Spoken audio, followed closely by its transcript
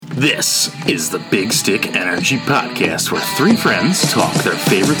This is the Big Stick Energy Podcast, where three friends talk their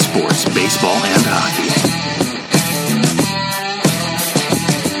favorite sports, baseball and hockey.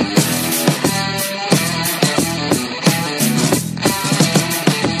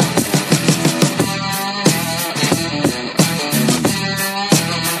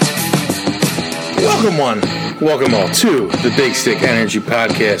 Welcome all to the Big Stick Energy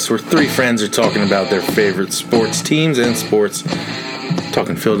Podcast, where three friends are talking about their favorite sports teams and sports.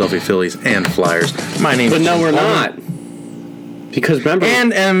 Talking Philadelphia Phillies and Flyers. My name is But no, Jim we're Coleman. not. Because remember...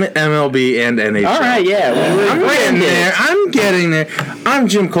 And MLB and NHL. All right, yeah. I'm getting there. I'm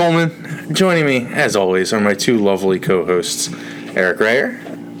Jim Coleman. Joining me, as always, are my two lovely co-hosts, Eric Rayer.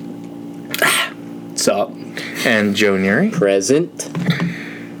 What's up? And Joe Neary. Present.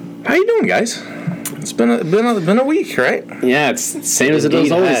 How you doing, guys? It's been a week, right? Yeah, it's the same as it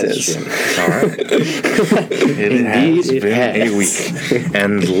always is. All right. It has been a week.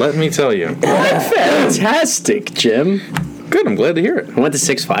 And let me tell you. Fantastic, Jim. Good, I'm glad to hear it. I went to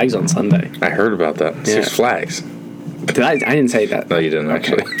Six Flags on Sunday. I heard about that. Yeah. Six Flags. I didn't say that. No, you didn't,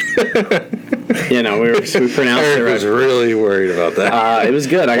 actually. You know, we pronounced it Eric was right. really worried about that. It was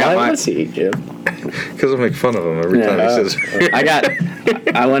good. I got Why my... was he, Jim? Because I make fun of him every time he says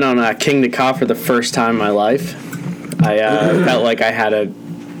I went on King to Ka for the first time in my life. I felt like I had a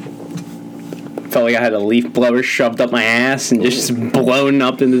leaf blower shoved up my ass and just blown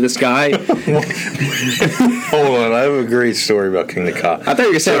up into the sky. Hold on, I have a great story about King to Ka. I thought you were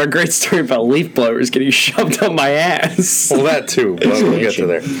going to say a great story about leaf blowers getting shoved up my ass. Well, that too, but we'll get to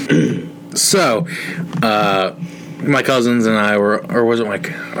there. So, my cousins and I were, or was it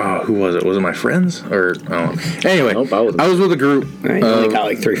who was it? Was it my friends? Anyway, Nope, I was with a group. I only got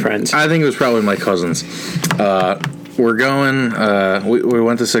like three friends. I think it was probably my cousins. We're going, we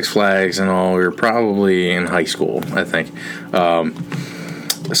went to Six Flags and all. We were probably in high school, I think.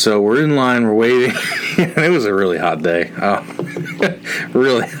 So we're in line, we're waiting, and it was a really hot day.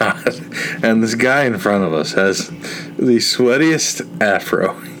 Really hot. And this guy in front of us has the sweatiest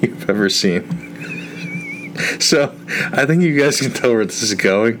afro you've ever seen. So I think you guys can tell where this is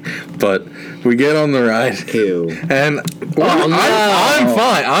going, but we get on the ride. Ew. And no.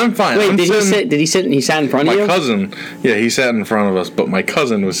 I'm fine. Wait, He he sat in front of my you? cousin, yeah, he sat in front of us, but my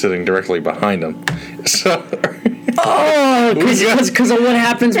cousin was sitting directly behind him. So, Because of what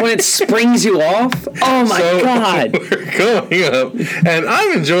happens when it springs you off? Oh my God. We're going up, and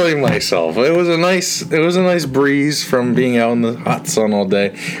I'm enjoying myself. It was a nice breeze from being out in the hot sun all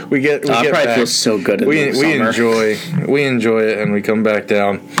day. We get probably back. feels so good in the summer. We enjoy it, and we come back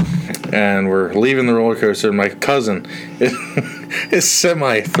down, and we're leaving the roller coaster. And my cousin is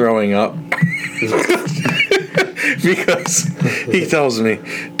semi throwing up. Because he tells me,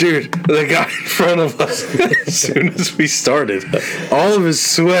 dude, the guy in front of us, as soon as we started, all of his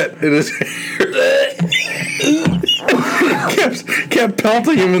sweat in his hair kept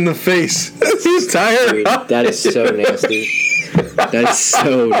pelting him in the face. His entire Dude, that is so nasty. That's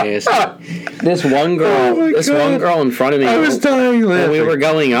so nasty. This one girl in front of me. I was dying laughing. When we were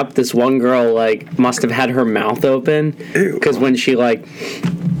going up, this one girl must have had her mouth open because when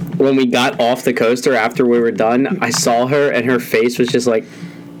we got off the coaster after we were done, I saw her and her face was just like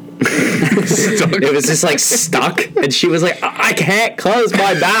it was just stuck, and she was like, I can't close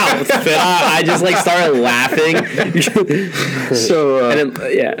my mouth. And I just started laughing. So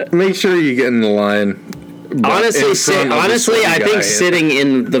make sure you get in the line. Honestly, I think sitting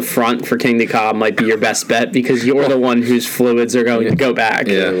in the front for King to Ka might be your best bet because you're the one whose fluids are going to go back.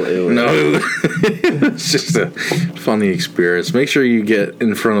 Yeah, no, it's just a funny experience. Make sure you get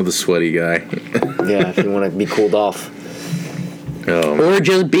in front of the sweaty guy. Yeah, if you want to be cooled off. Or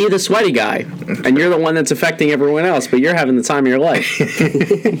just be the sweaty guy, and you're the one that's affecting everyone else, but you're having the time of your life.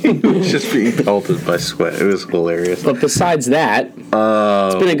 Just being pelted by sweat. It was hilarious. But besides that,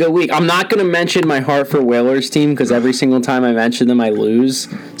 it's been a good week. I'm not going to mention my Hartford Whalers team because every single time I mention them, I lose.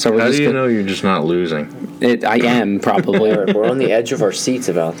 So how do you know you're just not losing? I am, probably. We're on the edge of our seats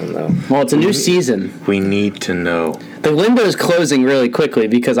about them, though. Well, it's a new season. We need to know. The window is closing really quickly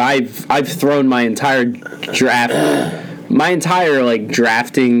because I've thrown my entire draft. My entire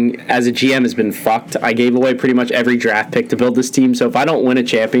drafting as a GM has been fucked. I gave away pretty much every draft pick to build this team. So if I don't win a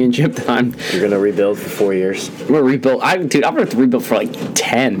championship, then You're gonna rebuild for 4 years. I'm gonna rebuild. I'm gonna have to rebuild for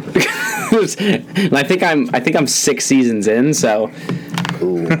 10. And I think I'm 6 seasons in. So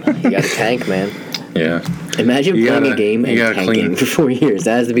Ooh, you got to tank, man. Yeah. Imagine playing a game and tanking for 4 years.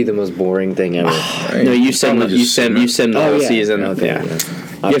 That has to be the most boring thing ever. no, you send the whole season. Okay, yeah.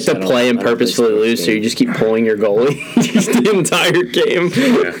 You have to play and purposefully lose, so you just keep pulling your goalie the entire game.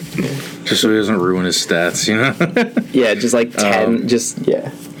 Yeah. Just so he doesn't ruin his stats, you know? Yeah, just 10,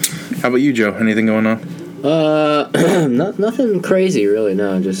 How about you, Joe? Anything going on? Nothing crazy, really.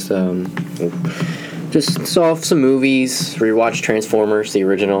 No, just saw some movies. Rewatched Transformers, the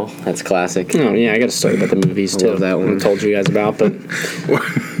original. That's classic. Oh yeah, I got a story about the movies too. love that one. I told you guys about, but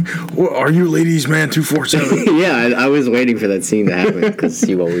What, are you ladies man 247? Yeah, I was waiting for that scene to happen because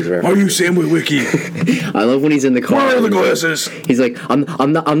you always reference. Are you Sam Witwicky? I love when he's in the car. Where are the glasses? He's like, I'm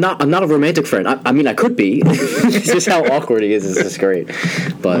not a romantic friend. I mean, I could be. It's just how awkward he is. It's just great.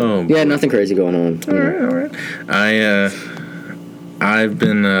 But yeah, nothing crazy going on. All right.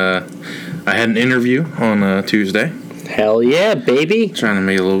 I had an interview on Tuesday. hell yeah, baby! Trying to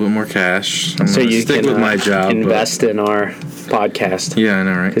make a little bit more cash. I'm So gonna you stick can with my job. invest in our podcast. Yeah, I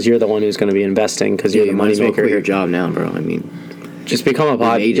know, right? Because you're the one who's going to be investing. Because Yeah, you're you the might as well moneymaker quit your here. job now, bro. I mean, Just become a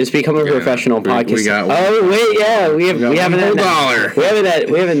made it. Just become a professional we podcast. got one. Oh wait, yeah, we haven't $1 had-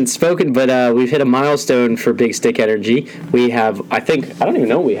 we haven't spoken, but we've hit a milestone for Big Stick Energy. We have, I don't even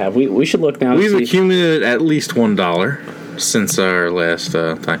know what we have. We should look now. We've to see. accumulated at least $1 since our last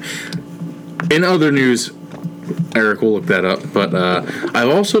time. In other news, Eric will look that up, but I've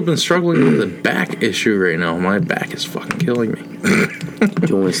also been struggling with a back issue right now. My back is fucking killing me. do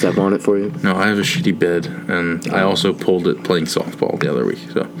you want me to step on it for you? No, I have a shitty bed, and I also pulled it playing softball the other week.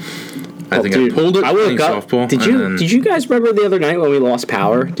 So I think Dude, I pulled it I playing woke up. softball. Did and then you guys remember the other night when we lost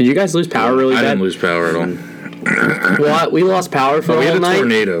power? Did you guys lose power really I bad? didn't lose power at all. What? We lost power for We a had whole a night.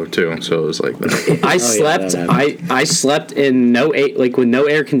 tornado too, so it was like that. I that slept. happened. I slept in with no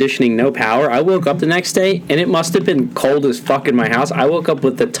air conditioning, no power. I woke up the next day, and it must have been cold as fuck in my house. I woke up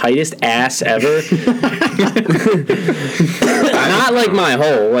with the tightest ass ever. Not like my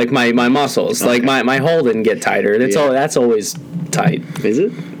hole, like my muscles. Like my hole didn't get tighter. That's always tight. Is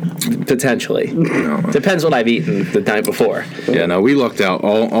it? Potentially. No. Depends what I've eaten the night before. Yeah, no, we lucked out.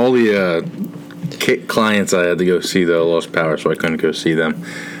 All the clients I had to go see though lost power, so I couldn't go see them.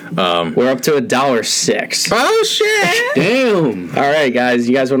 We're up to $1.06. Oh shit! Damn! All right, guys.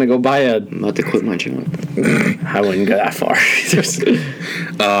 You guys want to go buy a? I'm about to quit my job. I wouldn't go that far.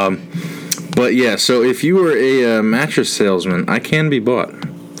 But yeah, so if you were a mattress salesman, I can be bought.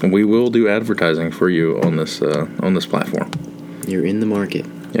 We will do advertising for you on this platform. You're in the market.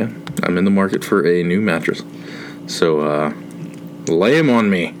 Yeah, I'm in the market for a new mattress. So lay 'em on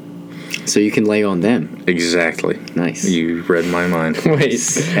me. So you can lay on them. Exactly. Nice. You read my mind.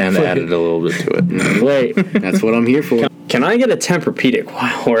 Wait. And added a little bit to it. Wait. That's what I'm here for. Can I get a Tempur-Pedic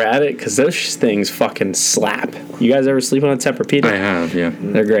while we're at it? Because those things fucking slap. You guys ever sleep on a Tempur-Pedic? I have, yeah.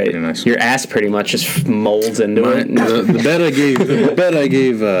 They're great. Pretty nice. Your ass pretty much just molds into it. The bed I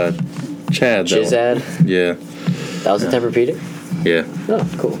gave Chad though. Jizad. Yeah. That was a Tempur-Pedic? Yeah. Oh,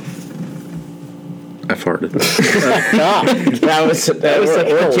 cool. I farted. That was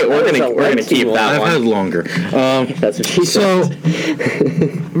we're gonna keep that I've one. had longer. That's what she So, said.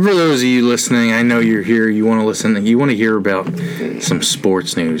 for those of you listening, I know you're here. You want to listen. You want to hear about some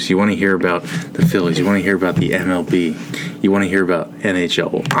sports news. You want to hear about the Phillies. You want to hear about the MLB. You want to hear about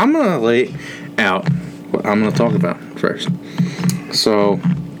NHL. I'm gonna lay out what I'm gonna talk about first. So,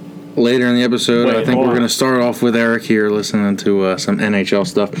 later in the episode, Wait, I think hold we're on. gonna start off with Eric here listening to some NHL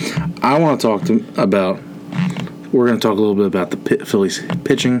stuff. I want to talk about. We're going to talk a little bit about the Phillies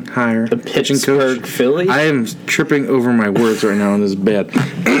pitching hire. The Pittsburgh Phillies? I am tripping over my words right now in this bed.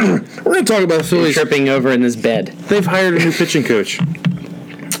 We're going to talk about the Phillies. Tripping over in this bed. They've hired a new pitching coach.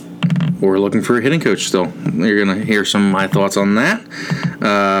 We're looking for a hitting coach still. You're going to hear some of my thoughts on that.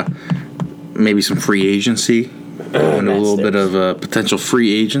 Maybe some free agency. And a little bit of potential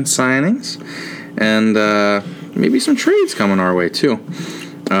free agent signings. And maybe some trades coming our way too.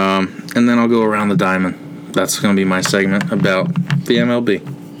 And then I'll go around the diamond. That's going to be my segment about the MLB.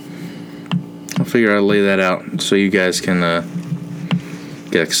 I'll figure I'll lay that out so you guys can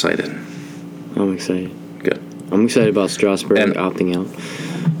get excited. I'm excited. Good. I'm excited about Strasburg And- opting out.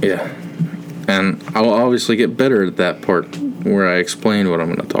 Yeah. And I'll obviously get better at that part where I explain what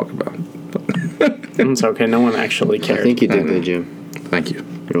I'm going to talk about. It's okay. No one actually cares. I think you did good, Jim. Thank you.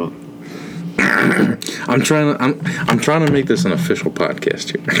 You're welcome. I'm trying to make this an official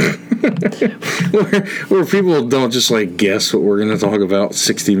podcast here, where people don't just like guess what we're going to talk about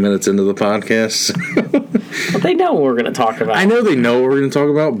 60 minutes into the podcast. But they know what we're going to talk about. I know they know what we're going to talk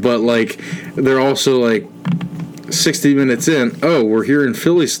about, but like they're also like 60 minutes in. Oh, we're hearing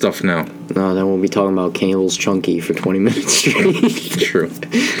Philly stuff now. No, then we'll be talking about Campbell's Chunky for 20 minutes straight. True.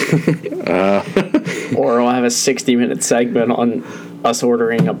 Or we'll have a 60-minute segment on us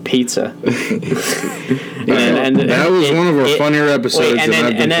ordering a pizza. and That was one of our funnier episodes. and that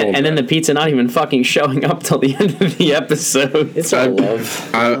I've been told then the about. pizza not even fucking showing up till the end of the episode. It's all love.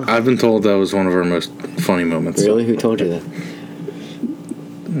 I've been told that was one of our most funny moments. Really? Who told you that?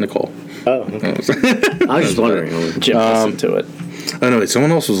 Nicole. Oh, okay. I was just wondering. Jim listened to it. Oh no, wait,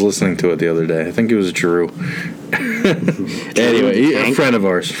 someone else was listening to it the other day. I think it was Drew. Anyway, a friend of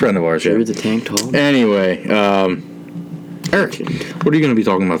ours. Drew Yeah. the Tank Tall. Anyway, Eric, what are you going to be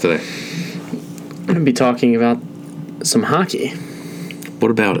talking about today? I'm going to be talking about some hockey.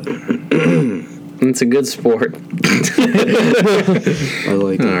 What about it? It's a good sport. I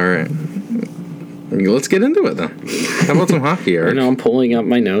like it. All right. Let's get into it then. How about some hockey, Eric? I'm pulling up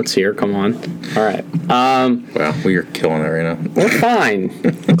my notes here. Come on. All right. Wow, well, you're killing it right now. We're fine.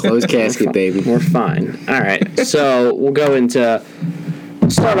 Closed casket, baby. We're fine. All right. So we'll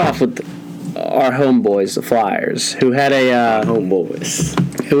start off with our homeboys, the Flyers, who had Homeboys.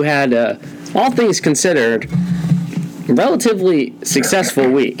 all things considered, relatively successful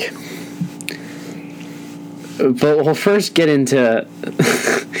week. But we'll first get into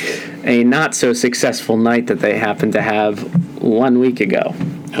a not so successful night that they happened to have 1 week ago.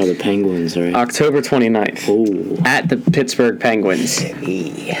 Oh, the Penguins, right? October 29th. Ooh. At the Pittsburgh Penguins.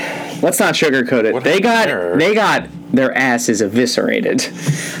 Let's not sugarcoat it. What They happened there? got their asses eviscerated.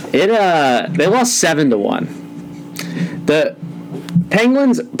 They lost 7-1. The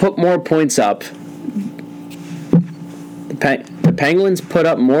Penguins put more points up. The Penguins put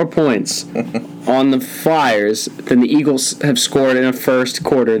up more points on the Flyers than the Eagles have scored in a first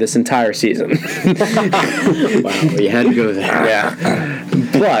quarter this entire season. Wow, you had to go there. Yeah.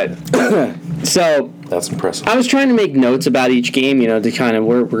 But, so, That's impressive. I was trying to make notes about each game, to kind of,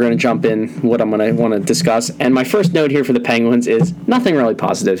 we're going to jump in what I'm going to want to discuss. And my first note here for the Penguins is nothing really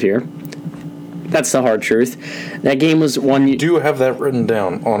positive here. That's the hard truth. That game was one... You do have that written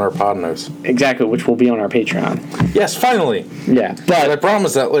down on our pod notes. Exactly, which will be on our Patreon. Yes, finally. Yeah, But I but...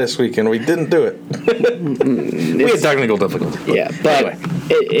 promised that last week, and we didn't do it. We had technical difficulties. Yeah, but anyway.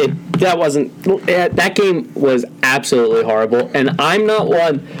 that game was absolutely horrible, and I'm not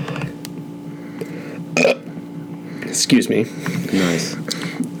one... Excuse me. Nice.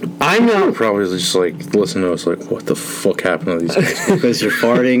 I'm not... Probably just listen to us what the fuck happened to these guys? Because you're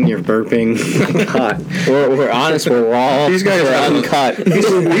farting, you're burping. Hot. We're honest, we're raw, These guys we're are uncut.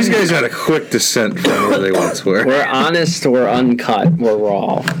 These guys had a quick descent from where they once were. We're honest, we're uncut, we're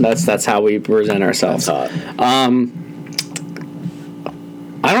raw. That's how we present ourselves. Hot. I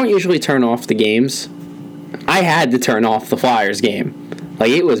don't usually turn off the games. I had to turn off the Flyers game.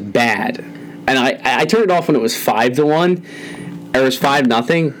 It was bad. And I turned it off when it was 5-1. It was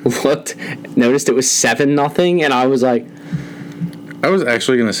 5-0. Noticed it was 7-0, and I was like, I was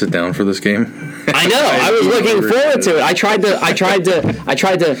actually going to sit down for this game. I know. I was looking forward to it. I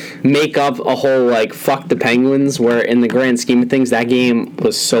tried to make up a whole fuck the Penguins, where in the grand scheme of things that game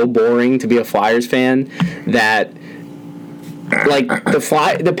was so boring to be a Flyers fan that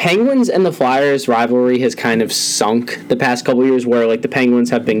the Penguins and the Flyers rivalry has kind of sunk the past couple of years, where the Penguins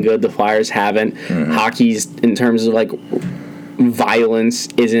have been good, the Flyers haven't. Mm-hmm. Hockey's in terms of violence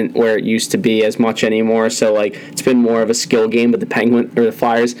isn't where it used to be as much anymore, so it's been more of a skill game, but the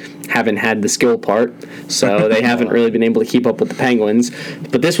Flyers haven't had the skill part, so they haven't really been able to keep up with the Penguins.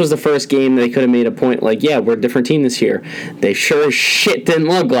 But this was the first game they could have made a point we're a different team this year. They sure as shit didn't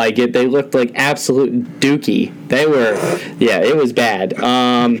look like it. They looked like absolute dookie. They were, it was bad.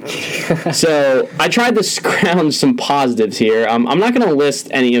 So I tried to scrounge some positives here. I'm not going to list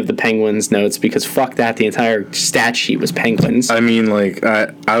any of the Penguins notes because fuck that, the entire stat sheet was Penguins. I mean, I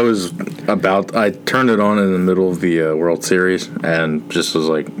turned it on in the middle of the World Series and just was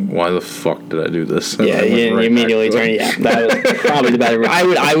like, why the fuck did I do this? And yeah, you immediately turned. Yeah, that was probably the better.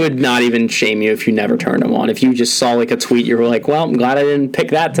 I would not even shame you if you never turned them on. If you just saw a tweet, you were like, well, I'm glad I didn't pick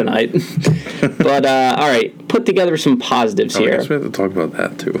that tonight. But all right, put together some positives here. I guess we have to talk about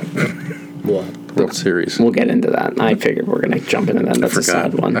that too. What? World Series. We'll get into that. I figured we're going to jump into that. That's a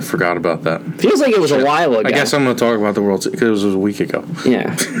sad one. I forgot about that. Feels like it was a while ago. I guess I'm going to talk about the World Series because it was a week ago.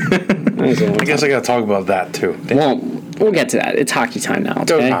 Yeah. I guess I got to talk about that too. Well, we'll get to that. It's hockey time now.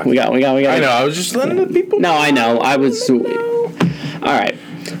 Go Okay? hockey. We got. I know. I was just letting the people. No, I know. I was. All right.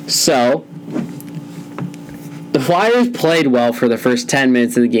 So the Flyers played well for the first 10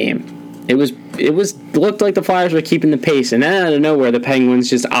 minutes of the game. It looked like the Flyers were keeping the pace, and then out of nowhere, the Penguins'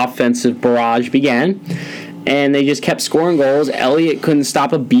 just offensive barrage began, and they just kept scoring goals. Elliott couldn't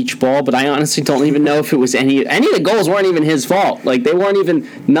stop a beach ball, but I honestly don't even know if it was any of the goals weren't even his fault. They weren't even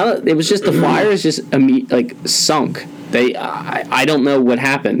it was just the Flyers just sunk. I don't know what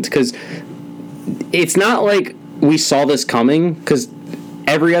happened, because it's not like we saw this coming, because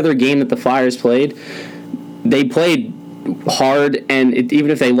every other game that the Flyers played, they played hard, and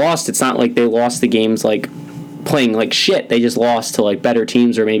even if they lost, it's not like they lost the games playing shit. They just lost to better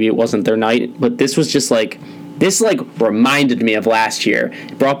teams, or maybe it wasn't their night. But this was just This, like, reminded me of last year.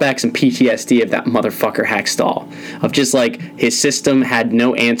 It brought back some PTSD of that motherfucker Hackstall. Of just, like, his system had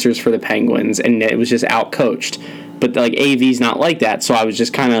no answers for the Penguins, and it was just out-coached. But, like, AV's not like that, so I was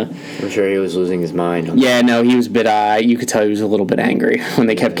just kind of... I'm sure he was losing his mind. Yeah, no, he was a bit... you could tell he was a little bit angry. When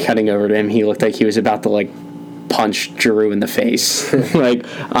they kept cutting over to him, he looked like he was about to, like, punch Giroux in the face. Like,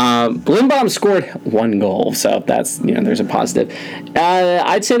 Lindblom scored 1 goal, so that's, there's a positive.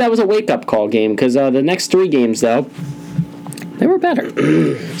 I'd say that was a wake-up call game, because the next 3 games, though, they were better.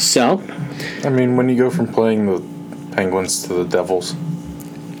 So... I mean, when you go from playing the Penguins to the Devils...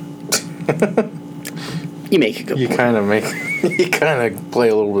 You make a good point. You kind of play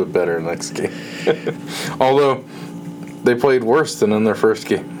a little bit better next game. Although, they played worse than in their first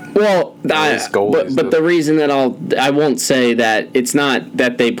game. Well, but the reason that I won't say that it's not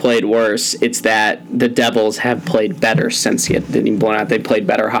that they played worse, it's that the Devils have played better since getting blown out. They played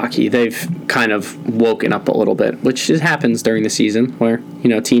better hockey. They've kind of woken up a little bit, which happens during the season where,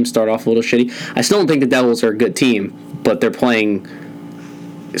 teams start off a little shitty. I still don't think the Devils are a good team, but they're playing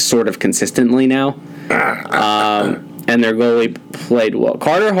sort of consistently now. And their goalie played well.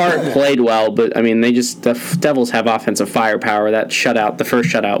 Carter Hart played well, but I mean, the Devils have offensive firepower. That shutout, the first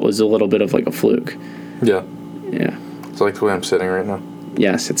shutout, was a little bit of like a fluke. Yeah. Yeah. It's like the way I'm sitting right now.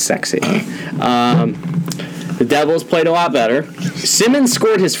 Yes, it's sexy. The Devils played a lot better. Simmons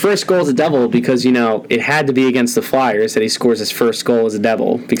scored his first goal as a Devil because, it had to be against the Flyers that he scores his first goal as a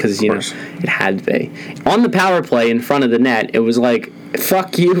Devil because, it had to be. On the power play in front of the net, it was like,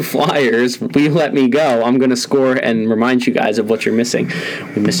 fuck you, Flyers. Will you let me go? I'm going to score and remind you guys of what you're missing.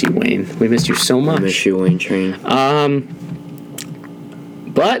 We miss you, Wayne. We missed you so much. I miss you, Wayne Train.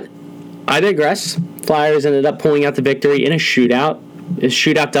 But I digress. Flyers ended up pulling out the victory in a shootout. A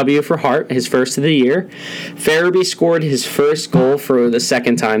shootout W for Hart, his first of the year. Farabee scored his first goal for the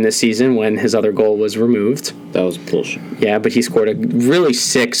second time this season when his other goal was removed. That was bullshit. Yeah, but he scored a really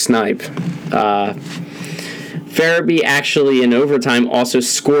sick snipe. Farabee actually in overtime also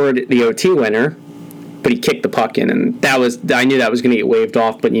scored the OT winner, but he kicked the puck in, and I knew that was going to get waved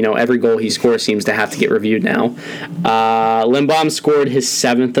off, but every goal he scores seems to have to get reviewed now. Lindblom scored his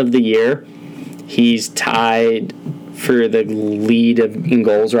 7th of the year. He's tied for the lead in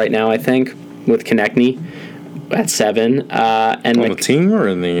goals right now, I think, with Konechny at 7. And on the team or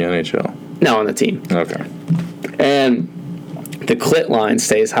in the NHL? No, on the team. Okay. And the clit line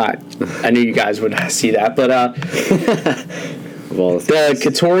stays hot. I knew you guys would see that, but the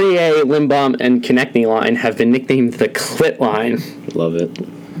Couturier, Lindblom, and Konechny line have been nicknamed the clit line. Love it.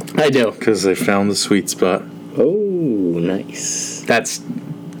 I do. Because they found the sweet spot. Oh, nice.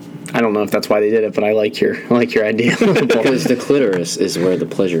 I don't know if that's why they did it, but I like your idea. Because the clitoris is where the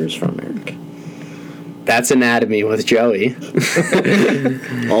pleasure is from, Eric. That's anatomy with Joey.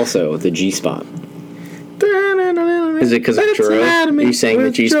 Also, the G-spot. Is it because of Giroux? Are you saying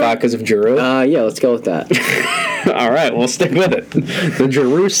the G-spot because of Giroux? Yeah, let's go with that. All right, we'll stick with it. The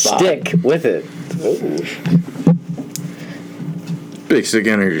Giroux spot. Stick with it. Ooh. Big Stick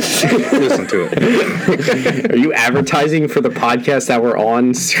Energy. Listen to it. Are you advertising for the podcast that we're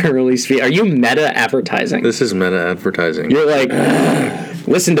on, Surly Speed? Are you meta advertising? This is meta advertising. You're like,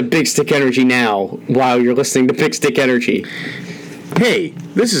 listen to Big Stick Energy now while you're listening to Big Stick Energy. Hey,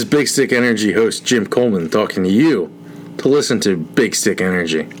 this is Big Stick Energy host Jim Coleman talking to you to listen to Big Stick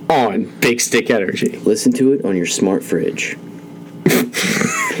Energy. On Big Stick Energy. Listen to it on your smart fridge.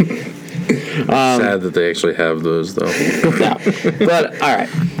 Sad that they actually have those, though. No. But, all right.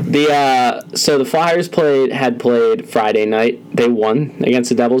 So the Flyers had played Friday night. They won against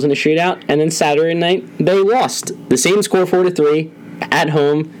the Devils in a shootout. And then Saturday night, they lost. The same score, 4-3, at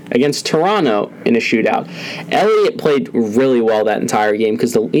home against Toronto in a shootout. Elliott played really well that entire game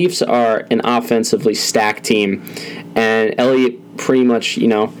because the Leafs are an offensively stacked team. And Elliott pretty much,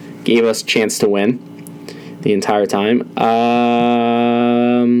 gave us a chance to win the entire time.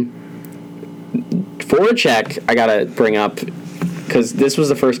 Voracek, I gotta bring up, because this was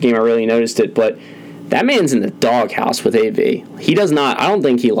the first game I really noticed it, but that man's in the doghouse with AV. He does not, I don't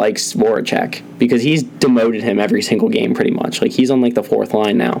think he likes Voracek, because he's demoted him every single game pretty much. Like, he's on, like, the 4th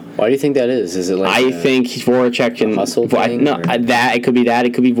line now. Why do you think that is? Is it like I think Voracek can... hustle thing? No, it could be that.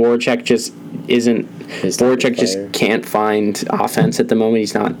 It could be Voracek just isn't... Voracek just can't find offense at the moment.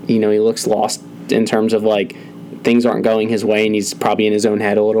 He's not, he looks lost in terms of, like, things aren't going his way, and he's probably in his own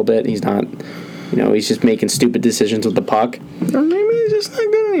head a little bit. He's not... he's just making stupid decisions with the puck. Or maybe he's just not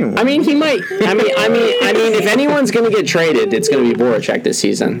good anymore. I mean, he might. I mean, if anyone's going to get traded, it's going to be Voracek this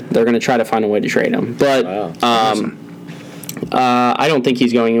season. They're going to try to find a way to trade him. But I don't think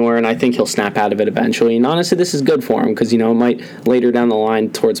he's going anywhere, and I think he'll snap out of it eventually. And honestly, this is good for him because, it might later down the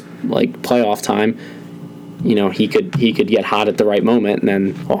line towards, like, playoff time, he could get hot at the right moment and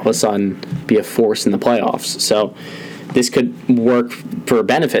then all of a sudden be a force in the playoffs. So this could work for a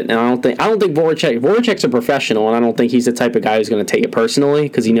benefit. And I don't think Voracek's a professional, and I don't think he's the type of guy who's going to take it personally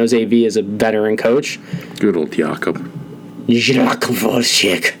because he knows AV is a veteran coach. Good old Jakob. Jakob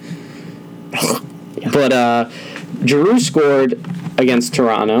Voracek. But Giroux scored against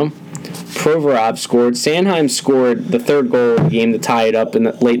Toronto. Provorov scored. Sanheim scored the third goal of the game to tie it up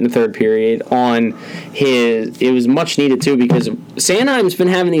late in the third period. It was much needed too because Sanheim's been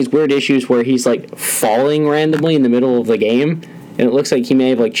having these weird issues where he's like falling randomly in the middle of the game, and it looks like he may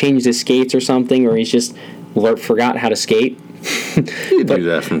have like changed his skates or something, or he's just forgot how to skate. You do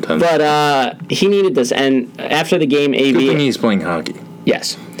that from time. But he needed this, and after the game, AV. Good thing he's playing hockey.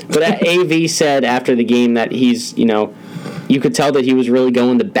 Yes, but AV said after the game that he's you could tell that he was really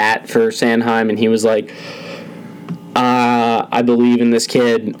going to bat for Sanheim, and he was like, I believe in this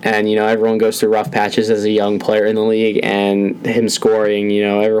kid, and, everyone goes through rough patches as a young player in the league, and him scoring,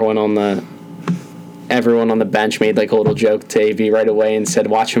 everyone on the bench made, like, a little joke to AV right away and said,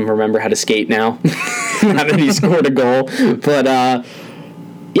 watch him remember how to skate now, now that he scored a goal. But,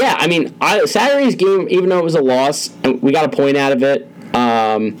 yeah, I mean, Saturday's game, even though it was a loss, we got a point out of it.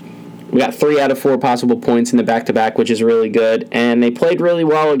 We got 3 out of 4 possible points in the back-to-back, which is really good. And they played really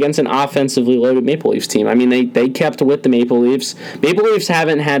well against an offensively loaded Maple Leafs team. I mean, they kept with the Maple Leafs. Maple Leafs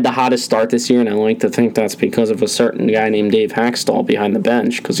haven't had the hottest start this year, and I like to think that's because of a certain guy named Dave Hackstall behind the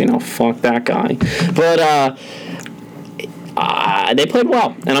bench, because, fuck that guy. But they played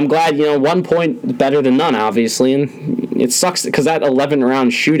well, and I'm glad, 1 point better than none, obviously, and it sucks because that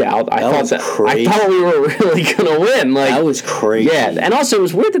 11-round shootout, I thought we were really gonna win. Like, that was crazy. Yeah, and also it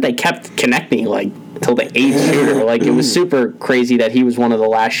was weird that they kept connecting till the 8th shooter. Like, it was super crazy that he was one of the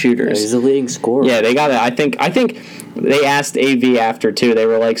last shooters. He's the leading scorer. Yeah, they got it. I think they asked AV after too. They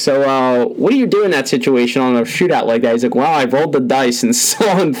were like, "So, what do you do in that situation on a shootout like that?" He's like, "Well, I rolled the dice and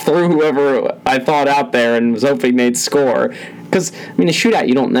saw and threw whoever I thought out there and was hoping they'd score." Because a shootout,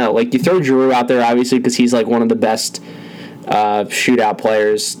 you don't know. Like, you throw Giroux out there obviously because he's like one of the best shootout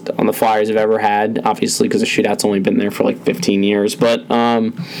players on the Flyers have ever had. Obviously, because the shootout's only been there for like 15 years, but.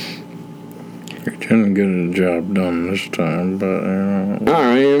 You're trying to get a job done this time, but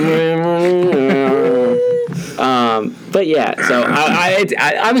but yeah, so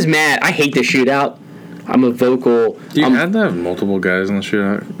I was mad. I hate the shootout. I'm a vocal. Do you have to have multiple guys in the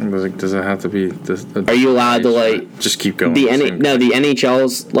shootout? Does it have to be? Are you allowed to just keep going? The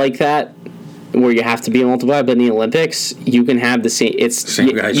NHL's like that, where you have to be multiplied. But in the Olympics, you can have the same. It's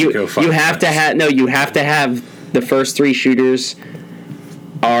same guys. You have to have You have to have the first 3 shooters.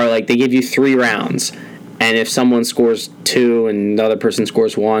 Are they give you 3 rounds, and if someone scores 2 and the other person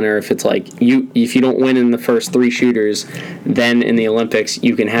scores 1, or if it's if you don't win in the first 3 shooters, then in the Olympics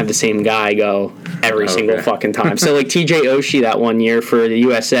you can have the same guy go every single fucking time. So TJ Oshie that one year for the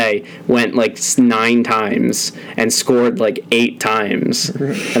USA went 9 times and scored 8 times,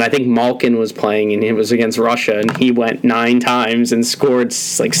 and I think Malkin was playing and it was against Russia and he went 9 times and scored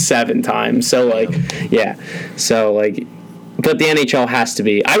 7 times. So yeah, so But the NHL has to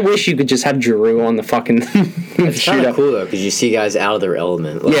be. I wish you could just have Giroux on the fucking It's kind of cool, though, because you see guys out of their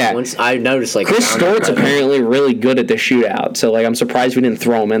element. Once I noticed, Chris Stort's apparently really good at the shootout, so, I'm surprised we didn't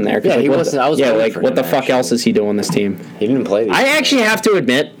throw him in there. Yeah, he wasn't. I was what the fuck else is he doing on this team? He didn't play these. I actually have to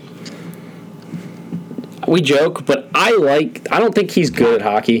admit, we joke, but I don't think he's good at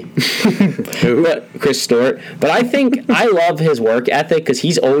hockey. But Chris Stort. But I love his work ethic because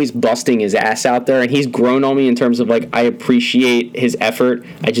he's always busting his ass out there, and he's grown on me in terms of I appreciate his effort.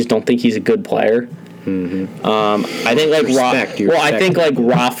 I just don't think he's a good player. Mm-hmm. I think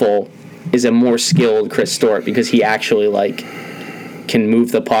Raffl is a more skilled Chris Stort because he actually can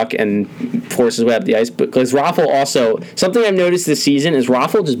move the puck and force his way up the ice. Because Raffl also, something I've noticed this season is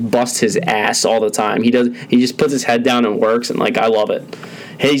Raffl just busts his ass all the time. He just puts his head down and works, and I love it.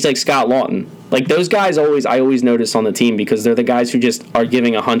 He's like Scott Lawton. Those guys I always notice on the team because they're the guys who just are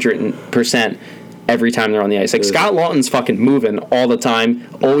giving 100% every time they're on the ice. Scott Lawton's fucking moving all the time,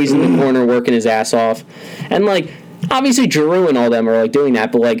 always in the corner working his ass off. And obviously Giroux and all them are doing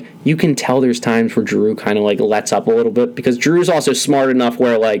that, but you can tell there's times where Giroux kind of lets up a little bit because Giroux's also smart enough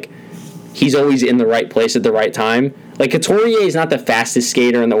where he's always in the right place at the right time. Couturier is not the fastest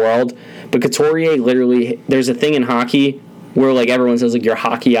skater in the world, but Couturier literally, there's a thing in hockey where everyone says your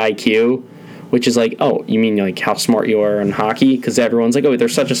hockey IQ, which is oh, you mean how smart you are in hockey? Because everyone's oh, they're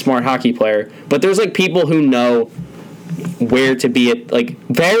such a smart hockey player. But there's people who know where to be at.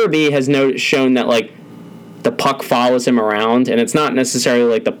 Verity has shown that the puck follows him around, and it's not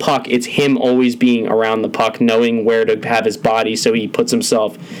necessarily the puck, it's him always being around the puck, knowing where to have his body so he puts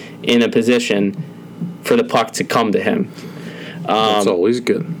himself in a position for the puck to come to him. That's always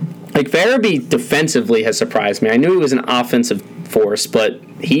good. Like, Farabee defensively has surprised me. I knew he was an offensive force, but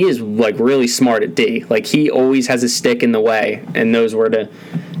he is, like, really smart at D. Like, he always has his stick in the way and knows where to...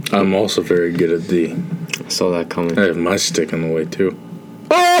 I'm also very good at D. I saw that coming. I have my stick in the way, too.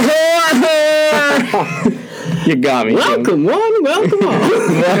 You got me. Welcome one, welcome all.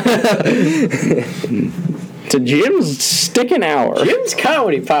 To Jim's Sticking Hour. Jim's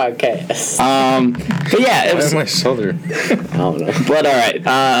Comedy Podcast. But yeah, it Why was... am I southern? I don't know. But all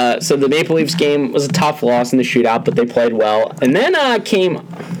right, so the Maple Leafs game was a tough loss in the shootout, but they played well. And then came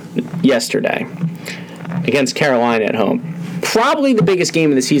yesterday against Carolina at home. Probably the biggest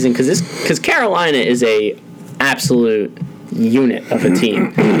game of the season because Carolina is a absolute unit of a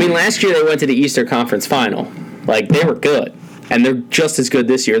team. I mean, last year they went to the Eastern Conference Final. Like, they were good. And they're just as good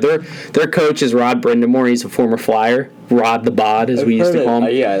this year. Their coach is Rod Brindamore. He's a former Flyer. Rod the Bod, as we used to call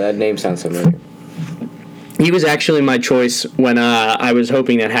him. Yeah, that name sounds familiar. He was actually my choice when I was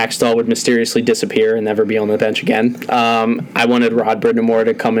hoping that Hackstall would mysteriously disappear and never be on the bench again. I wanted Rod Brindamore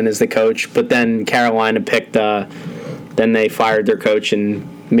to come in as the coach, but then Carolina picked... then they fired their coach and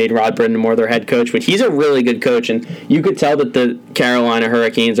made Rod Brindamore their head coach. But he's a really good coach, and you could tell that the Carolina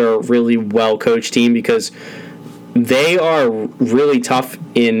Hurricanes are a really well-coached team because... they are really tough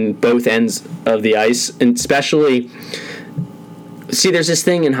in both ends of the ice, and especially... See, there's this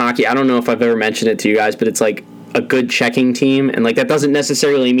thing in hockey, I don't know if I've ever mentioned it to you guys, but it's like a good checking team, and like that doesn't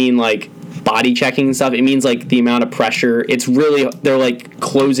necessarily mean like body checking and stuff. It means like the amount of pressure. It's really... they're like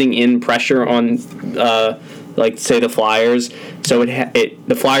closing in pressure on... like, say, the Flyers. So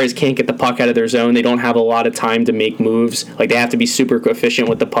the Flyers can't get the puck out of their zone. They don't have a lot of time to make moves. Like, they have to be super efficient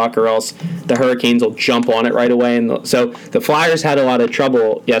with the puck or else the Hurricanes will jump on it right away. And so the Flyers had a lot of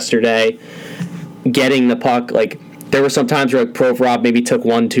trouble yesterday getting the puck. Like, there were some times where like, Provorov maybe took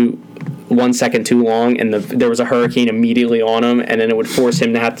 1 second too long, and there was a Hurricane immediately on him, and then it would force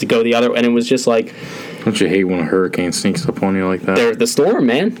him to have to go the other. And it was just like... Don't you hate when a hurricane sneaks up on you like that? They're the storm,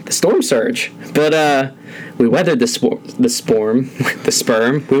 man. The storm surge. But we weathered the sperm. We weathered the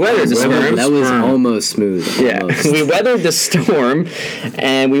sperm. That was almost smooth. Yeah. We weathered the storm,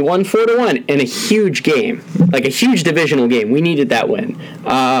 and we won 4-1 in a huge game. Like a huge divisional game. We needed that win.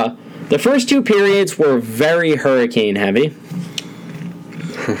 The first two periods were very Hurricane heavy.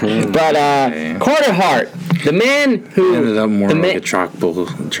 But Carter Hart, the man who... ended up more like a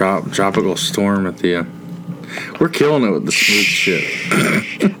tropical storm at the... we're killing it with the smooth shit.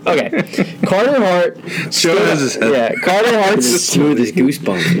 Okay. Carter Hart... Carter Hart... smooth as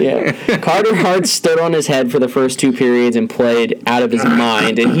goosebumps. Yeah. Carter Hart stood on his head for the first two periods and played out of his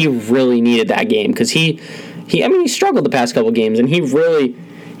mind, and he really needed that game because he struggled the past couple games, and he really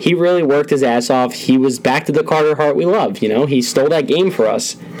worked his ass off. He was back to the Carter Hart we love, you know? He stole that game for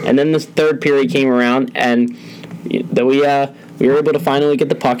us. And then the third period came around, and we were able to finally get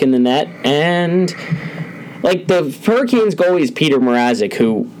the puck in the net. And, like, the Hurricanes goalie is Peter Mrazek,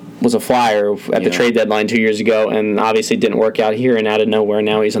 who was a Flyer at the trade deadline 2 years ago, and obviously didn't work out here, and out of nowhere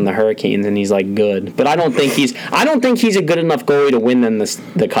now he's on the Hurricanes, and he's, like, good. But I don't think he's a good enough goalie to win them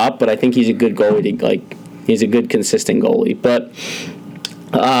the cup, but I think he's a good goalie to, like, he's a good, consistent goalie. But...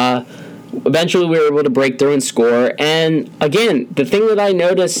 eventually we were able to break through and score. And again, the thing that I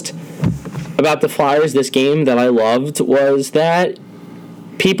noticed about the Flyers this game that I loved was that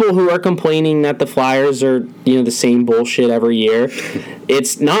people who are complaining that the Flyers are, the same bullshit every year,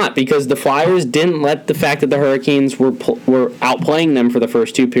 it's not, because the Flyers didn't let the fact that the Hurricanes were outplaying them for the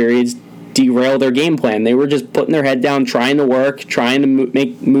first two periods derail their game plan. They were just putting their head down, trying to work, trying to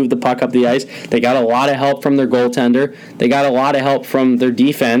move the puck up the ice. They got a lot of help from their goaltender. They got a lot of help from their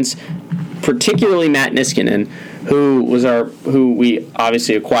defense, particularly Matt Niskanen, who we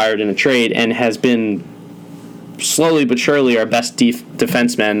obviously acquired in a trade and has been slowly but surely our best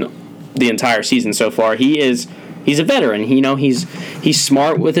defenseman the entire season so far. He's a veteran. He's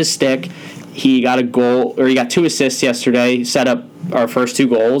smart with his stick. He got a goal, or he got 2 assists yesterday, set up our first 2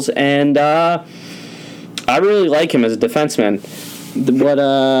 goals, and I really like him as a defenseman.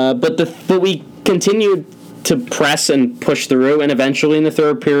 But we continued to press and push through, and eventually in the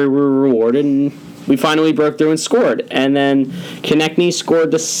third period we were rewarded, and we finally broke through and scored. And then Konechny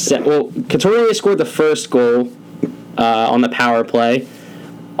scored Couturier scored the first goal on the power play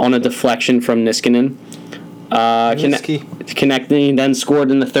on a deflection from Niskanen. Konechny then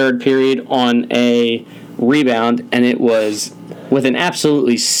scored in the third period on a rebound, and it was with an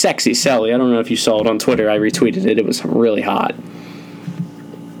absolutely sexy celly. I don't know if you saw it on Twitter. I retweeted it. It was really hot.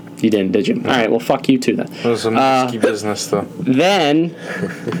 You didn't, did you? All right, well, fuck you too then. It was some risky business, though. Then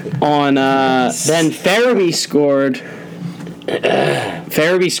Farabee scored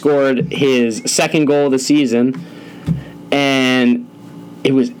Farabee scored his second goal of the season, and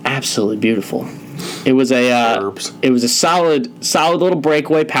it was absolutely beautiful. It was a solid little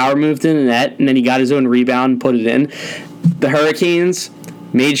breakaway, power moved in the net, and then he got his own rebound and put it in. The Hurricanes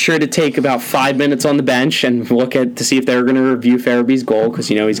made sure to take about 5 minutes on the bench and look to see if they were going to review Farabee's goal, because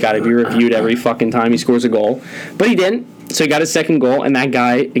he's got to be reviewed every fucking time he scores a goal. But he didn't. So he got his second goal, and that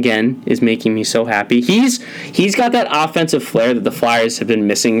guy, again, is making me so happy. He's got that offensive flair that the Flyers have been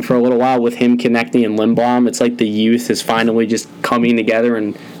missing for a little while with him connecting and Lindblom. It's like the youth is finally just coming together,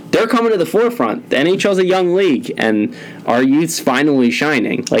 and they're coming to the forefront. The NHL's a young league, and our youth's finally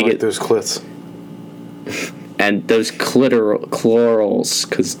shining. Like those clits. And those chlorals,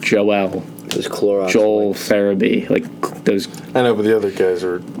 because Joel Farabee, like those. I know, but the other guys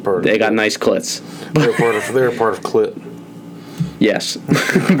are part of. They got nice clits. They're part of clit. Yes,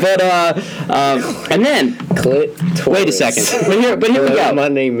 but and then Clit. Wait a second. But here we go. My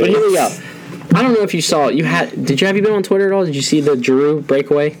name but here we go. I don't know if you saw it. Have you been on Twitter at all? Did you see the Giroux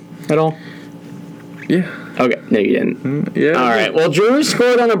breakaway at all? Yeah. Okay, no, you didn't. Yeah. All right. Well, Giroux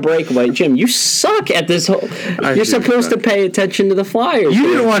scored on a breakaway. Jim, you suck at this whole. You're supposed to pay attention to the Flyers. You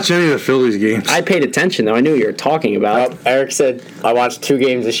didn't watch any of the Phillies games. I paid attention though. I knew what you were talking about. Eric said I watched 2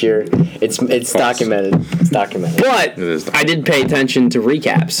 games this year. It's documented. It's documented. But I did pay attention to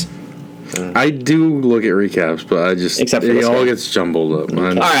recaps. I do look at recaps, but I just Except for it this all one. gets jumbled up.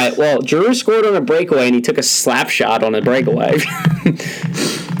 All right. Well, Giroux scored on a breakaway, and he took a slap shot on a breakaway,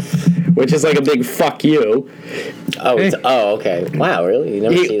 which is like a big fuck you. Oh, okay. Wow, really? You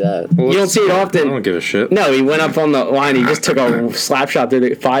never see that. You don't see it often. I don't give a shit. No, he went up on the line. He just took a slap shot through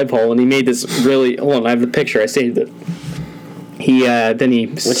the 5-hole, and he made this really. Hold on, I have the picture. I saved it.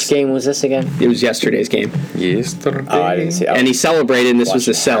 Which game was this again? It was yesterday's game. Yesterday. Oh, I didn't see it. And he celebrated, and this was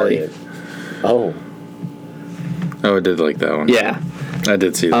a celly. Oh. Oh, I did like that one. Yeah. I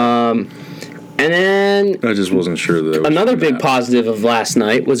did see that. And then I just wasn't sure that it was another big that. positive of last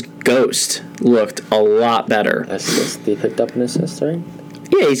night was Ghost looked a lot better. Assist. He picked up an assist, right?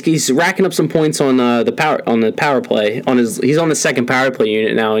 Yeah, he's racking up some points on the power play. He's on the second power play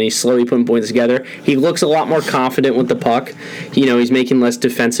unit now, and he's slowly putting points together. He looks a lot more confident with the puck. He's making less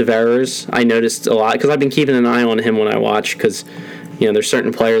defensive errors. I noticed a lot because I've been keeping an eye on him when I watch because there's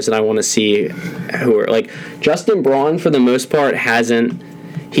certain players that I want to see who are like Justin Braun for the most part hasn't.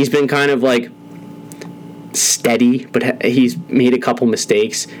 He's been kind of like steady, but he's made a couple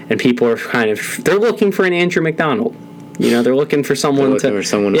mistakes, and people are they're looking for an Andrew McDonald. They're looking for someone they're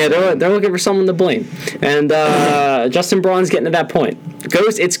looking for someone to blame. And Justin Braun's getting to that point.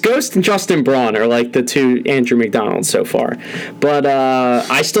 Ghost and Justin Braun are like the two Andrew McDonalds so far. But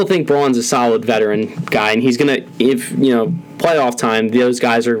I still think Braun's a solid veteran guy, and he's going to, if, playoff time, those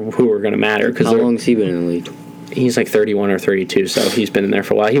guys are who are going to matter. How long has he been in the league? He's like 31 or 32, so he's been in there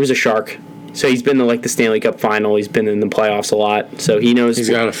for a while. He was a Shark. So he's been to the Stanley Cup final. He's been in the playoffs a lot. So he knows. He's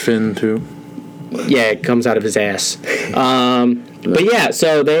got a fin, too. Yeah, it comes out of his ass. But yeah,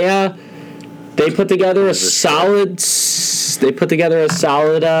 so they put together a solid. They put together a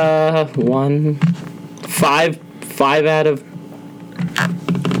solid 5 out of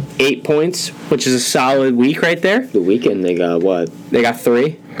 8 points, which is a solid week right there. The weekend they got what? They got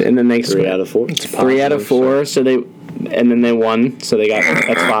 3, and then they 3 out of 4. 3 out of 4. So they, and then they won. So they got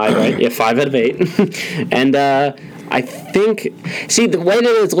that's 5, right? Yeah, 5 out of 8, and. I think, the way that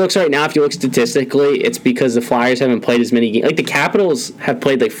it looks right now, if you look statistically, it's because the Flyers haven't played as many games. Like, the Capitals have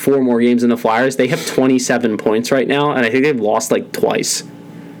played, 4 more games than the Flyers. They have 27 points right now, and I think they've lost, twice.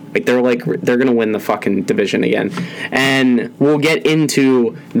 They're going to win the fucking division again. And we'll get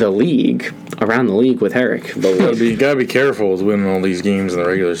into the league, around the league with Eric. You gotta be careful with winning all these games in the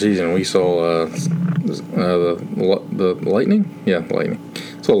regular season. We saw the Lightning? Yeah, Lightning.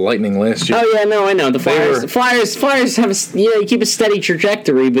 So Lightning last year. Oh yeah, no, I know the Flyers. Flyers have you keep a steady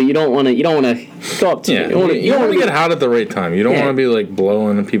trajectory, but you don't want to go up to. Yeah, you don't want to get hot at the right time. You don't want to be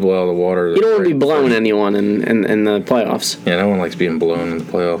blowing people out of the water. You don't want to be blowing anyone in the playoffs. Yeah, no one likes being blown in the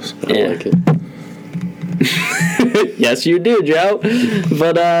playoffs. I like it. Yes, you do, Joe.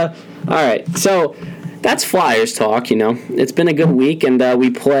 But all right, so. That's Flyers talk, It's been a good week, and we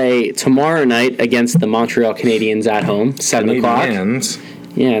play tomorrow night against the Montreal Canadiens at home, 7 o'clock.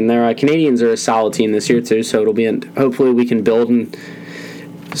 Yeah, and their Canadians are a solid team this year, too, so it'll be hopefully we can build and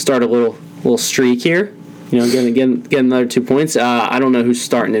start a little streak here. Get another 2 points. I don't know who's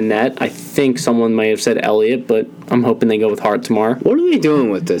starting in net. I think someone might have said Elliott, but I'm hoping they go with Hart tomorrow. What are they doing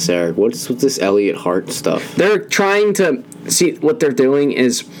with this, Eric? What's with this Elliott Hart stuff? They're trying to see what they're doing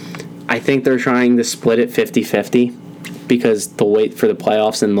is. I think they're trying to split it 50-50 because they'll wait for the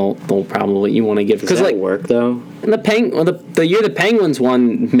playoffs and they'll probably you want to give Does because that like work though? and the year the Penguins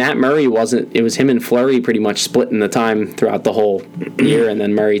won, Matt Murray it was him and Fleury pretty much splitting the time throughout the whole year, and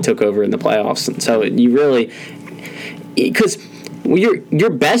then Murray took over in the playoffs. And so you really, because your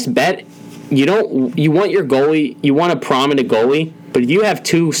best bet, you want your goalie, you want a prominent goalie, but if you have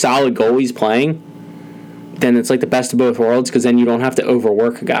two solid goalies playing, then it's like the best of both worlds because then you don't have to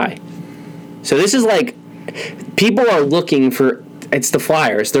overwork a guy. So this is like, people are looking for, it's the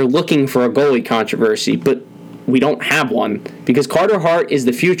Flyers, they're looking for a goalie controversy, but we don't have one because Carter Hart is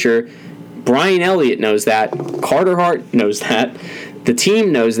the future. Brian Elliott knows that. Carter Hart knows that. The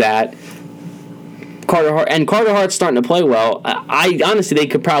team knows that. Carter Hart's starting to play well. I honestly, they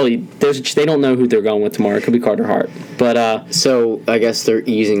could probably. They don't know who they're going with tomorrow. It could be Carter Hart, but so I guess they're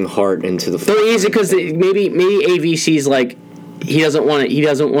easing Hart into the. They're easy because maybe AVC's like he doesn't want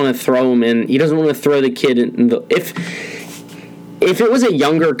to throw him in. He doesn't want to throw the kid in the if it was a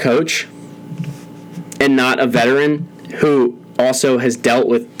younger coach and not a veteran who also has dealt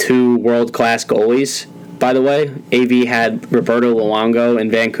with two world-class goalies. By the way, AV had Roberto Luongo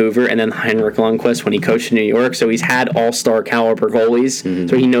in Vancouver and then Henrik Lundqvist when he coached in New York. So he's had all-star caliber goalies. Mm-hmm.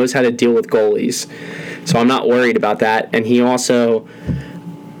 So he knows how to deal with goalies. So I'm not worried about that. And he also,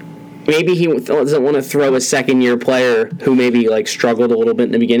 maybe he doesn't want to throw a second-year player who maybe like struggled a little bit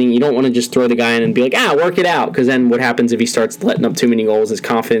in the beginning. You don't want to just throw the guy in and be like, work it out. Because then what happens if he starts letting up too many goals, his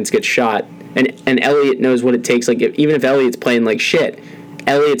confidence gets shot. And Elliott knows what it takes. Like even if Elliott's playing like shit,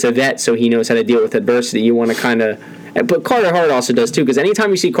 Elliott's a vet, so he knows how to deal with adversity. You want to kind of, but Carter Hart also does too. Because anytime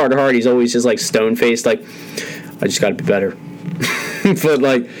you see Carter Hart, he's always just like stone faced, like I just got to be better. But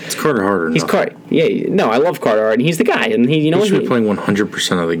like it's Carter Hart. Or he's Carter. Yeah, no, I love Carter Hart, and he's the guy. And he should be playing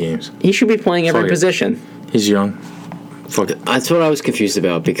 100% of the games. He should be playing every position. He's young. Fuck it. That's what I was confused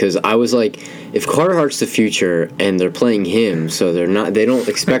about because I was like, if Carter Hart's the future and they're playing him, so they don't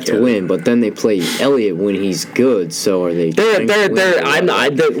expect to win, but then they play Elliott when he's good. So are they? With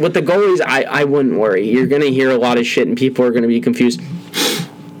the goalies, I wouldn't worry. You're gonna hear a lot of shit, and people are gonna be confused.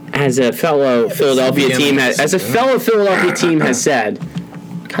 As a fellow Philadelphia team has said,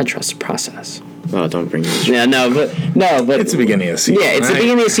 gotta trust the process. Oh, don't bring this. Yeah, but it's the beginning of the season. Yeah, it's the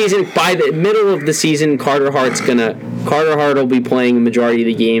beginning of the season. By the middle of the season, Carter Hart will be playing the majority of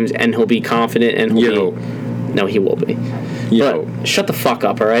the games, and he'll be confident. And no, he will be. But shut the fuck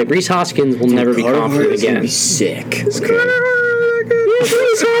up, all right? Rhys Hoskins will never be confident again. Gonna be sick. Rhys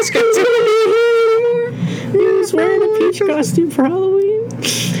Hoskins is gonna be here. He was wearing a peach costume for Halloween.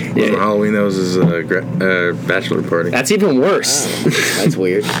 Yeah. Halloween, that was his bachelor party. That's even worse. Oh, that's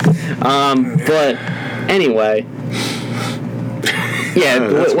weird. But anyway, yeah.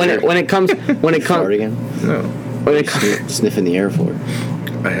 When it comes, Fart again? No. When it comes, sniffing the air for.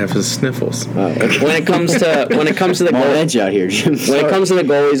 I have his sniffles. Oh, okay. When it comes to the edge out here, Jim. When it comes to the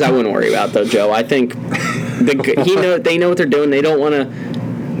goalies, I wouldn't worry about though, Joe. I think they know what they're doing. They don't want to.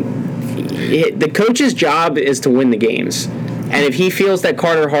 The coach's job is to win the games. And if he feels that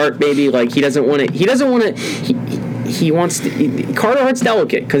Carter Hart maybe like he wants to, Carter Hart's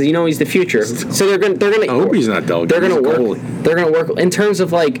delicate because he's the future. So they're gonna. I hope he's not delicate. They're gonna work. They're gonna work in terms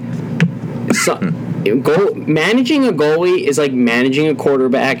of like, managing a goalie is like managing a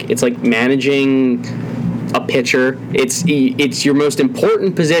quarterback. It's like managing a pitcher. It's your most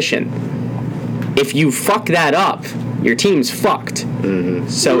important position. If you fuck that up, your team's fucked. Mm-hmm.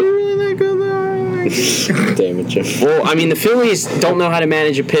 So. Damn it, Jim. Well, I mean, the Phillies don't know how to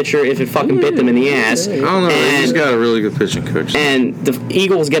manage a pitcher if it fucking bit them in the ass. I don't know. He's got a really good pitching coach. And the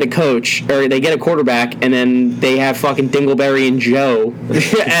Eagles get a coach, or they get a quarterback, and then they have fucking Dingleberry and Joe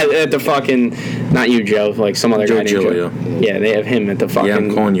at the fucking... Not you, Joe. Like some other guy named Joe. Yeah, they have him at the fucking... Yeah,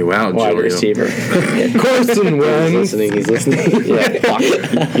 I'm calling you out, wide Joe. receiver. Carson Wentz. He's listening. Yeah, fuck. You're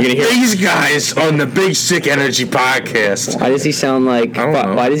gonna hear these guys on the Big Sick Energy podcast. Why does he sound like...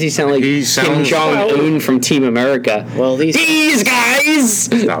 Why does he sound like Kim Jong-un from Team America? Well, these guys!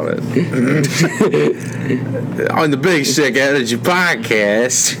 Stop it. On the Big Sick Energy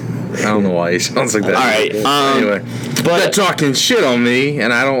podcast. I don't know why he sounds like that. All right. Anyway, but they're talking shit on me,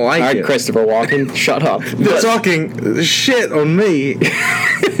 and I don't like it. Christopher Walken, shut up. They're talking shit on me, and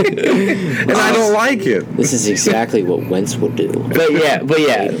I don't like it. This is exactly what Wentz would do. But yeah,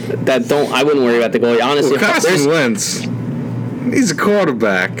 I wouldn't worry about the goalie. Honestly, Carson Wentz, he's a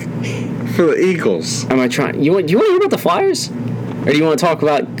quarterback for the Eagles. Am I trying? You want to hear about the Flyers? Or do you want to talk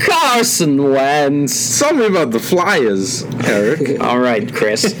about Carson Wentz? Tell me about the Flyers, Eric. All right,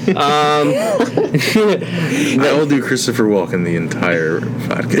 Chris. I will do Christopher Walken the entire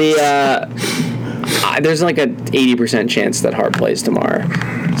podcast. there's like a 80% chance that Hart plays tomorrow,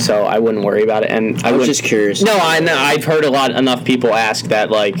 so I wouldn't worry about it. And I was just curious. No, I know. I've heard enough people ask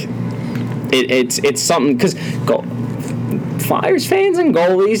that, like, it's something because Flyers fans and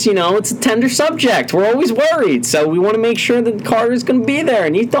goalies, it's a tender subject. We're always worried, so we want to make sure that Carter's going to be there.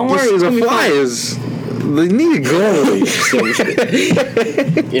 And you don't worry, The Flyers, they need a goalie.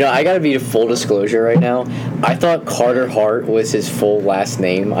 I gotta be full disclosure right now. I thought Carter Hart was his full last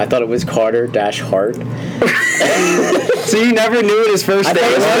name. I thought it was Carter-Hart. So you never knew what his first I name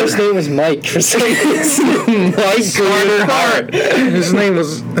thought his was? first name was Mike for some reason. Mike Carter Hart. His name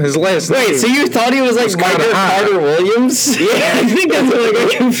was his last name. Wait, so you thought he was like Michael Carter Williams? Yeah, I think that's what I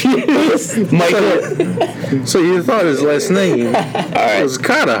got confused. Michael. So you thought his last name was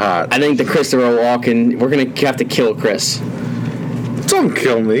Carter Hart. I think the Christopher Walken, we're going to have to kill Chris. Don't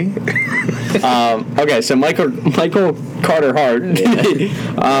kill me. Okay, so Michael Carter Hart.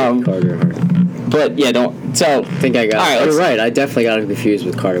 Carter Hart. But yeah, don't. So I think I got. All right, you're right. I definitely got him confused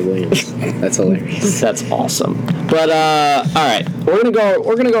with Carter Williams. That's hilarious. That's awesome. But all right, we're gonna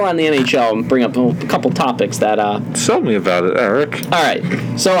go around the NHL and bring up a couple topics that. Tell me about it, Eric. All right,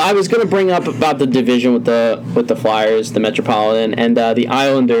 so I was gonna bring up about the division with the Flyers, the Metropolitan, and the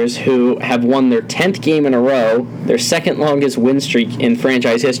Islanders, who have won their 10th game in a row, their second longest win streak in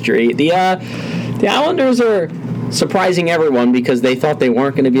franchise history. The Islanders are surprising everyone because they thought they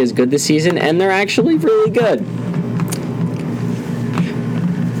weren't going to be as good this season, and they're actually really good.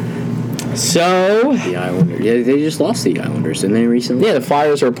 So The Islanders. Yeah, they just lost the Islanders, didn't they, recently? yeah, the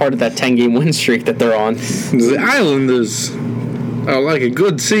Flyers are a part of that 10-game win streak that they're on. The Islanders are like a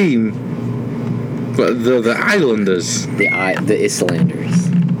good team, but they're the Islanders. The Islanders.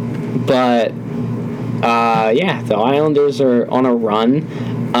 But yeah, the Islanders are on a run.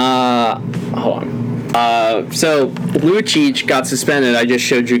 Hold on. So Lucic got suspended. I just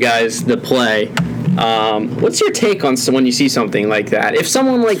showed you guys the play. What's your take on when you see something like that? If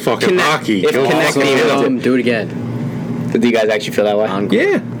someone like Fucking hockey. if Go Connect fucking came Do it again. do you guys actually feel that way?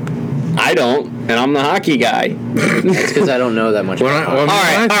 Yeah. I don't, and I'm the hockey guy. That's because I don't know that much. When I All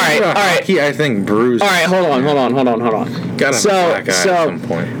right. hockey, I think Bruce. All right, hold on. Gotta have a black eye at some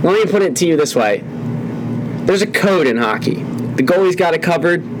point. Let me put it to you this way: there's a code in hockey. The goalie's got it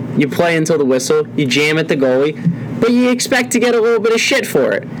covered. You play until the whistle. You jam at the goalie, but you expect to get a little bit of shit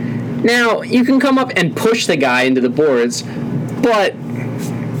for it. Now you can come up and push the guy into the boards, but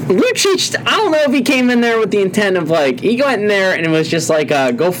Lucic, I don't know if he came in there with the intent of he went in there and it was just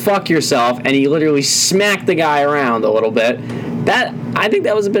go fuck yourself, and he literally smacked the guy around a little bit. I think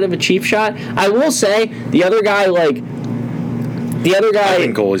that was a bit of a cheap shot. I will say the other guy. I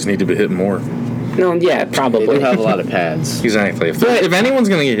think goalies need to be hit more. No, yeah, They probably. do have a lot of pads. Exactly. If anyone's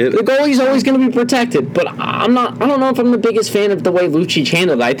gonna get hit, The goalie's always going to be protected, but I don't know if I'm the biggest fan of the way Lucic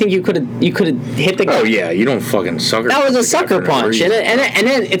handled it. I think you could have hit the guy. oh yeah, you don't fucking sucker. That was a punch the guy sucker for no punch, reason. and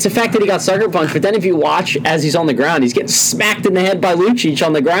then it's a fact that he got sucker punched. But then if you watch as he's on the ground, he's getting smacked in the head by Lucic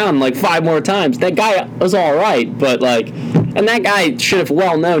on the ground 5 more times. That guy was all right, but and that guy should have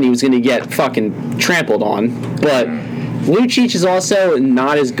well known he was going to get fucking trampled on. But Lucic is also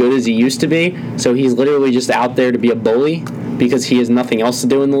not as good as he used to be, so he's literally just out there to be a bully because he has nothing else to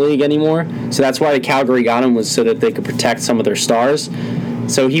do in the league anymore. So that's why the Calgary got him, was so that they could protect some of their stars.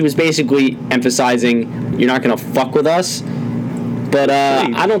 So he was basically emphasizing, you're not going to fuck with us. But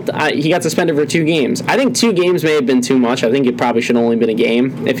he got suspended for 2 games. I think 2 games may have been too much. I think it probably should have only been a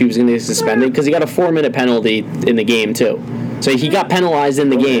game if he was going to get suspended, because he got a 4-minute penalty in the game too. So he got penalized in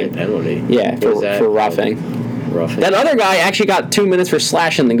the game. Penalty. Yeah, for roughing. That other guy actually got 2 minutes for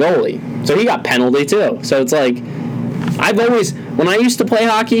slashing the goalie, so he got penalty too. So it's when I used to play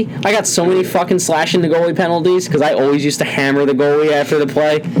hockey, I got so many fucking slashing the goalie penalties because I always used to hammer the goalie after the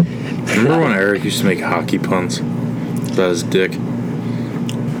play. Remember when Eric used to make hockey puns about his dick?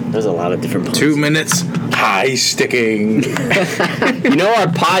 There's a lot of different puns. 2 minutes, high sticking. You know our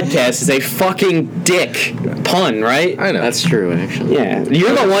podcast is a fucking dick pun, right? I know. That's true, actually. Yeah,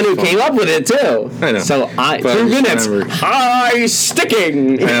 you're the one who came up with it too. I know. So But 2 I just minutes, remember- high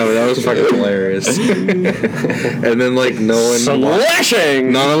sticking, I know, that was fucking hilarious. And then no one,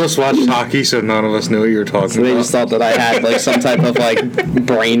 slashing. none of us watched hockey, so none of us knew what you were talking So they about. just thought that I had some type of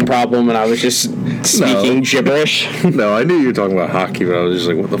brain problem, and I was just speaking gibberish. No, I knew you were talking about hockey, but I was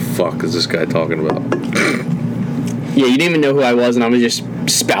just what the fuck is this guy talking about? Yeah, you didn't even know who I was, and I was just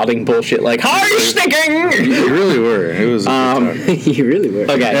spouting bullshit high sticking. You really were. It was a good time. You really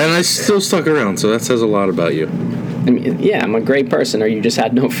were. Okay, And I still stuck around, so that says a lot about you. I mean, yeah, I'm a great person, or you just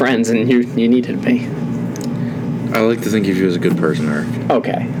had no friends and you needed me. I like to think of you as a good person, Eric.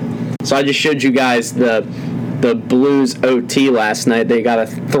 Okay, so I just showed you guys the the Blues OT last night. They got a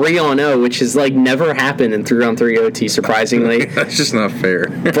 3-0, which has like never happened in 3-on-3 OT, surprisingly. That's just not fair.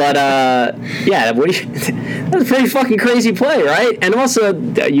 But yeah, that's a pretty fucking crazy play, right? And also,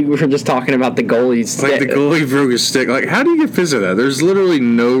 you were just talking about the goalies. Like the goalie broke his stick. Like, how do you get pissed at that? There's literally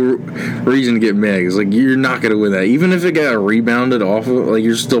no reason to get mad. It's like you're not gonna win that, even if it got rebounded off of. Like,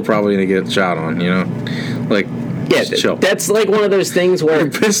 you're still probably gonna get shot on. You know, like. Yeah, that's like one of those things where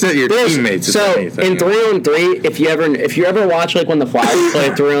you're pissed at your teammates. So in 3-on-3, if you ever watch like when the Flyers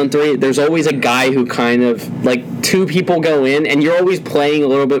play 3-on-3, there's always a guy who kind of like two people go in, and you're always playing a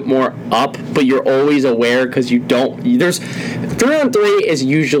little bit more up, but you're always aware because you don't. There's 3-on-3 is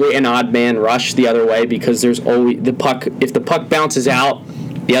usually an odd man rush the other way because there's always the puck. If the puck bounces out,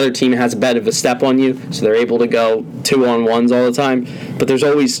 the other team has a bit of a step on you, so they're able to go 2-on-1s all the time. But there's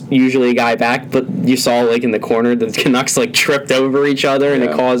always usually a guy back. But you saw like in the corner, the Canucks like tripped over each other, and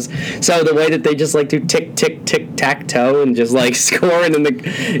it caused. So the way that they just like do tick tick tick tack toe and just like score, and then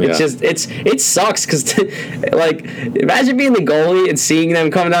it sucks because like imagine being the goalie and seeing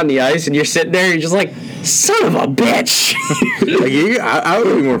them coming down the ice, and you're sitting there, and you're just like, son of a bitch. Like, I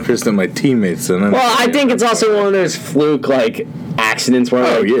would be more pissed at my teammates than. Well, I think it's also one of those fluke like accidents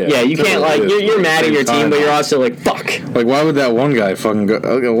where you can't like you're mad at your team, but you're also like fuck. Like, why would that one guy fucking go?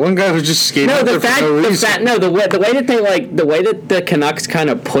 Okay, one guy was just skating out there for no reason. The way that they like the way that the Canucks kind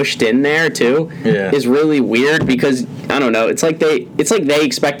of pushed in there too is really weird because I don't know. It's like they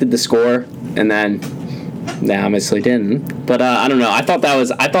expected the score and then they obviously didn't. But I don't know. I thought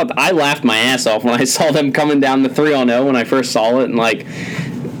I laughed my ass off when I saw them coming down the 3-0 when I first saw it and like.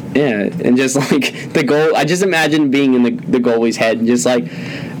 Yeah, and just like the goal, I just imagine being in the goalie's head and just like,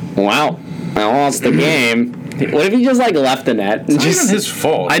 wow, I lost the game. What if he just like left the net? It's not even his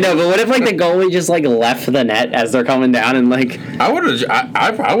fault. I know, but what if like the goalie just like left the net as they're coming down and like? I would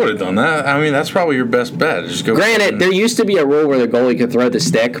have done that. I mean, that's probably your best bet. Just go. Granted, there used to be a rule where the goalie could throw the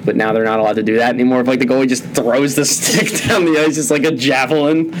stick, but now they're not allowed to do that anymore. If like the goalie just throws the stick down the ice, just like a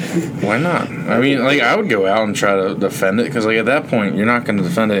javelin. Why not? I mean, like I would go out and try to defend it because like at that point you're not going to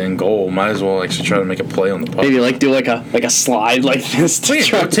defend it in goal. Might as well actually try to make a play on the puck. Maybe like do like a slide like this.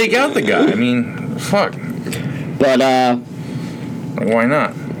 To take out the guy. I mean, fuck. But like, why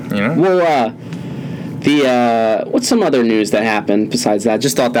not? You know. Well, what's some other news that happened besides that?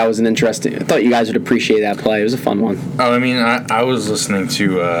 Just thought that was an interesting. I thought you guys would appreciate that play. It was a fun one. Oh, I mean, I was listening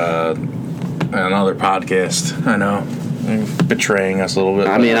to another podcast. I know, betraying us a little bit.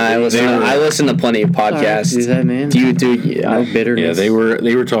 I mean, I listen to plenty of podcasts. Do that, man. Do you do? No bitterness. Yeah,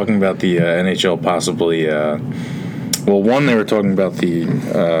 they were talking about the NHL possibly. Well, one they were talking about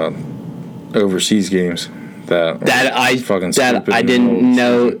the overseas games. I didn't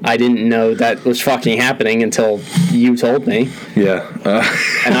know that was fucking happening until you told me. Yeah,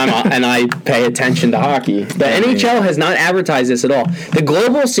 and I pay attention to hockey. The NHL has not advertised this at all. The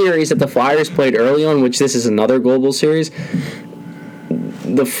global series that the Flyers played early on, which this is another global series,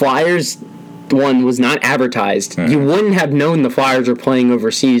 the Flyers one was not advertised. You wouldn't have known the Flyers were playing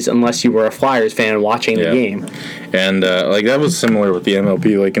overseas unless you were a Flyers fan watching the game. And like that was similar with the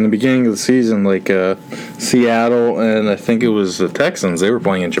MLB. Like in the beginning of the season, like Seattle and I think it was the Texans, they were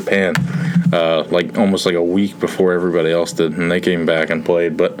playing in Japan, like almost like a week before everybody else did, and they came back and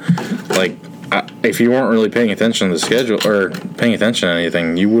played. But like if you weren't really paying attention to the schedule or paying attention to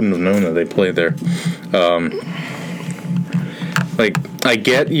anything, you wouldn't have known that they played there. Like, I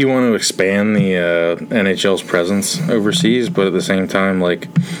get you want to expand the NHL's presence overseas, but at the same time,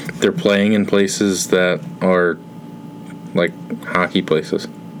 like, they're playing in places that are, like, hockey places.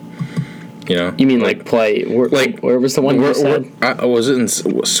 You know? You mean, like play... where was the one you said? Was it in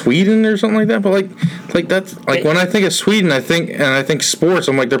Sweden or something like that? But, like that's... Like, when I think of Sweden, I think sports,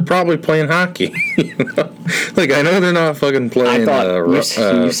 I'm like, they're probably playing hockey. You know? Like, I know they're not fucking playing... I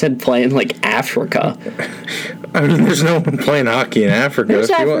thought you said playing, like, Africa. I mean, there's no one playing hockey in Africa.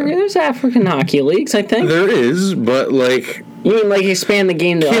 There's African hockey leagues, I think. There is, but like... You mean like expand the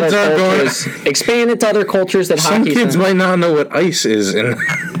game to other cultures? Expand it to other cultures that some hockey's kids might not know what ice is in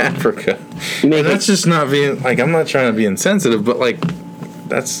Africa. That's just not being... Like, I'm not trying to be insensitive, but like...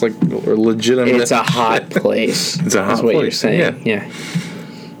 That's like legitimate... It's a hot place. It's a hot place. That's what you're saying. Yeah.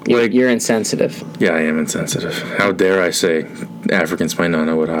 You're insensitive. Yeah, I am insensitive. How dare I say Africans might not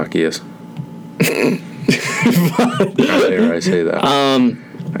know what hockey is? How dare I say that?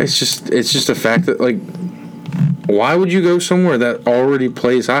 It's just a fact that, like, why would you go somewhere that already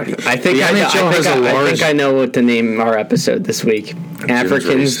plays hockey? I think I know what to name our episode this week.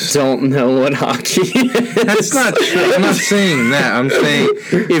 Africans don't know what hockey is. That's not true. I'm not saying that. I'm saying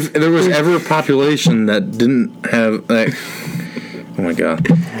if there was ever a population that didn't have, like, Oh my god!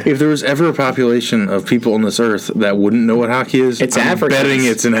 If there was ever a population of people on this earth that wouldn't know what hockey is, It's I'm Africans. betting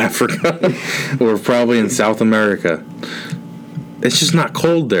it's in Africa or probably in South America. It's just not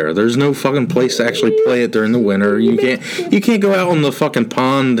cold there. There's no fucking place to actually play it during the winter. You can't go out on the fucking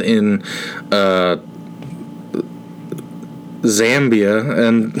pond in Zambia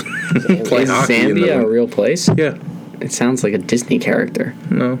and play Is hockey. Zambia a real place? Yeah. It sounds like a Disney character.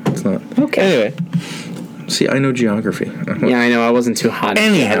 No, it's not. Okay. Anyway. See, I know geography. Yeah, I know. I wasn't too hot in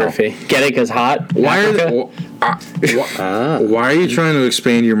Anyhow. geography. Get it? Because hot? Why are Africa? why are you trying to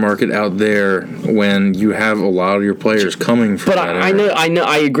expand your market out there when you have a lot of your players coming from But that I area? know,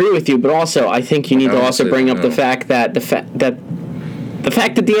 I agree with you. But also, I think you need to also Obviously, bring up no. the fact that the fact that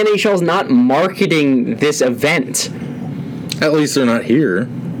the NHL is not marketing this event. At least they're not here.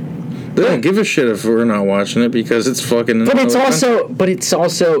 They don't give a shit if we're not watching it because it's fucking. But it's another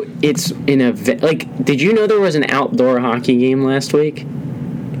also it's an event. Like, did you know there was an outdoor hockey game last week?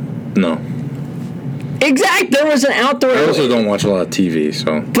 country. No, There was an outdoor. I also don't watch a lot of TV,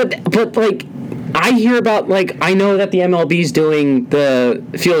 so But like, I hear about, like, I know that the MLB's doing the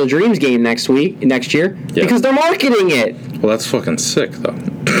Field of Dreams game next year Yeah. because they're marketing it. well, that's fucking sick though.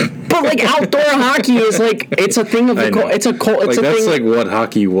 But like, outdoor hocky is like, it's a thing of I the know. it's a Like thing. that's like what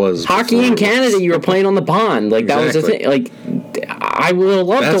hockey was. Hockey before. in Canada, you were playing on the pond. Like, that was the Exactly. thing. Like, I would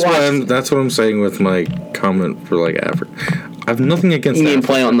love That's to watch. that's what I'm saying with my comment for like Africa. I have nothing against You mean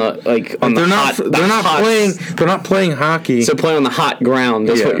Africa. play on the on the They're not. hot, the They're not hot- playing. They're not playing hockey. So play on the hot ground.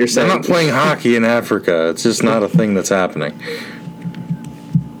 That's what you're saying. They're not playing hockey in Africa. It's just not a thing that's happening.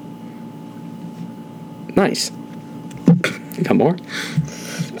 Nice. You got more?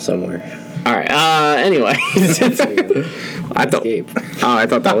 Somewhere. All right. Anyway, I thought. Escape. Oh, I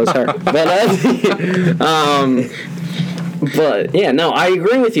thought that was her. But yeah, no, I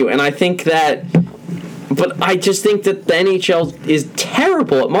agree with you, and I think that. But I just think that the NHL is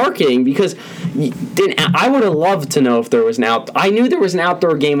terrible at marketing because I would have loved to know if there was an I knew there was an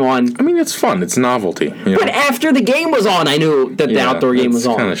outdoor game on, I mean, it's fun. It's novelty. You know? but after the game was on, I knew that the Yeah, outdoor game was it's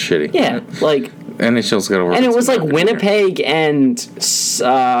on. kinda shitty. Yeah, like. NHL's got to work. And it on was some like marketing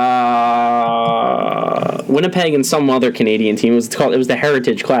Winnipeg and some other Canadian team. It was the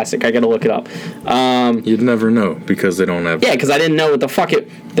Heritage Classic. I got to look it up. here. You'd never know because they don't have. Yeah, because I didn't know what the fuck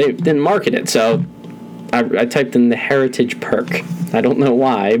they didn't market it. So I typed in the Heritage Perk. I don't know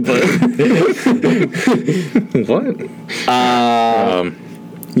why, but What?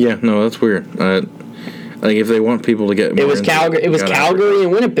 Yeah, no, that's weird. Like if they want people to get. it was Calgary. It was Calgary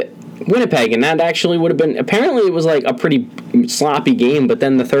and Winnipeg, and that actually would have been. Apparently, it was like a pretty sloppy game, but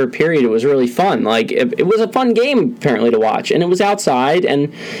then the third period, it was really fun. Like it was a fun game apparently to watch, and it was outside,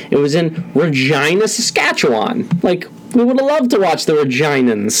 and it was in Regina, Saskatchewan. Like we would have loved to watch the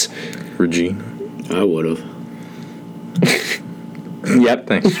Reginans. Regina. I would have. Yep.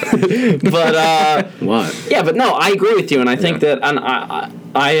 Thanks. But What? yeah, but no, I agree with you, and I think that, and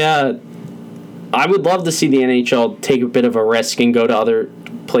I would love to see the NHL take a bit of a risk and go to other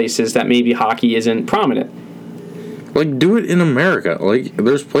places that maybe hockey isn't prominent. Like, do it in America. Like,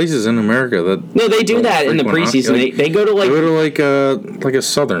 there's places in America that. No, they do that in the frequent hockey. preseason. Like, They go to like. Go to like a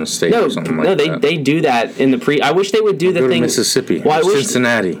southern state No, or something like no, that. they do that in the pre. I wish they would do the Go to thing. Mississippi, Well, I wish-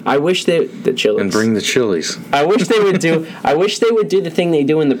 Cincinnati, I wish the Chili's. and bring the chilies. I wish they would do. I wish they would do the thing they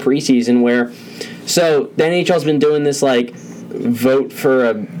do in the preseason where. So the NHL's been doing this like vote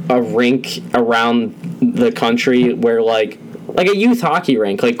for a rink around the country where like a youth hockey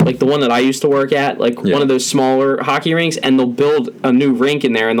rink, like the one that I used to work at, like Yeah. one of those smaller hockey rinks, and they'll build a new rink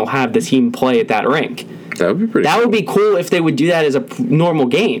in there and they'll have the team play at that rink. That would be pretty. That would be cool if they would do that as a normal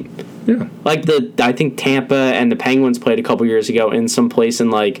game. Yeah. Like I think Tampa and the Penguins played a couple years ago in some place in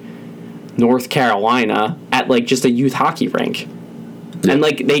like North Carolina at like just a youth hockey rink. Yeah. And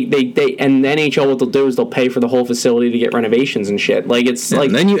like they and the NHL, what they'll do is they'll pay for the whole facility to get renovations and shit. Like it's like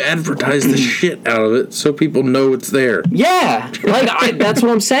and then you advertise the shit out of it so people know it's there. yeah, like that's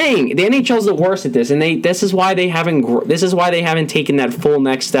what I'm saying. The NHL's the worst at this, and this is why they haven't taken that full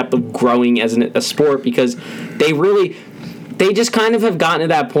next step of growing as a sport because they just kind of have gotten to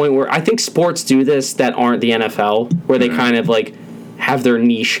that point where I think sports do this that aren't the NFL, where they kind of like have their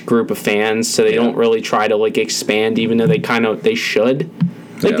niche group of fans, so they don't really try to like expand, even though they should.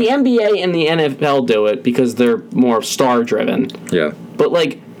 Like the NBA and the NFL do it because they're more star driven. Yeah. But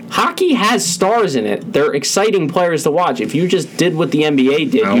like hockey has stars in it. They're exciting players to watch. If you just did what the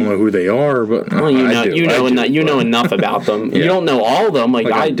NBA did, I don't know who they are, but well, I do. you know enough about them. Yeah. You don't know all of them like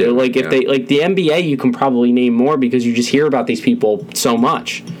Like I I do. do, Like if yeah. they like the NBA, you can probably name more because you just hear about these people so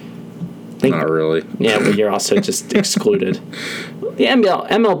much. Not really. Yeah, but you're also just excluded. The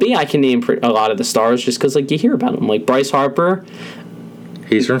MLB, I can name a lot of the stars just because like you hear about them, like Bryce Harper,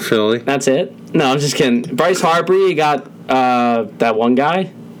 He's from Philly. That's it. No, I'm just kidding. Bryce Harper, you got that one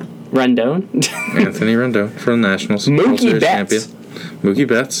guy, Rendon. Anthony Rendon from the Nationals. Mookie World Series Betts. Mookie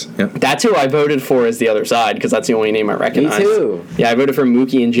Betts. Yep. That's who I voted for as the other side because that's the only name I recognize. Me too. Yeah, I voted for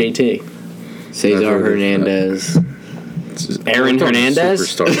Mookie and JT. Cesar I've heard of Hernandez. Aaron Hernandez?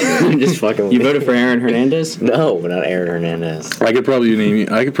 Superstar. I'm just fucking with You you. voted for Aaron Hernandez? No, not Aaron Hernandez. I could probably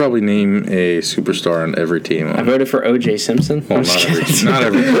name a superstar on every team. I voted for O.J. Simpson. Well, I'm just not every kidding. not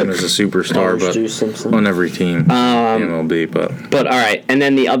every team is a superstar, Orange but Juice Simpson. on every team in MLB. But all right, and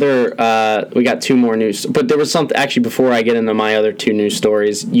then the other, we got two more news. But there was something actually before I get into my other two news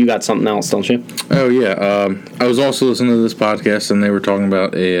stories. You got something else, don't you? Oh yeah, I was also listening to this podcast, and they were talking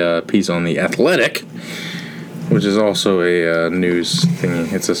about a piece on the Athletic, which is also a news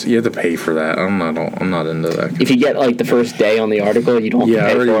thingy. You have to pay for that. I'm not into that. If you get like the first day on the article, you don't Yeah, I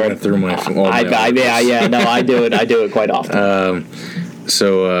have to already pay for went it. through my. all my No, I do it. I do it quite often.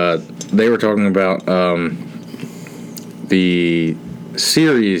 So they were talking about the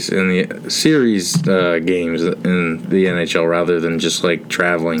series and the series games in the NHL rather than just like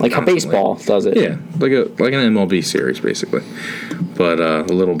traveling. Like how constantly. baseball does it. Yeah, like an MLB series basically, but a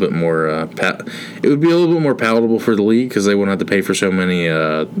little bit more. It would be a little bit more palatable for the league because they wouldn't have to pay for so many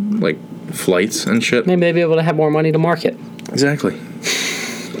like flights and shit. Maybe they'd be able to have more money to market. Exactly.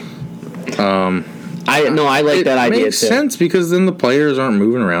 I like that idea Makes too. sense because then the players aren't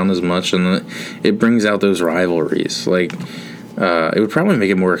moving around as much, and it brings out those rivalries. Like, it would probably make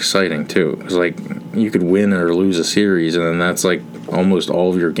it more exciting too, because like you could win or lose a series, and then that's like almost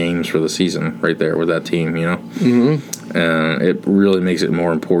all of your games for the season right there with that team. You know, and it really makes it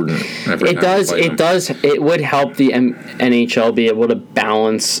more important. Every It time does. you play It them. does. It would help the NHL be able to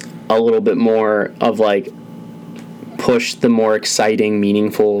balance a little bit more of like push the more exciting,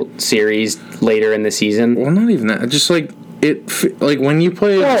 meaningful series later in the season. Well, not even that. Just like like when you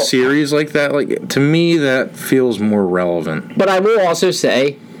play Well- a series like that, like to me that feels more relevant. But I will also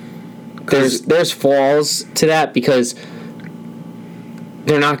say there's flaws to that because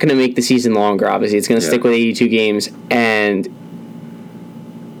they're not going to make the season longer. Obviously, it's going to stick with 82 games, and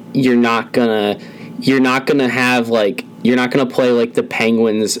you're not gonna have like you're not gonna play like the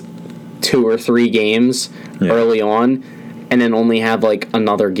Penguins 2 or 3 games early on, and then only have like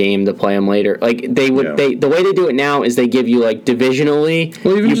another game to play them later. Like they would, the way they do it now is they give you like divisionally.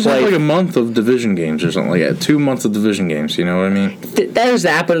 Well, even you just have like a month of division games or something like that. 2 months of division games. You know what I mean? There's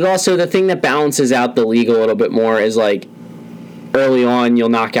that, but it also the thing that balances out the league a little bit more is like early on you'll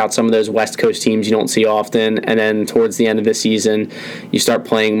knock out some of those West Coast teams you don't see often, and then towards the end of the season you start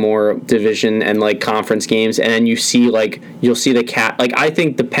playing more division and like conference games, and then you'll see the cat. Like I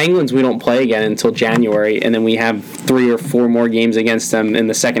think the Penguins we don't play again until January, and then we have 3 or 4 more games against them in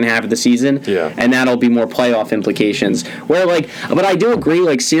the second half of the season. Yeah. And that'll be more playoff implications. Where like, but I do agree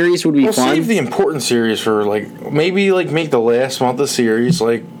like series would be Well, fun. save the important series for like maybe like make the last month of the series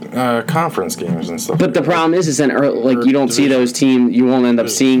like conference games and stuff. But the problem is then like you don't see those teams. You won't end up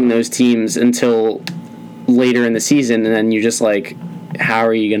seeing those teams until later in the season, and then you're just like, how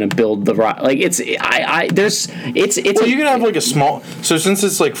are you going to build the like? It's Well, you can have like a small. So since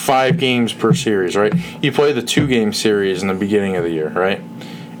it's like 5 games per series, right? You play the 2-game series in the beginning of the year, right?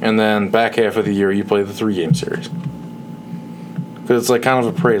 And then back half of the year you play the 3-game series. Because it's like kind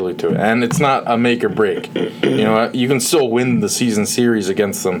of a prelude to it, and it's not a make or break. You know, you can still win the season series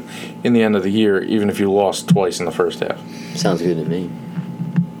against them in the end of the year, even if you lost twice in the first half. Sounds good to me.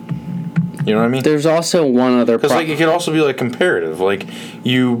 You know what I mean? There's also one other Because like it could also be like comparative. Like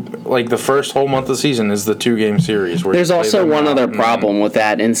the first whole month of the season is the 2-game series. Where There's you play also them one out, other and then- problem with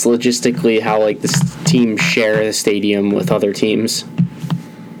that, and it's logistically how like this teams share the stadium with other teams.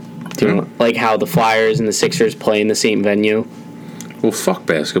 Do you know, like how the Flyers and the Sixers play in the same venue. Well, fuck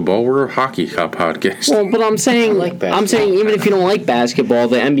basketball. We're a hockey podcast. Well, but I'm saying, like basketball. I'm saying, even if you don't like basketball,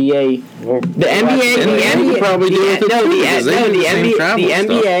 the NBA, the NBA probably do it too, because they do the same travel stuff.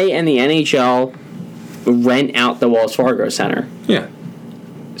 NBA and the NHL rent out the Wells Fargo Center, Yeah.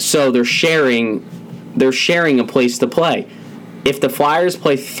 so they're sharing a place to play. If the Flyers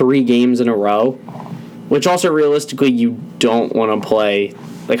play 3 games in a row, which also realistically you don't want to play,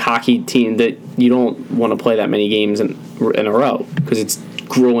 like hockey team that you don't want to play that many games in a row because it's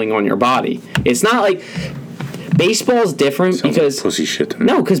grueling on your body. It's not like baseball's different Sounds because like pussy shit to me.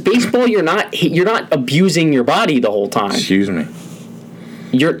 no, because baseball you're not abusing your body the whole time. Excuse me.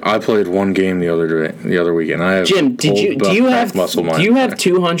 You're I played 1 game the other weekend. I have Jim. Do you have muscle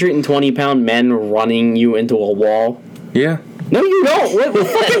 220-pound men running you into a wall? Yeah. No, you don't. What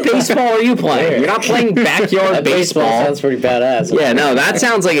fucking baseball are you playing? You're not playing backyard baseball. Sounds pretty badass. Yeah, no, that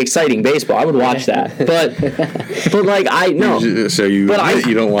sounds like exciting baseball. I would watch that. But like I no. So you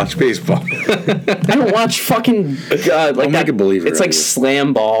don't watch baseball? I don't watch fucking like make a believer It's out like of you.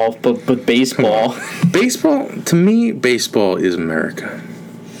 slam ball, but baseball. Baseball, to me, baseball is America.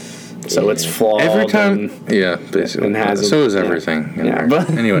 So it's flawed. Every time, yeah, basically. and has So a- is yeah. everything. in Yeah, America.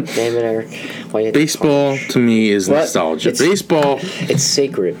 but- Anyway, Damn it, Eric. Why you baseball to me is What? nostalgia. It's- Baseball, It's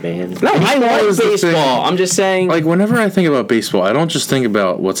sacred, man. No, I like is the thing. baseball. I'm just saying. like whenever I think about baseball, I don't just think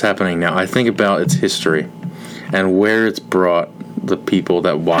about what's happening now. I think about its history and where it's brought the people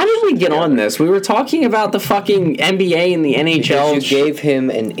that watch. how did we get on this? We were talking about the fucking NBA and the NHL. Because you gave him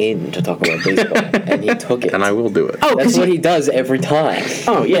an in to talk about baseball, and he took it. And I will do it. Oh, That's because what he does every time.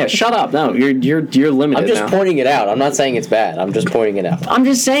 Oh yeah, shut up. No, you're limited I'm just now. pointing it out. I'm not saying it's bad. I'm just pointing it out. I'm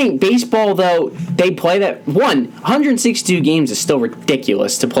just saying, baseball though, they play that 162 games is still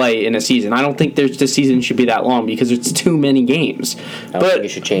ridiculous to play in a season. I don't think the season should be that long because it's too many games. I don't think you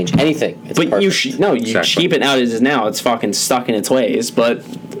should change anything. It's But perfect. you Exactly. keep it out as it is now. It's fucking stuck in its ways. But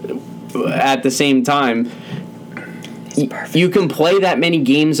at the same time, you can play that many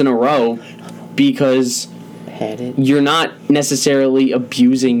games in a row because Had it. you're not necessarily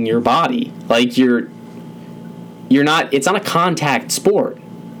abusing your body. Like you're not. It's not a contact sport.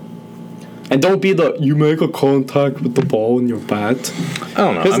 And don't be you make a contact with the ball in your bat. I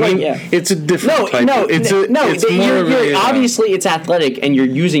don't know. 'Cause, I like, mean, yeah. it's a different type. It's more of you're a, obviously it's athletic and you're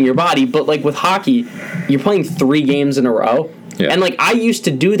using your body, but like with hockey, you're playing 3 games in a row. Yeah. And like I used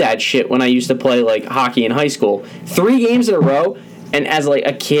to do that shit when I used to play like hockey in high school. 3 games in a row, and as like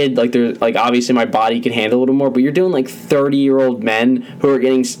a kid, like there's like obviously my body can handle a little more, but you're doing like 30-year-old men who are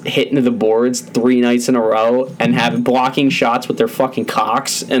getting hit into the boards 3 nights in a row and have blocking shots with their fucking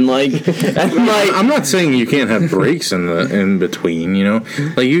cocks and like I'm not saying you can't have breaks in between. You know,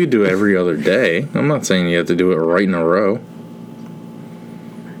 like you could do every other day. I'm not saying you have to do it right in a row.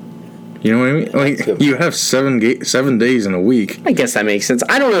 You know what I mean? Like you have 7 days in a week. I guess that makes sense.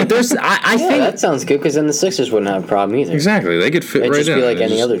 I don't know. There's I Yeah, think that sounds good because then the Sixers wouldn't have a problem either. Exactly, they could fit It'd right just in. be like They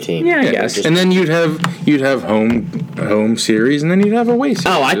any just- other team. Yeah, I It guess. just- And then you'd have home series, and then you'd have away series.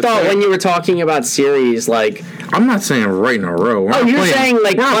 Oh, I It's thought like- when you were talking about series, like I'm not saying right in a row. We're oh, not you're playing, saying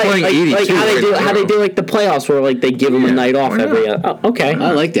like we're not playing 82 like how they right do in a how they row. do like the playoffs where like they give them a Yeah, night off why every. not? Okay,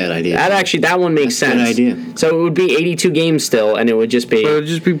 I like that idea. that one makes That's a sense. good idea. So it would be 82 games still, and it would just be. But it'd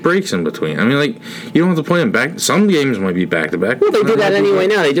just be breaks in between. I mean, like you don't have to play them back. Some games might be back to back. Well, they do that anyway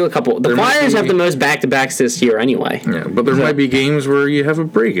now. They do a couple. The There might Flyers be- have the most back to backs this year anyway. Yeah, but there might be games where you have a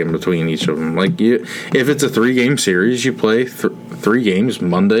break in between each of them. Like if it's a 3-game series, you play 3 games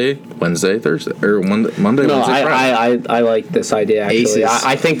Monday, Wednesday, Thursday, or Monday, No, Wednesday, Friday. I like this idea actually. Aces.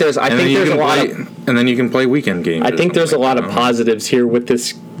 I think there's And then you a can lot play, of and then you can play weekend games. I or think there's a something, lot of you know? positives here with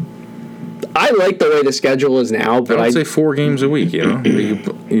this. I like the way the schedule is now, I but would say 4 games a week. You know,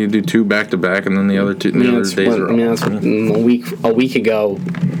 you do 2 back to back, and then the other 2 the other that's days what- are I mean, off. that's a week ago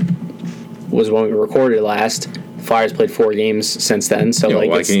was when we recorded last. Flyers played 4 games since then, so You know, like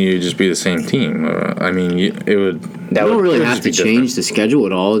why it's, can't you just be the same team? I mean, it would. that You don't would, really would have just to be change different. the schedule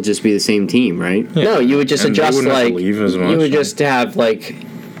at all. It'd just be the same team, right? no, you would just And they adjust wouldn't have to like leave as much, you would so- just have like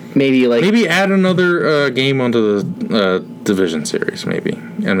maybe add another game onto the division series, maybe,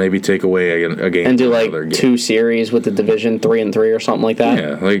 and maybe take away a game and do from like another game. 2 series with the division 3 and 3 or something like that.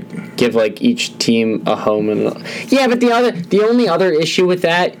 Yeah, like Give like each team a home and yeah, but the only other issue with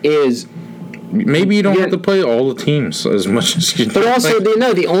that is. maybe you don't You're- have to play all the teams as much as you. But also,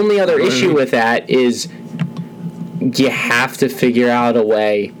 like, the only other what I issue mean? with that is you have to figure out a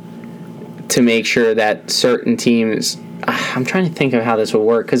way to make sure that certain teams. I'm trying to think of how this would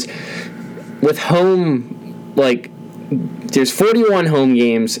work because with home, like, there's 41 home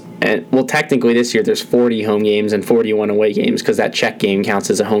games, and well, technically this year there's 40 home games and 41 away games because that Czech game counts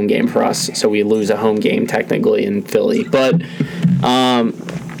as a home game for us, so we lose a home game technically in Philly, but.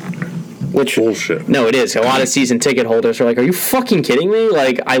 Which bullshit. no, it is. A lot of season ticket holders are like, "Are you fucking kidding me?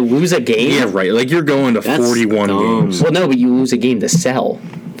 Like, I lose a game." Yeah, right. Like you're going to That's 41 dumb. games. Well, no, but you lose a game to sell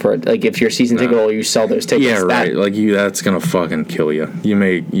for like if you're a season ticket holder, you sell those tickets. Yeah, right. That, Like that's gonna fucking kill you. You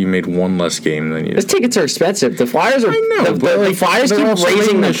made one less game than you. those tickets are expensive. The Flyers are. I know, the Flyers they're keep also raising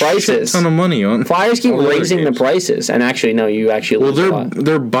making the a shit prices. ton of money on. Flyers keep all the other raising the games. prices, and actually, no, you actually Well, lose a lot.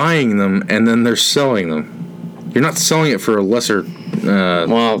 they're buying them and then they're selling them. You're not selling it for a lesser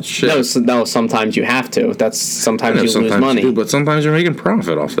Well, shit. no. Sometimes you have to. Sometimes Yeah, you lose money. you do, but sometimes you're making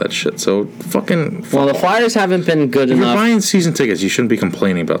profit off that shit. So fucking. Well, the Flyers haven't been good If you're enough. buying season tickets, you shouldn't be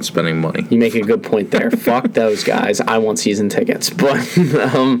complaining about spending money. You make a good point there. Fuck those guys. I want season tickets. But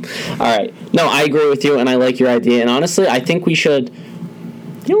all right. No, I agree with you, and I like your idea. And honestly, I think we should.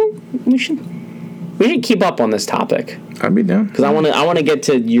 We should keep up on this topic. I'd be down. Because I want to get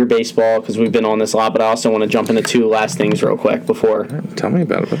to your baseball because we've been on this a lot, but I also want to jump into two last things real quick before. Tell me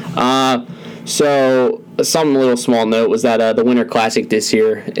about it. So some little small note was that the Winter Classic this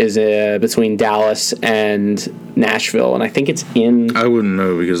year is between Dallas and Nashville, and I think it's in. I wouldn't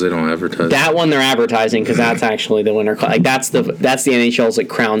know because they don't advertise. That one they're advertising because that's actually the Winter Classic. Like that's the NHL's like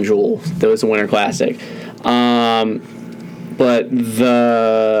crown jewel. That was the Winter Classic. But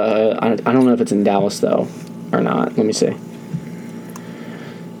I don't know if it's in Dallas though or not. Let me see.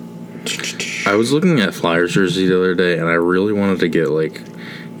 I was looking at Flyers jersey the other day, and I really wanted to get like,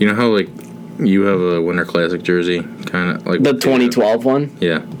 you know how like you have a Winter Classic jersey, kind of like The 2012 one.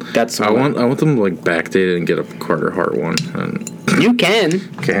 Yeah, That's the I one. want them to like backdate it and get a Carter Hart one. And You can.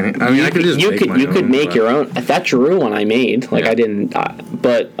 can I mean, I could just you make could my you could own, make but- your own. That Giroux one I made. Like Yeah. I didn't.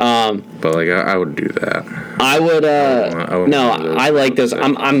 But But like I would do that. I would. I would No, do those. I like those.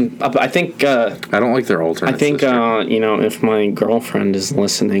 I think. I don't like their alternates. I think this year. if my girlfriend is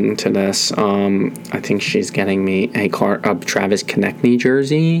listening to this, I think she's getting me a Travis Konechny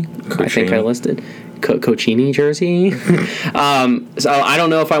jersey. I think I Kochini. listed Kochini jersey. So I don't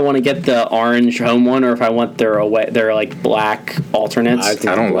know if I want to get the orange home one or if I want their like black alternates. I think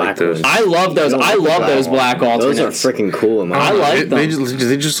I don't the like black those. ones- I love those. I love those black Those alternates. are freaking cool in my I opinion. like them.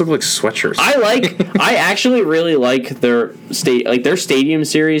 They just look like sweatshirts. I actually really like their their Stadium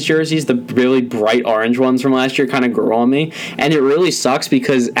Series jerseys. The really bright orange ones from last year kind of grew on me, and it really sucks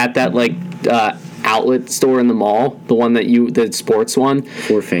because at that outlet store in the mall, the sports one,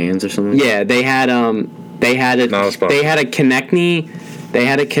 For fans or something. yeah, they had a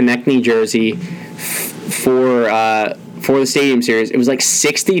Konechny jersey for the Stadium Series. It was like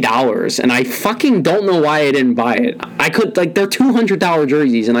 $60, and I fucking don't know why I didn't buy it. I could they're $200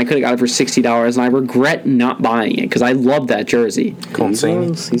 jerseys, and I could have got it for $60, and I regret not buying it because I love that jersey. These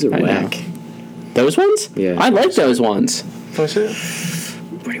ones, these are I know. whack. Those ones? Yeah. I like those ones. Can I see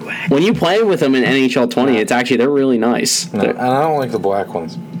it? Pretty whack. When you play with them in NHL 20, they're really nice. No, and I don't like the black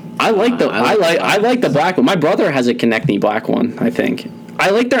ones. I like the I like the black one. My brother has a Konechny black one, I think. I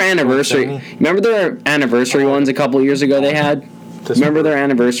like their anniversary. Konechny? Remember their anniversary ones a couple years ago they had? Remember their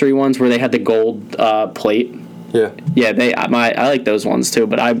anniversary ones where they had the gold plate? Yeah. Yeah, I like those ones too,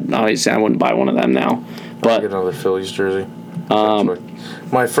 but obviously I wouldn't buy one of them now. Get But another Phillies jersey.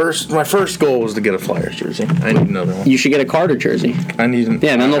 My first goal was to get a Flyers jersey. I need another one. you should get a Carter jersey. I need.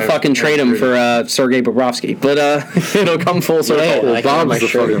 Yeah, and then they'll fucking trade him for Sergei Bobrovsky. But it'll come full circle. Yeah, I got my Bob's the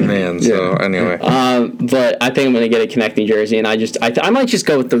shirt fucking in. man. So anyway, But I think I'm gonna get a Konechny jersey, and I might just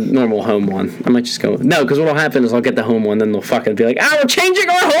go with the normal home one. I might just go because what'll happen is I'll get the home one, then they'll fucking be like, we're changing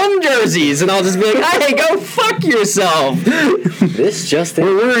our home jerseys, and I'll just be like, hey, go fuck yourself. This just in.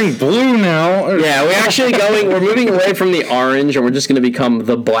 we're wearing blue now. Yeah, we're moving away from the orange, and we're just gonna become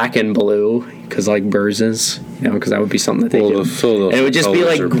the black and blue, because like Burz's, because that would be something that they Well, could. the Philadelphia And it would just be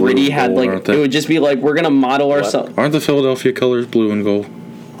colors like are blue Gritty and had gold, like aren't it they? would just be like we're gonna model ourselves. Aren't the Philadelphia colors blue and gold?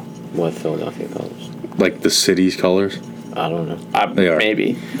 What Philadelphia colors? Like the city's colors? I don't know. They are.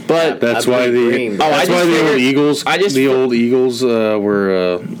 Maybe, but That's I why believe green, but- that's I why just the old figured- Eagles. I just the fi- old Eagles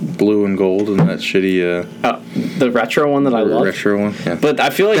were blue and gold, and that shitty the retro one that I love. retro one. Yeah. But I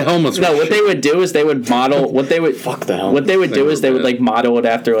feel like The helmets were what shit. they would do is they would model what they would Fuck the helmet. What they would do They is were they would bad. like model it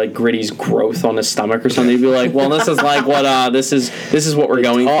after like Gritty's growth on his stomach or something. They'd be like, well, this is like what this is what we're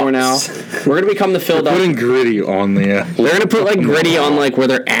going for now. We're gonna become the Philadelphia. putting Gritty on the. They're gonna put like Gritty on like where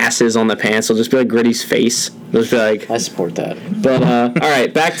their ass is on the pants. It'll just be like Gritty's face. It'll just be like. I support that. But all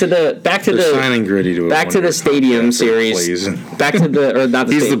right, back to They're the signing Gritty to. back to the Stadium Series. Plays. Back to the or not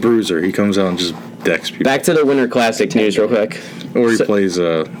the He's the stadium. bruiser. He comes out and just decks people. Back to the Winter Classic news real quick. Or he So- plays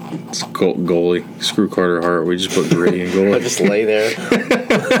goalie. Screw Carter Hart. We just put Gritty in I goalie. just lay there.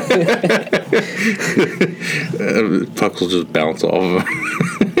 Pucks will just bounce off of him.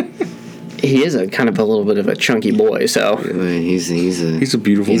 He is a kind of a little bit of a chunky boy, so He's He's a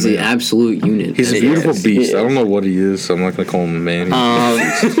beautiful He's man. the absolute unit. He's a He beautiful is. beast. He I don't know what he is, so I'm not going to call him a man.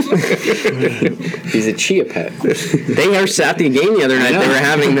 He's a chia pet. they were at the game the other night. They were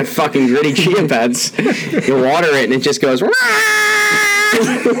having the fucking Gritty chia pets. You water it and it just goes.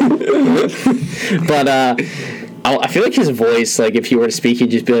 But I feel like his voice, like if he were to speak,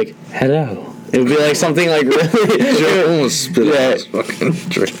 he'd just be like, "Hello, It would be like something like really. Joe almost spit out his fucking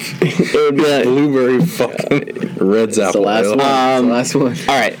drink. It would be like. Blueberry fucking Red's The apple. last ale. one. The last one.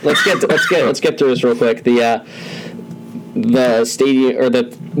 All right, let's get through this real quick. The stadium or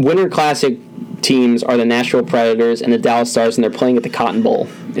the Winter Classic teams are the Nashville Predators and the Dallas Stars, and they're playing at the Cotton Bowl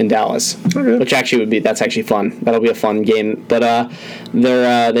in Dallas, which actually that's actually fun. That'll be a fun game. But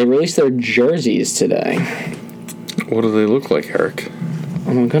they released their jerseys today. What do they look like, Eric?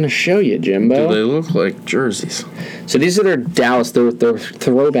 I'm gonna show you, Jimbo. Do they look like jerseys? So these are their Dallas, their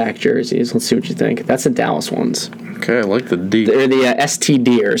throwback jerseys. Let's see what you think. That's the Dallas ones. Okay, I like the D. They're the ST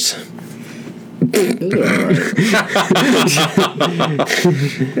Deers. Those are all right.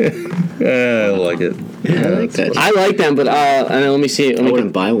 I like it. I like that. I like them, but and then let me see. I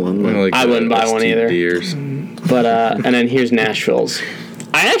wouldn't buy one. I wouldn't buy one either. Deers. But and then here's Nashville's.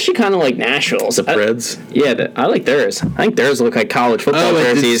 I actually kind of like Nashville's. The Preds. I like theirs. I think theirs look like college football I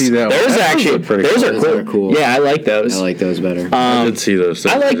did jerseys. see that one. Theirs Those actually, are pretty theirs cool. are Those cool. are cool. Yeah, I like those. I like those better. I did see those.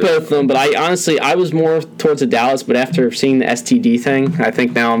 I like both of them, but I honestly was more towards the Dallas. But after seeing the STD thing, I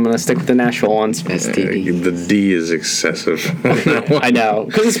think now I'm gonna stick with the Nashville ones. STD. The D is excessive. on that one. I know,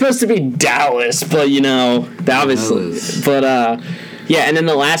 because it's supposed to be Dallas, but obviously. Dallas. But yeah, and then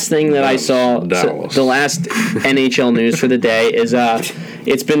the last thing that I saw, Dallas. the last NHL news for the day is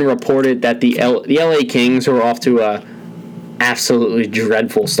it's been reported that the LA Kings, who are off to a absolutely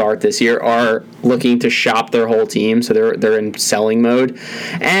dreadful start this year, are looking to shop their whole team, so they're in selling mode.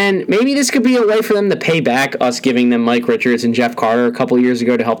 And maybe this could be a way for them to pay back us giving them Mike Richards and Jeff Carter a couple years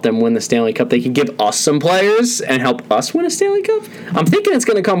ago to help them win the Stanley Cup. They could give us some players and help us win a Stanley Cup. I'm thinking it's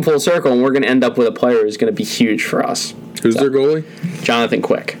going to come full circle, and we're going to end up with a player who's going to be huge for us. Who's their goalie? Jonathan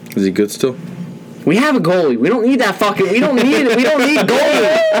Quick. Is he good still? We have a goalie. We don't need that fucking. We don't need goalie.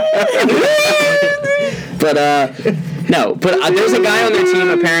 But no. But there's a guy on their team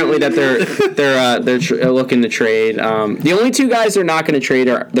apparently that they're looking to trade. The only two guys they're not going to trade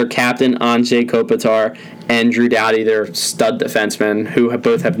are their captain Anze Kopitar and Drew Doughty, their stud defensemen, who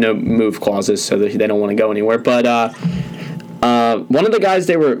both have no move clauses, so they don't want to go anywhere. But one of the guys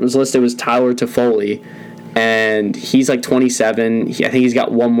was listed was Tyler Toffoli. And he's like 27. I think he's got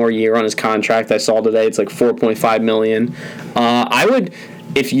one more year on his contract. I saw today it's like $4.5 million. I would,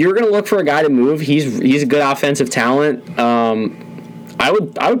 if you're gonna look for a guy to move, he's a good offensive talent. I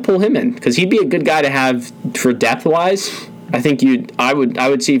would pull him in because he'd be a good guy to have for depth wise. I think I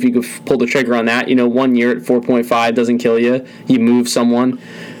would see if you could pull the trigger on that. 1 year at 4.5 doesn't kill you. You move someone.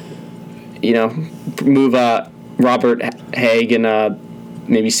 Move Robert Haig and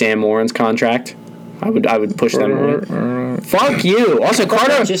maybe Sam Morin's contract. I would push them more. Fuck you. Also,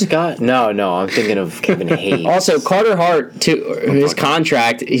 Carter just got no. I'm thinking of Kevin Hayes. Also, Carter Hart, his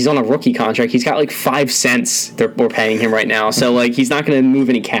contract, he's on a rookie contract. He's got like 5 cents we're paying him right now. So like he's not going to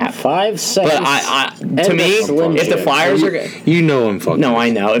move any cap. 5 cents. But to me, if the Flyers are You know him fucking. no, I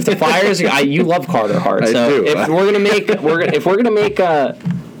know. If the Flyers, you love Carter Hart. I So do. if we're gonna make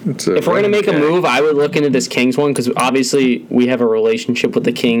a move, I would look into this Kings one because obviously we have a relationship with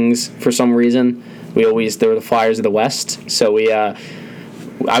the Kings for some reason. They're the Flyers of the West, so I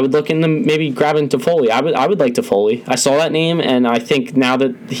would look into maybe grabbing Toffoli. I would like Toffoli. I saw that name, and I think now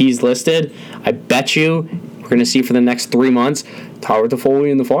that he's listed, I bet you we're going to see for the next 3 months Tyler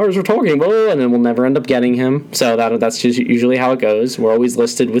Toffoli and the Flyers are talking, and then we'll never end up getting him. So that's just usually how it goes. We're always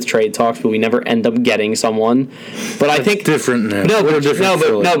listed with trade talks, but we never end up getting someone. But I think different now.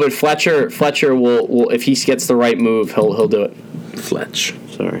 But Fletcher will if he gets the right move, he'll do it. Fletch.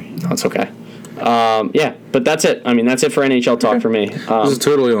 Sorry. That's okay. Yeah, but that's it. I mean, that's it for NHL talk for me. This is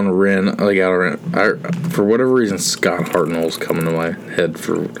totally on a rant, like out of rant. For whatever reason, Scott Hartnell's coming to my head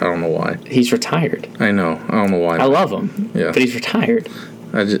for I don't know why. He's retired. I know. I don't know why. I love him. Yeah. But he's retired.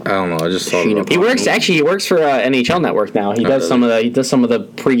 I don't know. I just thought about He works for NHL Network now. He does some of the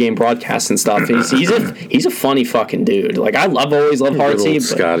pregame broadcasts and stuff. He's a funny fucking dude. Like I've always loved Hartsey.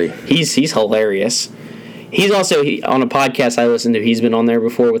 Scotty. He's hilarious. He's also on a podcast I listened to. He's been on there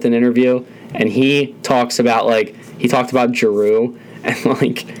before with an interview, and he talks about he talked about Giroux and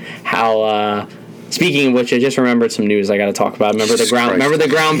how. Speaking of which, I just remembered some news I got to talk about. Remember the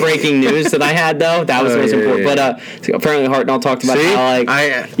groundbreaking news that I had though? That was most important. Yeah. But apparently Hartnell talked about how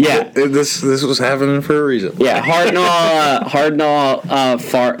this was happening for a reason. Yeah, Hartnell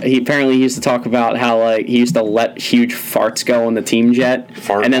he apparently used to talk about how he used to let huge farts go on the team jet,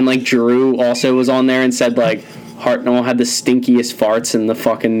 and then Giroux also was on there and said Hartnell had the stinkiest farts in the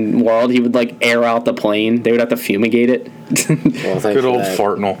fucking world. He would air out the plane. They would have to fumigate it. Well, Good old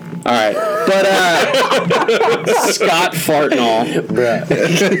Fartnell. All right, but Scott Fartnell. But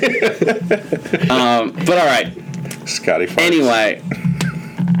all right. Scotty Fartnell. Anyway,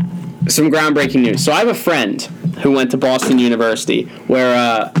 some groundbreaking news. So I have a friend who went to Boston University,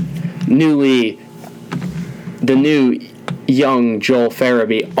 where the new young Joel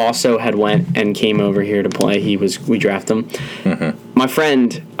Farabee also had went and came over here to play. We drafted him. Mm-hmm. My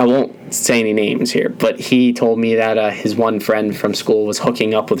friend, I won't say any names here, but he told me that his one friend from school was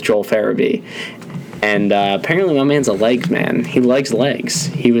hooking up with Joel Farabee. And apparently my man's a legs man. He likes legs.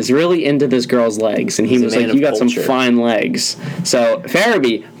 He was really into this girl's legs, and he was like, you got some fine legs. So,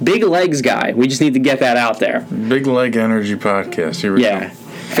 Farabee, big legs guy. We just need to get that out there. Big Leg Energy Podcast. Here we go.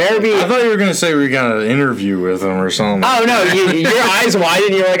 Farabee. I thought you were going to say we got an interview with him or something. Oh, no. Your eyes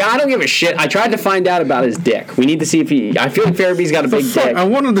widened. You're like, I don't give a shit. I tried to find out about his dick. We need to see if I feel like Farabee's got a big dick. I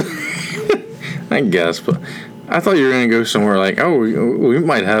wanted to... I guess, but... I thought you were going to go somewhere like, oh, we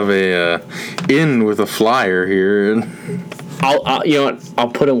might have a in with a flyer here. I'll you know what? I'll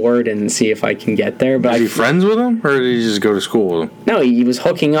put a word in and see if I can get there. But Is he friends with him, or did he just go to school with him? No, he was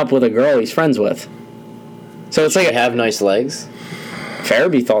hooking up with a girl he's friends with. So it's like they have nice legs.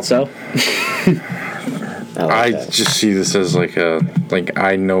 Farabee thought so. I just see this as like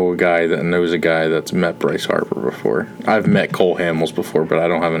I know a guy that knows a guy that's met Bryce Harper before. I've met Cole Hamels before, but I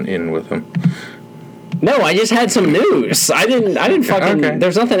don't have an in with him. No, I just had some news. I didn't fucking. Okay.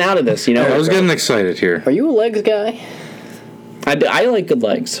 There's nothing out of this, you know. I was getting excited here. Are you a legs guy? I like good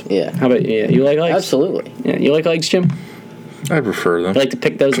legs. Yeah. How about you? You like legs? Absolutely. Yeah. You like legs, Jim? I prefer them. You like to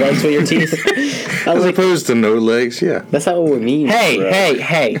pick those legs with your teeth? As opposed to no legs, yeah. That's not what we mean.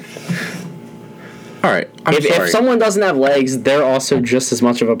 Hey. All right. If someone doesn't have legs, they're also just as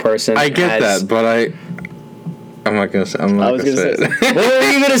much of a person. I get that, but I'm not gonna say. I was gonna say. What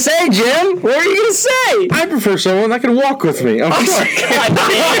were you gonna say, Jim? What were you gonna say? I prefer someone that can walk with me. I'm sorry.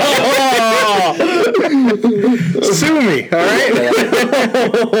 Sue me, all right?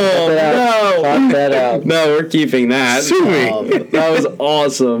 Fuck that out. No, we're keeping that. Sue me. That was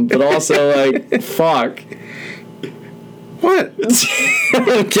awesome, but also like, fuck. What?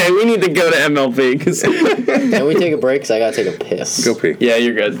 Okay, we need to go to MLB. Can we take a break? Because I gotta take a piss. Go pee. Yeah,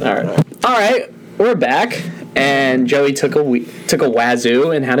 you're good. All right, we're back. And Joey took a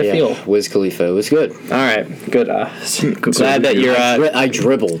wazoo, and how'd it feel? Wiz Khalifa, it was good. All right, good. Glad that you're. I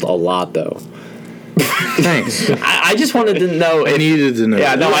dribbled a lot though. Thanks. I just wanted to know. I needed to know.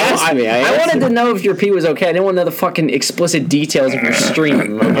 Yeah, no, I wanted to know if your pee was okay. I didn't want to know the fucking explicit details of your stream.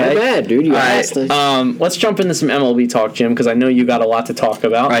 Okay, my bad, dude. You asked us. Let's jump into some MLB talk, Jim, because I know you got a lot to talk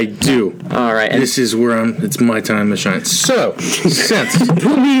about. I do. All right, this is where it's my time to shine. So, since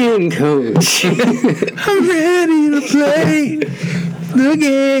put me in, coach. I'm ready to play the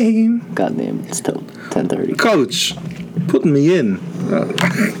game. Goddamn, it's till 10:30. Coach, put me in.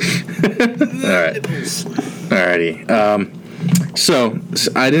 Alrighty. So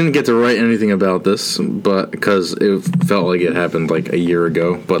I didn't get to write anything about this, but because it felt like it happened like a year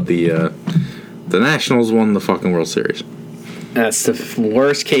ago. But the Nationals won the fucking World Series. That's the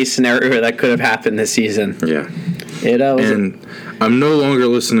worst case scenario that could have happened this season. Yeah. And I'm no longer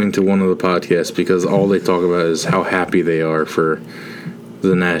listening to one of the podcasts because all they talk about is how happy they are for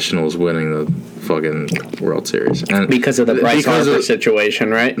the Nationals winning the fucking World Series. And because of the Bryce Harper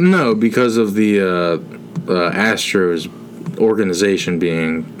situation, right? No, because of the Astros organization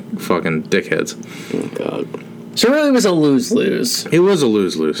being fucking dickheads. Oh, God. So it really was a lose-lose. It was a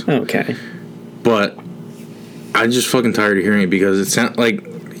lose-lose. Okay. But I'm just fucking tired of hearing it because it sounds like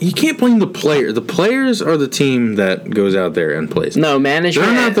you can't blame the player. The players are the team that goes out there and plays. No, management.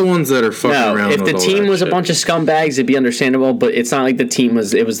 They're not the ones that are fucking around. If the team was shit. A bunch of scumbags, it'd be understandable. But it's not like the team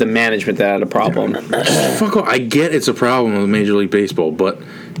was. It was the management that had a problem. Fuck off. I get it's a problem with Major League Baseball, but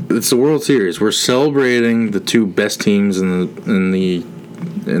it's the World Series. We're celebrating the two best teams in the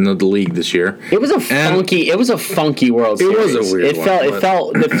league this year. It was a funky World Series. It was a weird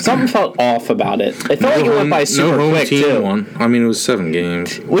one. Something felt off about it. It felt like it went by super quick too. Won. I mean, it was 7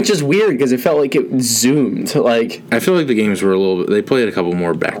 games, which is weird because it felt like it zoomed. Like I feel like the games were a little bit. They played a couple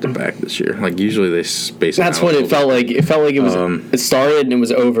more back to back this year. Like usually they space. That's what it felt like. It felt like it was. It started and it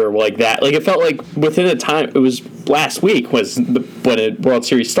was over like that. Like it felt like within a time. It was last week was when the World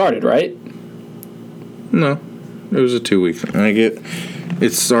Series started, right? No, it was a 2-week thing.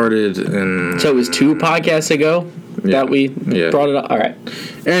 It started in... So it was 2 podcasts ago that we brought it up? All right.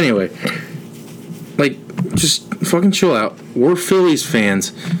 Anyway, just fucking chill out. We're Phillies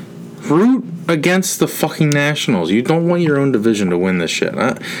fans. Root against the fucking Nationals. You don't want your own division to win this shit.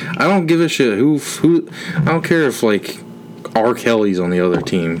 I don't give a shit who... I don't care if, R. Kelly's on the other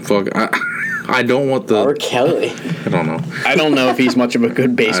team. Fuck... I don't want the... R. Kelly. I don't know. I don't know if he's much of a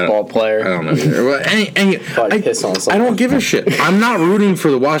good baseball player. I don't know either. Piss on something. I don't give a shit. I'm not rooting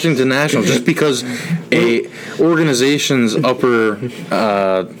for the Washington Nationals just because a organization's upper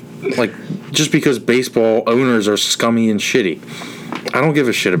like, just because baseball owners are scummy and shitty. I don't give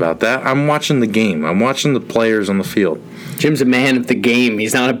a shit about that. I'm watching the game. I'm watching the players on the field. Jim's a man of the game.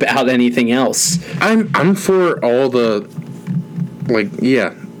 He's not about anything else. I'm for all the, like,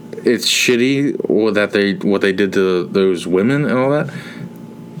 yeah, it's shitty what they did to those women and all that.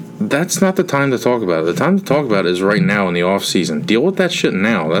 That's not the time to talk about it. The time to talk about it is right now in the off season. Deal with that shit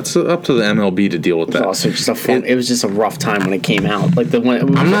now. That's up to the MLB to deal with that. It was also just it was just a rough time when it came out. Like I'm not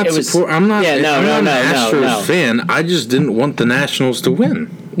an Astros no. fan. I just didn't want the Nationals to win.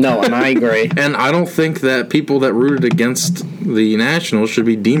 No, and I agree. And I don't think that people that rooted against the Nationals should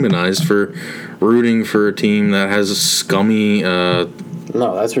be demonized for rooting for a team that has a scummy. No,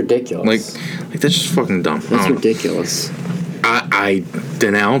 that's ridiculous. Like that's just fucking dumb. That's ridiculous. I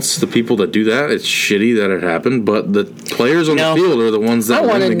denounce the people that do that. It's shitty that it happened, but the players on the field are the ones that. I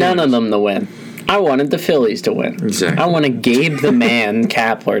wanted none of them to win. I wanted the Phillies to win. Exactly. I wanted Gabe the Man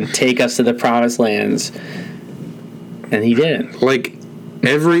Kapler to take us to the promised lands, and he didn't. Like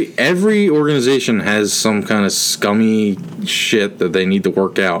every organization has some kind of scummy shit that they need to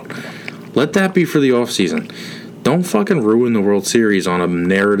work out. Let that be for the off season. Don't fucking ruin the World Series on a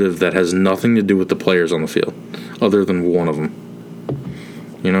narrative that has nothing to do with the players on the field, other than one of them.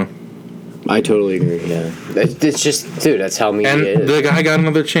 You know? I totally agree. Yeah, it's just, dude. That's how media and is. The guy got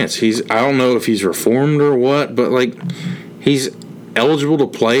another chance. I don't know if he's reformed or what, but like, he's eligible to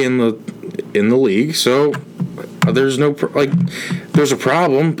play in the league. So there's there's a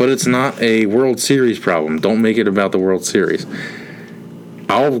problem, but it's not a World Series problem. Don't make it about the World Series.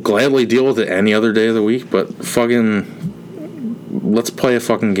 I'll gladly deal with it any other day of the week, but fucking let's play a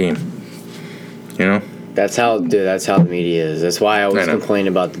fucking game. You know? That's how the media is. That's why I always complain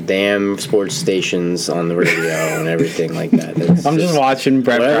about the damn sports stations on the radio and everything like that. I'm just watching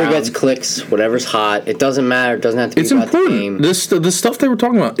Brett whatever Brown. gets clicks, whatever's hot. It doesn't matter. It doesn't have to be It's about important. the game. The stuff they were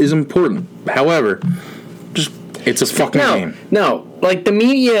talking about is important. However, it's a fucking game. No, like the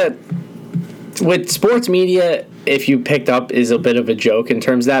media with sports media, if you picked up, is a bit of a joke in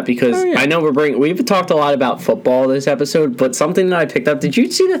terms of that, because I know we've talked a lot about football this episode, but something that I picked up. Did you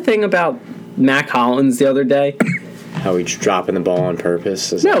see the thing about Mac Hollins the other day? How he's dropping the ball on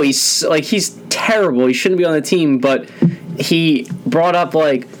purpose? He's terrible. He shouldn't be on the team, but he brought up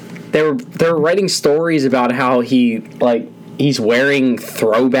like they were writing stories about how he's wearing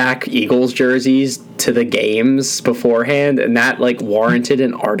throwback Eagles jerseys to the games beforehand, and that warranted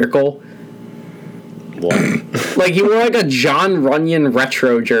an article. What? He wore a John Runyon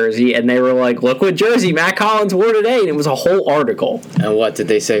retro jersey, and they were like, "Look what jersey Mac Hollins wore today," and it was a whole article. And what did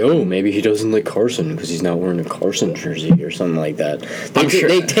they say? Oh, maybe he doesn't like Carson because he's not wearing a Carson jersey or something like that.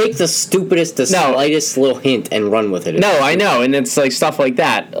 They take the stupidest, slightest little hint and run with it. No, I know, and it's stuff like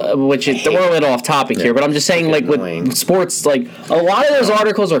that, which we're a little off topic here, but I'm just saying, with sports, a lot of those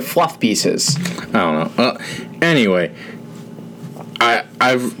articles are fluff pieces. I don't know. Anyway,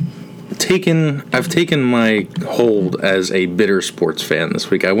 I've taken my hold as a bitter sports fan this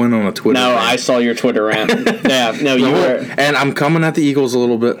week. I went on a Twitter rant. I saw your Twitter rant. Yeah, no, you were. And I'm coming at the Eagles a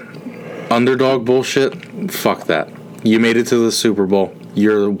little bit. Underdog bullshit. Fuck that. You made it to the Super Bowl.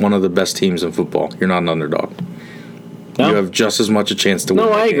 You're one of the best teams in football. You're not an underdog. No. You have just as much a chance to win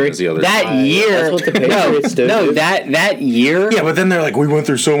I agree. as the other that year. That's what the Patriots do. No, that year. Yeah, but then they're like, we went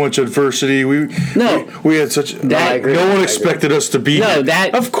through so much adversity. We had such. No one expected us to be.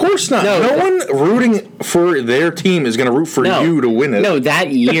 Of course not. No one rooting for their team is going to root for you to win it. No,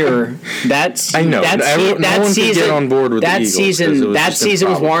 that year. I know. No one could get on board with that the Eagles. That season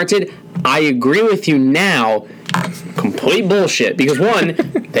was warranted. I agree with you now. Complete bullshit, because one,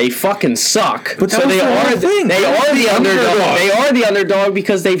 they fucking suck. But so they are the underdog. They are the underdog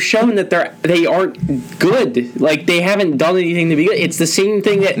because they've shown that they aren't good. They haven't done anything to be good. It's the same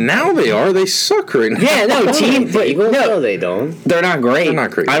thing that now they are. They suck right now. Yeah, no team. But no, they don't. They're not great. They're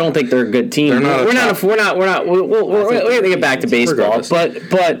not great. I don't think they're a good team. We're not. We're gonna get back to baseball,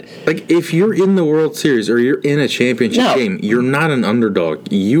 but if you're in the World Series or you're in a championship game, you're not an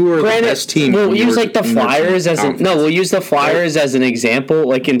underdog. You are the best team. We'll use the Flyers as we'll use the Flyers as an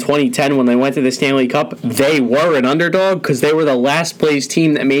example. In 2010 when they went to the Stanley Cup, they were an underdog because they were the last place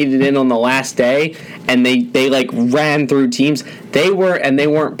team that made it in on the last day, and they ran through teams. They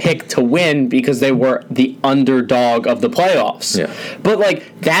weren't picked to win because they were the underdog of the playoffs. Yeah. But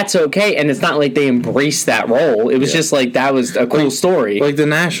that's okay, and it's not like they embraced that role. It was just that was a cool story. The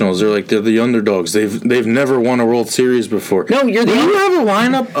Nationals, they're the underdogs. They've never won a World Series before. No, you have a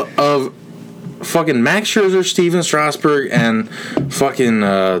lineup of fucking Max Scherzer, Steven Strasburg, and fucking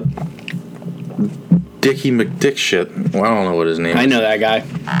Dickie McDick shit. Well, I don't know what his name is. I know that guy.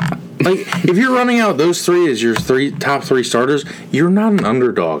 Like, if you're running out those three as your top three starters, you're not an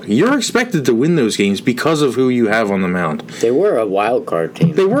underdog. You're expected to win those games because of who you have on the mound. They were a wild card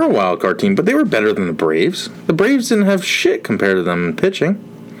team. They were a wild card team, but they were better than the Braves. The Braves didn't have shit compared to them in pitching.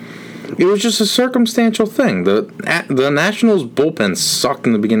 It was just a circumstantial thing. The Nationals' bullpen sucked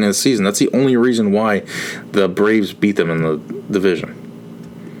in the beginning of the season. That's the only reason why the Braves beat them in the division.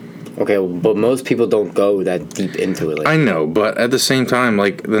 Okay, but most people don't go that deep into it. I know, but at the same time,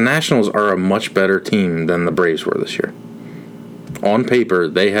 like, the Nationals are a much better team than the Braves were this year. On paper,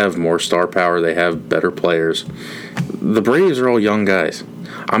 they have more star power. They have better players. The Braves are all young guys.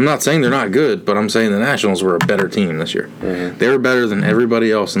 I'm not saying they're not good, but I'm saying the Nationals were a better team this year. Mm-hmm. They were better than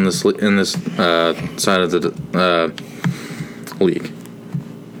everybody else in this side of the league.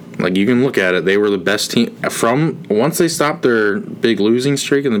 Like, you can look at it, they were the best team from once they stopped their big losing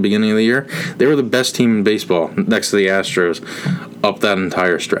streak in the beginning of the year. They were the best team in baseball next to the Astros up that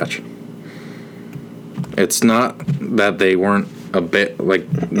entire stretch. It's not that they weren't a bit like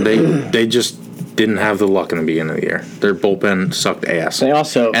they just didn't have the luck in the beginning of the year. Their bullpen sucked ass.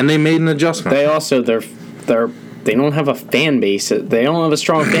 They made an adjustment. They don't have a fan base. They don't have a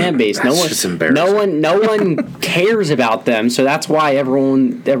strong fan base. That's just embarrassing. No one cares about them. So that's why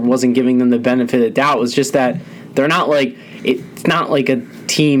everyone wasn't giving them the benefit of the doubt. It was just that they're not like it's not like a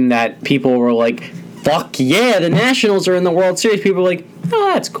team that people were like, fuck yeah, the Nationals are in the World Series. People were like,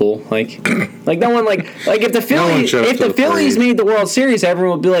 oh, that's cool. Like no one like if the Phillies made the World Series,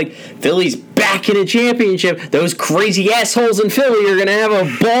 everyone would be like, Phillies back in a championship. Those crazy assholes in Philly are gonna have a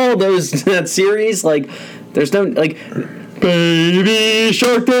ball. That series like. There's no, like, baby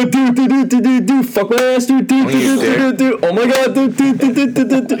shark, do, fuck my ass, do, oh my god, do,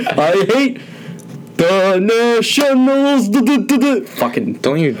 I hate the Nationals, fucking.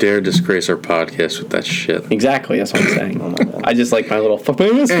 Don't you dare disgrace our podcast with that shit. Exactly, that's what I'm saying. I just like my little fuck my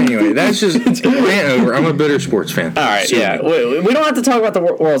ass. Anyway, that's just rant over. I'm a bitter sports fan. All right, yeah. We don't have to talk about the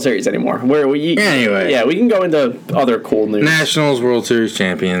World Series anymore. Anyway. Yeah, we can go into other cool news. Nationals World Series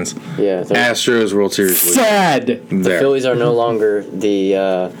champions. Yeah. Astros World Series league. Sad. The Phillies are no longer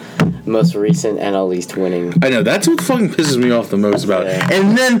the most recent NL East winning. I know, that's what fucking pisses me off the most about it.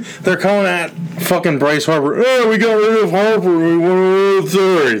 And then they're coming at fucking Bryce Harper. Oh, we got rid of Harper. We won a World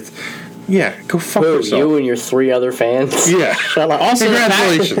Series. Yeah, go fuck yourself. You and your three other fans? Yeah. Shut up. Also,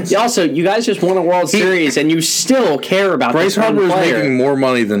 congratulations. You guys just won a World Series, and you still care about Bryce Harper is making more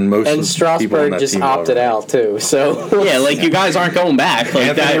money than most of the people on Strasburg that just team opted out, too. So yeah, like, you guys aren't going back. Like,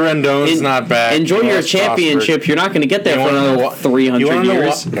 Anthony Rendon's not back. Enjoy your championship. You're not going to get there for another 300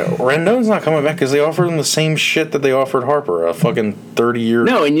 years. Rendon's not coming back because they offered him the same shit that they offered Harper, a fucking 30-year...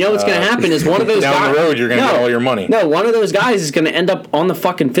 No, and you know what's going to happen is one of those down guys... the road, you're going to get all your money. No, one of those guys is going to end up on the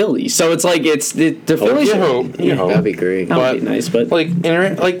fucking Phillies. So it's like, the Phillies... You hope. That'd be great. That would be nice, but... Like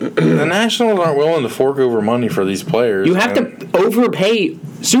the Nationals aren't willing to fork over money for these players. You have to overpay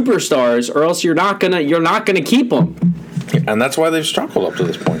superstars, or else you're not gonna keep them. And that's why they've struggled up to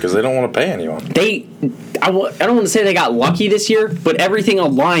this point, because they don't want to pay anyone. I don't want to say they got lucky this year, but everything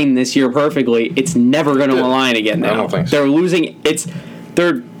aligned this year perfectly. It's never going to align again now. I don't think so. They're losing.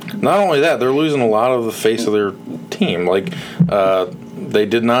 They're not only that, they're losing a lot of the face of their team. Like, they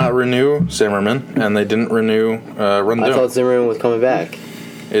did not renew Zimmerman, and they didn't renew Rendon. I thought Zimmerman was coming back.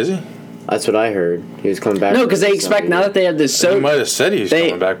 Is he? That's what I heard. He was coming back. No, because they expect now that they have this Soto. He might have said he's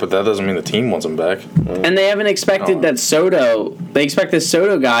coming back, but that doesn't mean the team wants him back. And they haven't expected that Soto. They expect this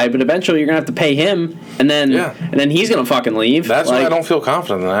Soto guy, but eventually you're gonna have to pay him, and then he's gonna fucking leave. That's why I don't feel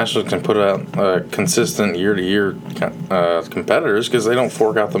confident the Nationals can put out consistent year-to-year competitors, because they don't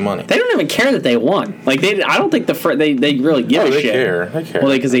fork out the money. They don't even care that they won. Like I don't think they really give a shit. They care.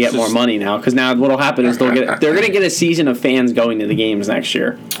 Well, because they get more money now. Because now what'll happen is they're gonna get a season of fans going to the games next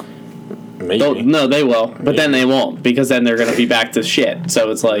year. Maybe. No, they will, but then they won't, because then they're going to be back to shit.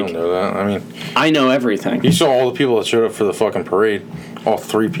 So it's like... I don't know that. I mean... I know everything. You saw all the people that showed up for the fucking parade. All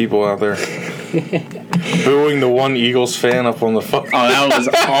three people out there. Booing the one Eagles fan up on the fucking... Oh, that was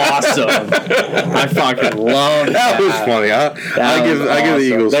awesome. I fucking love that. That was funny. I give the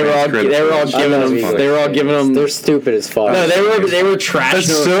Eagles they were all giving them... They're stupid as fuck. No, they were trashing... That's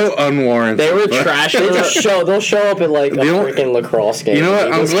so unwarranted. They were trashing... They'll show up at like a freaking lacrosse game. You know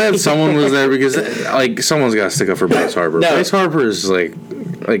what? I'm glad someone was there, because like someone's got to stick up for Bryce Harper. No. Bryce Harper is like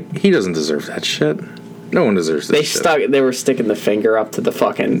he doesn't deserve that shit. No one deserves this. They were sticking the finger up to the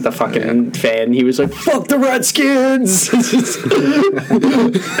fucking fan. He was like, "Fuck the Redskins."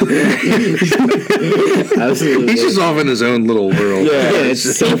 He's just off in his own little world. Yeah, he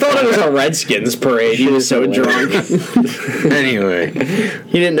thought it was a Redskins parade. He was so drunk. Anyway,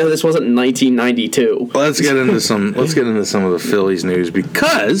 he didn't know this wasn't 1992. Let's get into some of the Phillies news,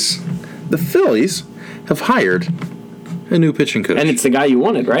 because the Phillies have hired a new pitching coach. And it's the guy you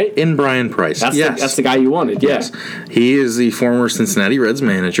wanted, right? In Brian Price. That's the guy you wanted, yes. He is the former Cincinnati Reds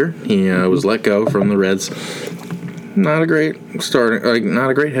manager. He was let go from the Reds. Not a great not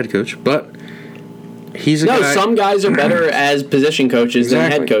a great head coach, but he's a guy. No, some guys are better as position coaches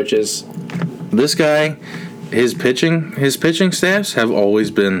than head coaches. This guy, his pitching staffs have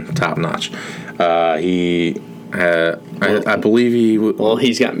always been top notch. I believe he. Well,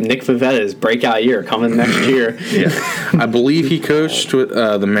 he's got Nick Pavetta's breakout year coming next year. Yeah, I believe he coached with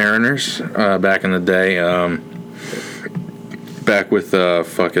the Mariners back in the day. Back with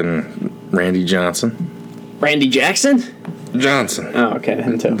fucking Randy Johnson. Randy Jackson? Johnson. Oh, okay,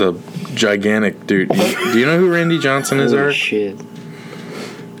 him too. The gigantic dude. Do you know who Randy Johnson is, Art? Shit.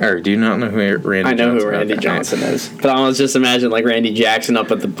 Or do you not know who Randy Johnson is? I know who Randy Johnson is. But I was just imagining like Randy Jackson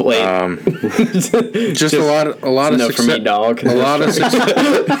up at the plate. Just a lot of no for me, dog. A lot of success.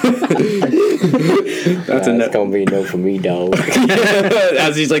 That's gonna be no for me, dog.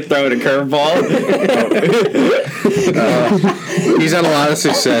 As he's like throwing a curveball. He's had a lot of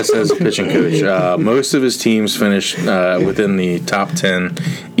success as a pitching coach. Most of his teams finished within the top 10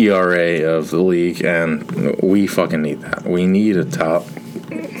 ERA of the league, and we fucking need that. We need a top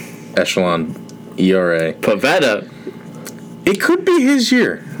echelon ERA. Pavetta. It could be his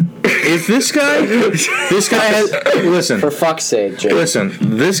year. If this guy has, listen. For fuck's sake, Jay. Listen,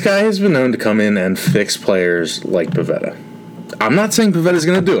 this guy has been known to come in and fix players like Pavetta. I'm not saying Pavetta's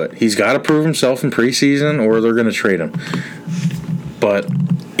going to do it. He's got to prove himself in preseason, or they're going to trade him. But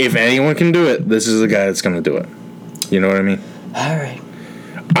if anyone can do it, this is the guy that's going to do it. You know what I mean? All right.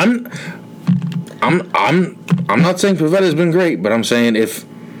 I'm not saying Pavetta's been great, but I'm saying if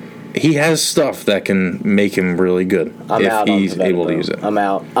he has stuff that can make him really good, if he's able to use it. I'm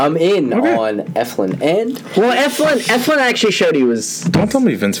out. I'm in on Eflin and. Well, Eflin actually showed he was. Don't tell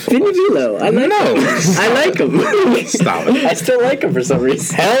me Vince Vilo. I like him. I like him. Stop it. I still like him for some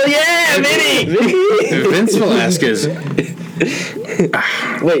reason. Hell yeah, Vinny! Vince Velasquez.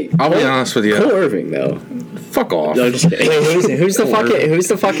 Wait, I'll be honest with you. Cole Irving though. Fuck off. No, just kidding. Wait, who's the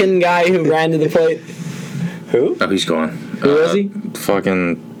fucking guy who ran to the plate? Who? Oh, he's gone. Who is he?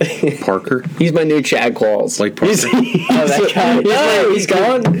 Fucking Parker. He's my new Chad Claus. Blake Parker. Oh, that guy. No, he's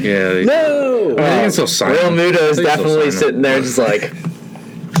gone. Yeah. No. I think it's still sign Real him. Muto's I think definitely still sign him. sitting there just like,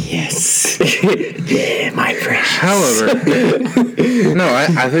 Yes. yeah, my precious. However, no,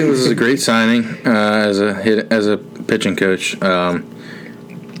 I think this is a great signing as a pitching coach.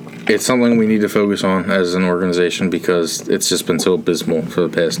 It's something we need to focus on as an organization because it's just been so abysmal for the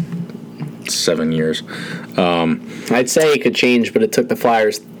past 7 years. I'd say it could change, but it took the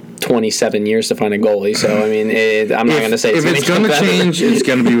Flyers 27 years to find a goalie. So I mean, I'm not going to say if it's going to change, it's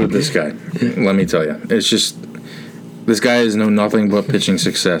going to be with this guy. Let me tell you, it's just this guy has known nothing but pitching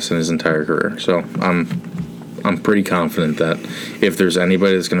success in his entire career. So I'm pretty confident that if there's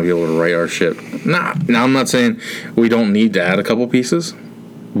anybody that's going to be able to right our ship, now I'm not saying we don't need to add a couple pieces,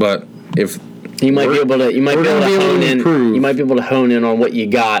 but if you might be able to hone in. improve. You might be able to hone in on what you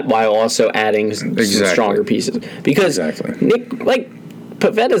got while also adding some stronger pieces. Because Nick,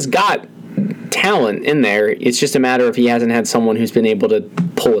 Pavetta's got talent in there. It's just a matter of he hasn't had someone who's been able to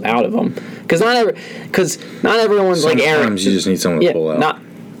pull it out of him. Because not everyone's like Aaron. Sometimes you just need someone to pull out.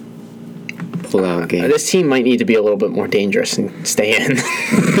 Pull out game. This team might need to be a little bit more dangerous and stay in.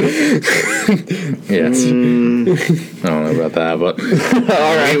 Yes. I don't know about that, but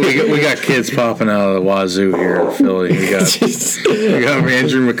all right, we got kids popping out of the wazoo here in Philly. We got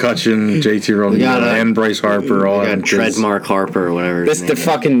Andrew McCutcheon, JT Romero, and Bryce Harper. All got Trademark Harper or whatever.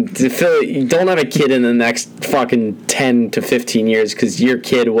 The Philly. You don't have a kid in the next fucking 10 to 15 years because your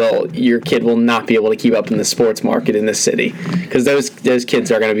kid will not be able to keep up in the sports market in this city because those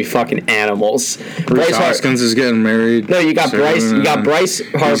kids are going to be fucking animals. Bryce Hoskins is getting married. No, you got Bryce. You got Bryce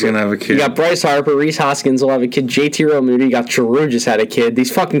Harper. He's gonna have a kid. You got Bryce Harper. Reese Hoskins will have a kid. JT Realmuto. You got Giroux just had a kid.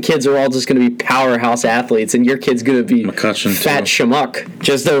 These fucking kids are all just going to be powerhouse athletes, and your kid's going to be McCutcheon fat too. schmuck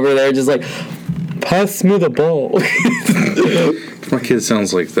just over there, just like pass me the ball. If my kid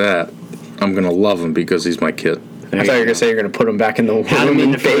sounds like that, I'm gonna love him because he's my kid. I thought you were gonna say you're gonna put him back in the Had him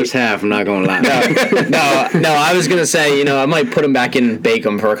in the first half. I'm not gonna lie. No, I was gonna say, I might put him back in and bake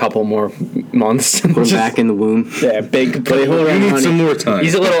him for a couple more months. We're back in the womb. Yeah, big. But hold We on, need honey. some more time.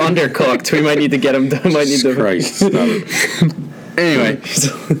 He's a little undercooked. We might need to get him. Jesus Christ. Stop it. Anyway,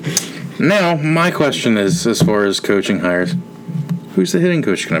 now my question is, as far as coaching hires, who's the hitting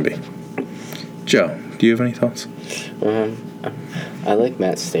coach going to be? Joe, do you have any thoughts? I like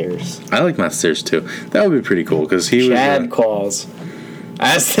Matt Stairs. I like Matt Stairs too. That would be pretty cool because he Chad was calls.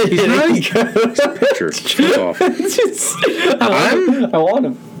 As the he's hitting coach. pitcher. Fuck off. I want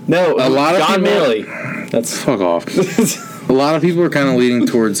him. No, A lot of John people- Maley. That's Fuck off. A lot of people are kind of leaning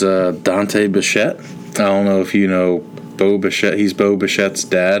towards Dante Bichette. I don't know if you know Bo Bichette. He's Bo Bichette's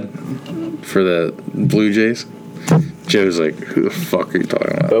dad for the Blue Jays. Joe's like, who the fuck are you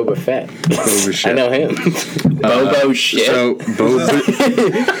talking about? Boba Fett. Bo Bichette. I know him. Bobo shit. So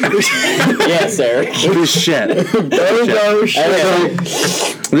Yes, Eric. Bichette. Bobo shit.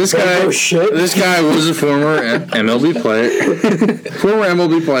 This guy, shit. this guy was a former MLB player.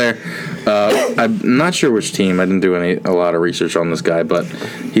 I'm not sure which team. I didn't do a lot of research on this guy, but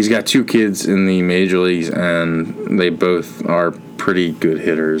he's got 2 kids in the major leagues, and they both are pretty good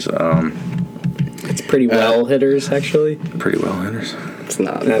hitters. It's pretty well hitters, actually. Pretty well hitters. It's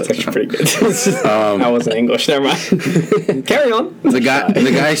not. That's actually pretty good. I wasn't English. Never mind. Carry on. The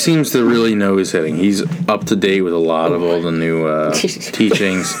guy seems to really know his hitting. He's up to date with a lot of all the new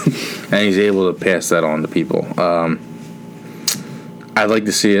teachings, and he's able to pass that on to people. I'd like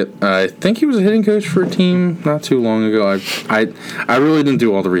to see it. I think he was a hitting coach for a team not too long ago. I really didn't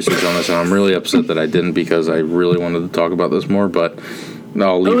do all the research on this, and I'm really upset that I didn't because I really wanted to talk about this more. But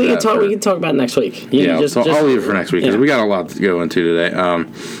I'll leave We that. can talk about it next week. I'll leave it for next week because we got a lot to go into today.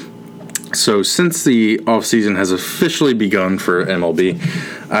 So since the offseason has officially begun for MLB,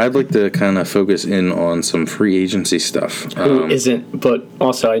 I'd like to kind of focus in on some free agency stuff. Who isn't? But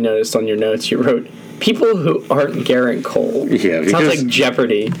also, I noticed on your notes you wrote people who aren't Garrett Cole. Yeah, sounds because- like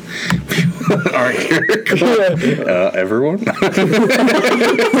Jeopardy. Aren't here. Everyone?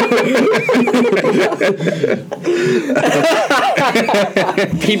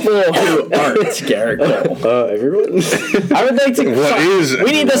 People who aren't Garrett Cole. Everyone? I would like to. What is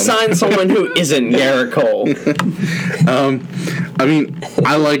We need to sign someone who isn't Garrett Cole. I mean,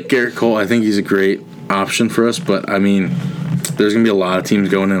 I like Garrett Cole. I think he's a great option for us, but I mean, there's going to be a lot of teams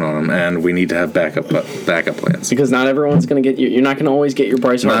going in on him, and we need to have backup plans. Because not everyone's going to get you. You're not going to always get your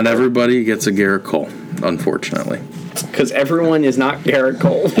Bryce Harper. Not everybody gets a Garrett Cole, unfortunately. Because everyone is not Garrett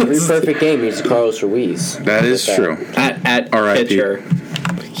Cole. Every perfect game he's Carlos Ruiz. That is true. at R.I.P. pitcher.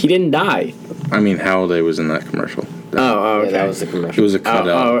 He didn't die. I mean, Halliday was in that commercial. Oh, okay. Yeah, that was the It commercial. was a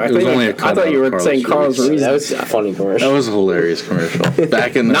cutout. I It was thought only you- a cutout. I thought you were of saying Carlos Ruiz. That was a funny commercial. That was a hilarious commercial.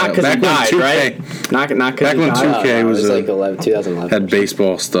 Back in the Not because he back when died, 2K right? Not because Back he when died. 2K it was was like 2011. had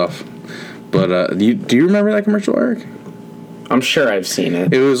baseball stuff. But do you remember that commercial, Eric? I'm sure I've seen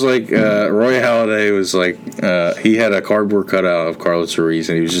it. It was like Roy Halladay was like he had a cardboard cutout of Carlos Ruiz,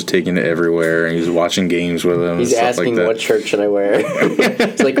 and he was just taking it everywhere, and he was watching games with him. He's and stuff asking like that. what shirt should I wear.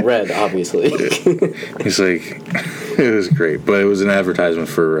 It's like red, obviously. He's like, it was great, but it was an advertisement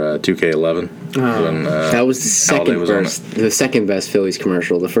for 2K11. When, That was the Halladay was on second best Phillies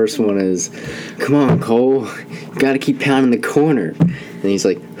commercial. The first one is, "Come on, Cole, you got to keep pounding the corner." And he's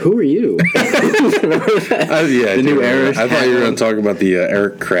like, "Who are you?" Yeah, The new era. I thought you were going to talk about the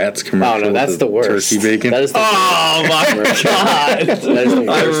Eric Kratz commercial. Oh no, with that's the worst. Turkey bacon. That is the Oh my god! that is the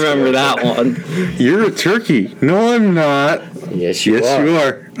I worst remember that one. You're a turkey. No, I'm not. Yes, you Yes, are. you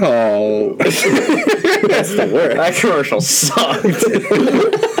are. Oh, That's the worst. That commercial sucked.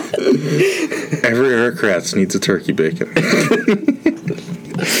 every Eric Kratz needs a turkey bacon.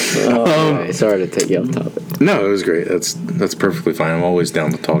 Okay, sorry to take you off topic. No, it was great. That's perfectly fine. I'm always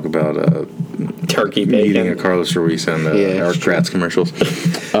down to talk about Turkey eating a bacon. Carlos Ruiz and Eric sure. Kratz commercials.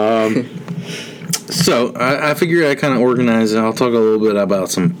 So I figured I kind of organize it. I'll talk a little bit about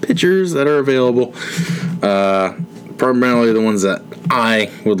some pitchers that are available. Primarily the ones that I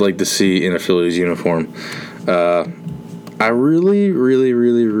would like to see in a Phillies uniform. I really, really,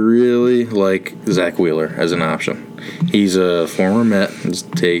 really, really like Zach Wheeler as an option. He's a former Met. He's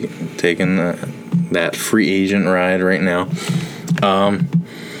taking that free agent ride right now.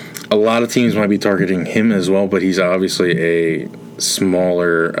 A lot of teams might be targeting him as well, but he's obviously a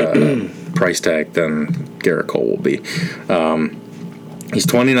smaller price tag than Garrett Cole will be. He's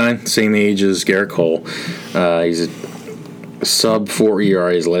 29, same age as Garrett Cole. He's a sub 4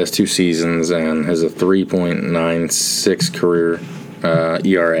 ERA his last 2 seasons and has a 3.96 career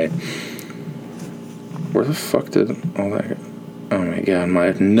ERA. Where the fuck did all that go? Oh my god,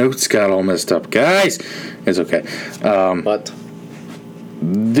 my notes got all messed up. Guys! It's okay. But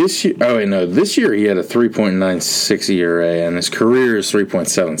This year, this year he had a 3.96 ERA, and his career is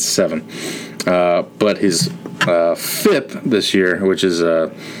 3.77. But his FIP this year, which is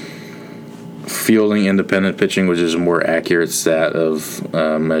fielding independent pitching, which is a more accurate stat of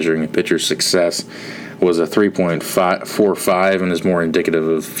measuring a pitcher's success, was a 3.45 and is more indicative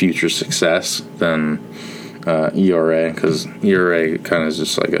of future success than ERA, because ERA kind of is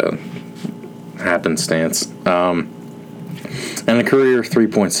just like a happenstance. And a career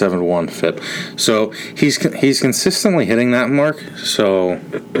 3.71 FIP. So he's consistently hitting that mark, so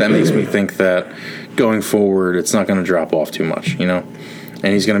that makes me think that going forward it's not going to drop off too much, and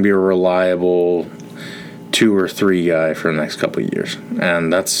he's going to be a reliable 2 or 3 guy for the next couple of years,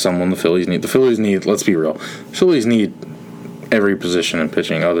 and that's someone the Phillies need. The Phillies need, let's be real, the Phillies need every position in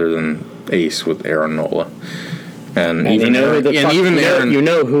pitching other than ace with Aaron Nola. And even you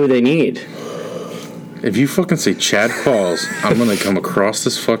know who they need. If you fucking say Chad Qualls, I'm gonna come across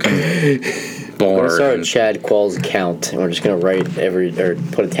this fucking bar. We're gonna start a Chad Qualls account, and we're just gonna write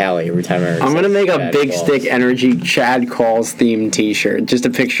put a tally every time. I'm gonna make a Big Stick Energy Chad Qualls themed T-shirt, just a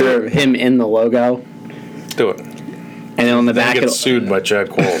picture of him in the logo. Do it. And then on the back, get sued by Chad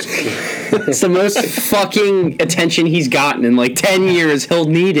Qualls. It's the most fucking attention he's gotten in like 10 years. He'll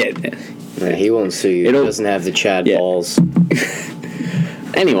need it. Yeah, he won't sue you. He doesn't have the Chad balls.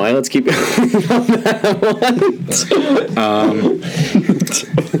 Anyway, let's keep going on that one.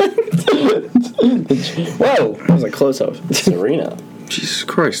 Whoa, that was a close-up. Serena. Jesus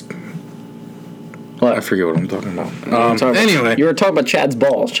Christ. What? I forget what I'm talking about. Anyway. You were talking about Chad's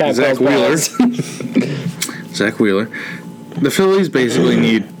balls. Zach Wheeler. Zach Wheeler. The Phillies basically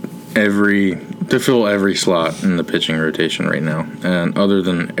need to fill every slot in the pitching rotation right now. And other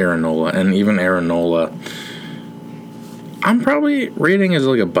than Aaron Nola, and even Aaron Nola, I'm probably rating as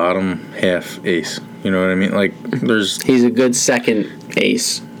like a bottom half ace. You know what I mean? Like, he's a good second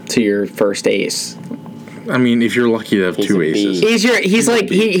ace to your first ace. I mean, if you're lucky to have two aces. He's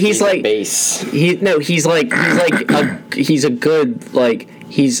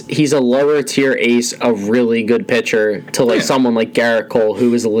a lower tier ace, a really good pitcher to like someone like Garrett Cole,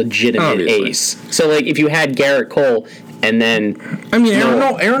 who is a legitimate ace. So like if you had Garrett Cole and then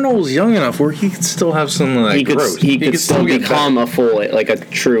Aaron Nole's young enough where he could still have some of that growth. He could still become a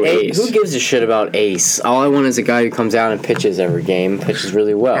true ace. Who gives a shit about ace? All I want is a guy who comes out and pitches every game, pitches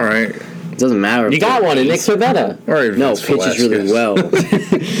really well. All right. It doesn't matter. You got one in Nick Pivetta. All right, no, pitches really well.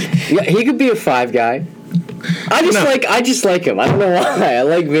 Yeah, he could be a 5 guy. I just like him. I don't know why. I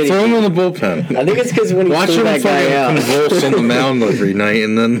like Vinny. Throw him in the bullpen. I think it's because when he threw that guy out, convulse on the mound every night,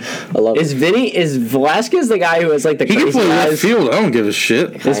 and then I love is Velasquez the guy who has like the he crazy can play eyes? Left field. I don't give a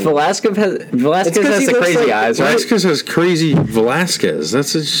shit. Velasquez has the crazy eyes, right? Velasquez has crazy Velasquez.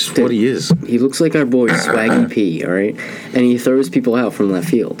 That's just what he is. He looks like our boy Swaggy P. All right, and he throws people out from left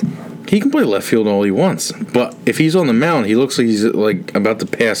field. He can play left field all he wants, but if he's on the mound, he looks like he's like about to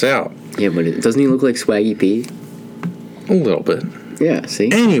pass out. Yeah, but doesn't he look like Swaggy P? A little bit. Yeah, see?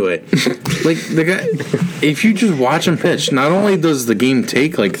 Anyway, like the guy, if you just watch him pitch, not only does the game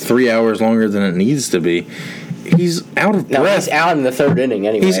take like 3 hours longer than it needs to be, he's out of breath. No, he's out in the 3rd inning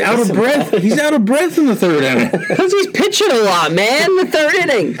anyway. He's out of breath. He's out of breath in the 3rd inning. Because he's pitching a lot, man. The 3rd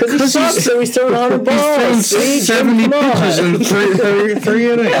inning. Because he sucks, so he's throwing 100 balls. He's throwing 70 pitches in three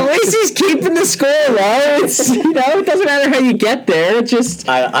innings. At least he's keeping the score low. It doesn't matter how you get there. It just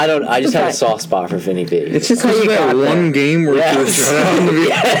I just have a soft spot for Vinny B. It's just how you got got one game where he was trying to be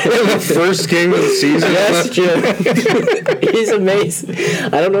the first game of the season. Yes, Jim. He's amazing.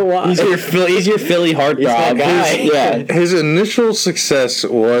 I don't know why. He's your Philly heartthrob guy. His initial success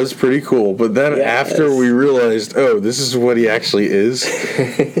was pretty cool, but then after we realized, this is what he actually is,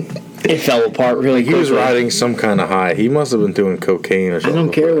 it fell apart really quickly. He was riding some kind of high. He must have been doing cocaine or something. I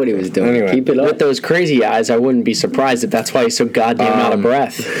don't care what he was doing. Anyway. Keep it up. With those crazy eyes, I wouldn't be surprised if that's why he's so goddamn out of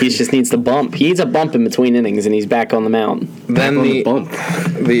breath. He just needs the bump. He needs a bump in between innings, and he's back on the mound. Then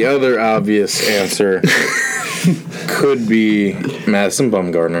the other obvious answer could be Madison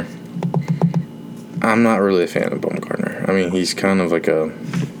Bumgarner. I'm not really a fan of Bumgarner. I mean, he's kind of like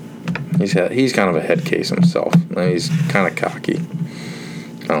he's kind of a head case himself. I mean, he's kind of cocky.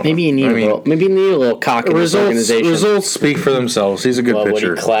 Maybe you need a little cock in this organization. Results speak for themselves. He's a good pitcher.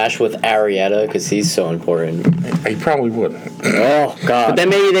 Would he clash with Arrieta because he's so important? He probably would. Oh God! But then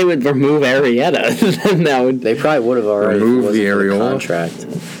maybe they would remove Arrieta. Then that would. They probably would have already removed the Arriola contract.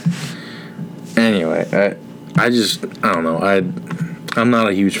 Anyway, I don't know. I'm not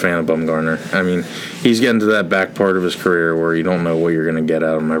a huge fan of Bumgarner. I mean, he's getting to that back part of his career where you don't know what you're going to get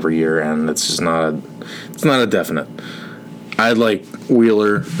out of him every year, and it's just not a definite. I'd like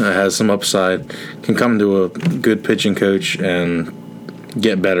Wheeler, has some upside, can come to a good pitching coach, and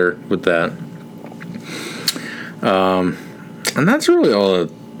get better with that. And that's really all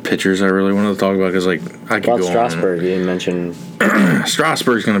the pitchers I really wanted to talk about because, like, I could About go Strasburg, you didn't mention. on.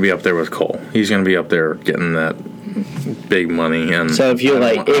 Strasburg's going to be up there with Cole. He's going to be up there getting that big money. And So if you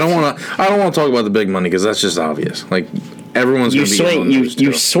I like, don't want to talk about the big money because that's just obvious. Like, everyone's you going to be swing, on those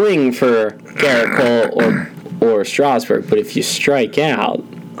you two. swing for Garrett Cole or Strasburg, but if you strike out,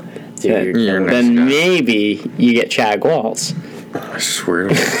 You're next then guy. maybe you get Chad Waltz. I swear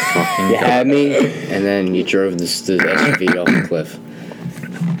to fucking You had me. And then you drove the SUV off the cliff.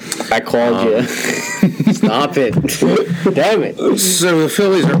 I called you. Stop it. Damn it. So the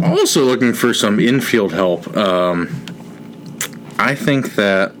Phillies are also looking for some infield help. I think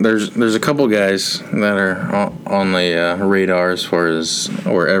that there's a couple guys that are on the radar as far as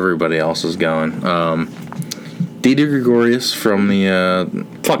where everybody else is going. Didi Gregorius from the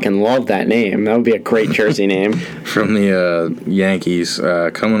Fucking love that name. That would be a great jersey name. Yankees,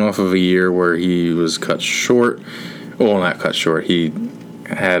 coming off of a year where he was cut short. Well, not cut short. He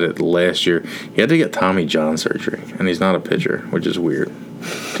had it last year. He had to get Tommy John surgery, and he's not a pitcher, which is weird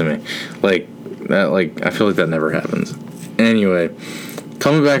to me. Like that. Like I feel like that never happens. Anyway,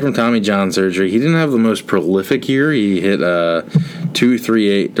 coming back from Tommy John surgery, he didn't have the most prolific year. He hit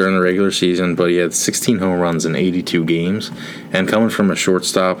 .238 during the regular season, but he had 16 home runs in 82 games. And coming from a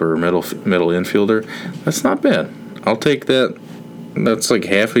shortstop or middle infielder, that's not bad. I'll take that. That's like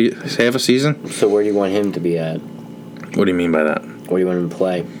half a season. So where do you want him to be at? What do you mean by that? Where do you want him to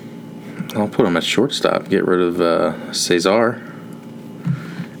play? I'll put him at shortstop. Get rid of Cesar.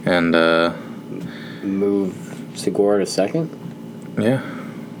 And Move Segura to second? yeah,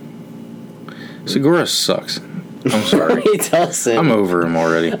 Segura sucks. I'm sorry. He doesn't. I'm over him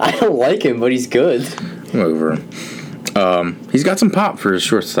already. I don't like him, but he's good. I'm over him. He's got some pop for his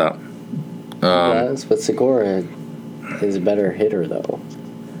shortstop. Yes, but Segura is a better hitter, though.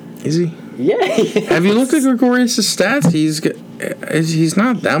 Is he? Yeah. Have you looked at Gregorius' stats? He's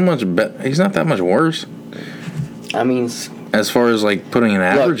not that much. He's not that much worse I mean, as far as like putting an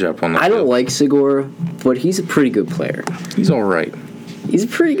average up on the. I don't field. like Segura, but he's a pretty good player. He's all right. He's a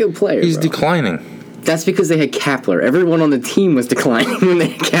pretty good player. He's bro. declining. That's because they had Kapler. Everyone on the team was declining when they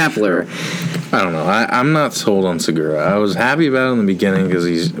had Kapler. I don't know. I'm not sold on Segura. I was happy about it in the beginning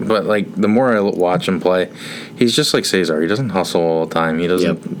but like the more I watch him play, he's just like Cesar. He doesn't hustle all the time. He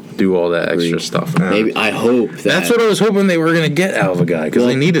doesn't do all that extra stuff. Maybe I hope that That's what I was hoping they were gonna get out of a guy because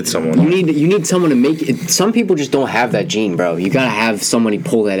they needed someone. you need someone to make it. Some people just don't have that gene, bro. You gotta have somebody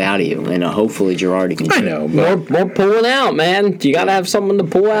pull that out of you, and hopefully Girardi can. I know, but More pulling out, man. You gotta have someone to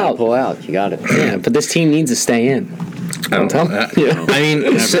pull out. pull out. You got it. Yeah, but this team needs to stay in. I don't know. I mean,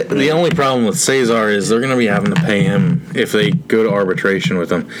 the only problem with Cesar is they're going to be having to pay him if they go to arbitration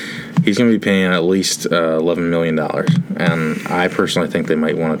with him. He's going to be paying at least $11 million, and I personally think they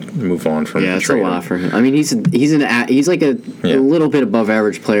might want to move on from. Yeah, it's a trade lot him. for him. I mean, he's like a little bit above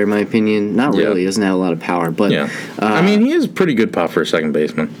average player in my opinion. Not really. Yeah. He doesn't have a lot of power, but Yeah, I mean, he is pretty good pop for a second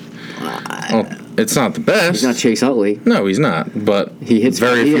baseman. Well, it's not the best. he's not Chase Utley. No, he's not. But He hits.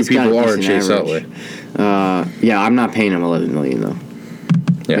 very he few has got people a are decent Chase average. Utley. Yeah, I'm not paying him $11 million though.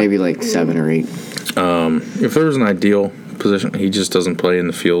 Yeah. Maybe like 7 or 8. If there was an ideal position, he just doesn't play in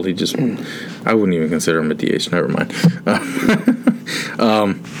the field. He just, I wouldn't even consider him a DH. Never mind.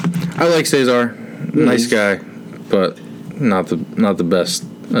 I like Cesar, nice guy, but not the best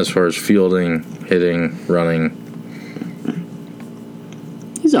as far as fielding, hitting, running.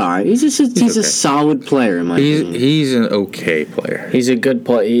 He's all right. He's a okay. solid player in my opinion. He's an okay player. He's a good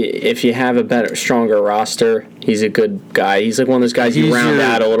play. If you have a stronger roster, he's a good guy. He's like one of those guys you He's round your-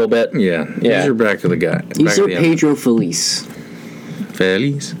 out a little bit. Yeah, Yeah. he's your back of the guy. He's back your of the Pedro Feliz.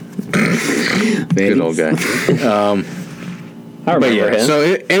 Feliz. Good old guy. I But remember yeah, him. so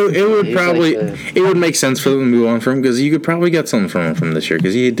it would He's probably like it would make sense for them to move on from him because you could probably get something from him from this year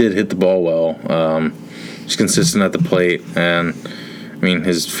because he did hit the ball well. He's consistent at the plate, and I mean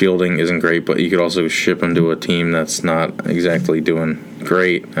his fielding isn't great, but you could also ship him to a team that's not exactly doing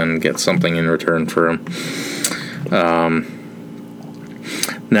great and get something in return for him.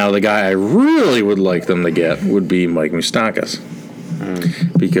 Now the guy I really would like them to get would be Mike Moustakas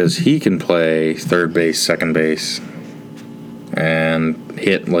because he can play third base, second base, and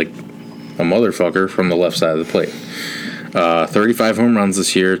hit like a motherfucker from the left side of the plate. 35 home runs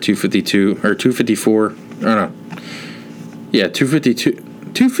this year, 252 or 254. Or no, yeah,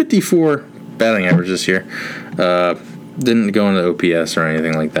 254 batting average this year. Didn't go into OPS or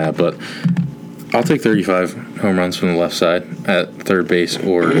anything like that, but I'll take 35 home runs from the left side at third base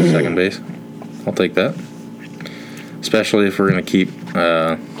or second base. I'll take that, especially if we're gonna keep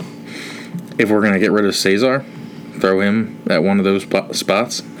if we're gonna get rid of Cesar. throw him at one of those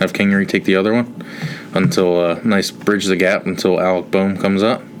spots. Have Kingery take the other one until nice bridge the gap until Alec Boehm comes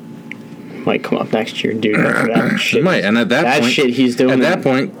up. Might come up next year, dude. That shit, Might, and at that point, shit he's doing. At that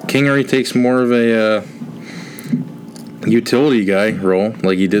point, Kingery takes more of a utility guy role,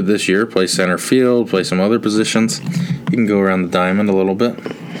 like he did this year. Play center field, play some other positions. He can go around the diamond a little bit.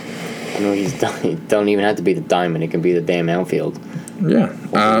 No, he don't even have to be the diamond. It can be the damn outfield. Yeah,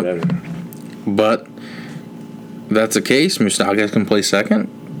 but that's the case. Moustakas can play second.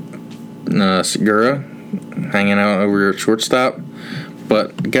 Segura hanging out over at shortstop.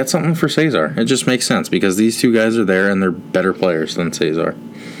 But get something for Cesar. It just makes sense because these two guys are there and they're better players than Cesar.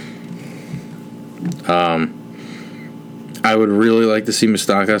 I would really like to see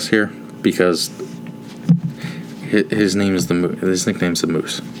Moustakas here because his name is his nickname's the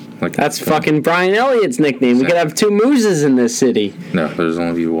Moose. Like that's fucking Brian Elliott's nickname. We could have 2 mooses in this city. No, there's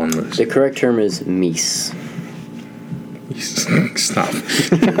only one moose. The correct term is Meese. Stop.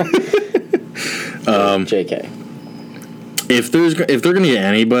 JK. If they're going to get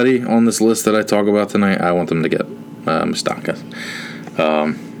anybody on this list that I talk about tonight, I want them to get Moustakas.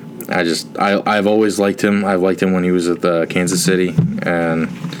 I've always liked him. I've liked him when he was at Kansas City, and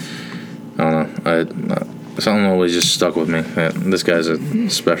I don't know. Something always just stuck with me. This guy's a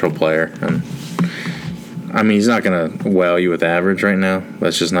special player, and I mean he's not going to wow you with average right now.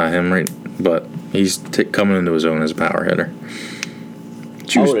 That's just not him, right? But he's coming into his own as a power hitter.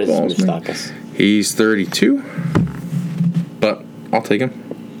 How old is Moustakas? He's 32. But I'll take him.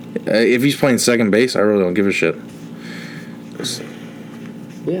 If he's playing second base, I really don't give a shit.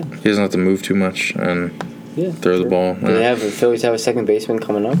 Yeah. He doesn't have to move too much and throw the ball. Do the Phillies have a second baseman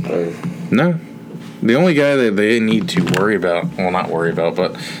coming up? Or? No. The only guy that they need to worry about, well, not worry about,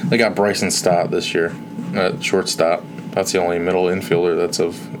 but they got Bryson Stott this year at shortstop. That's the only middle infielder that's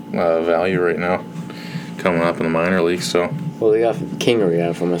of value right now coming up in the minor league, so... Well, they got Kingery.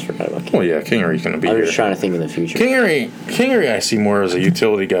 I almost forgot about Kingery. Well, yeah, Kingery's going to be I'm here. just trying to think in the future. Kingery I see more as a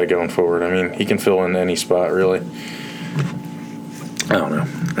utility guy going forward. I mean, he can fill in any spot, really. I don't know.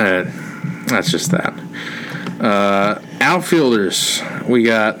 That's just that. Outfielders. We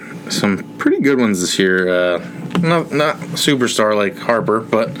got some pretty good ones this year. Not superstar like Harper,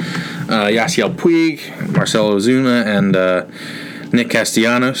 but Yasiel Puig, Marcelo Ozuna, and Nick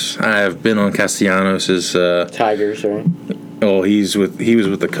Castellanos. I have been on Castellanos' Tigers, right? Oh, he was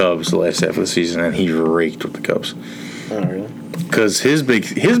with the Cubs the last half of the season, and he raked with the Cubs. Oh, really? Because his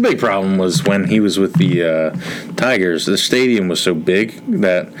big problem was when he was with the Tigers. The stadium was so big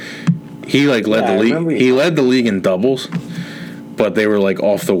that he led the league. He led the league in doubles, but they were like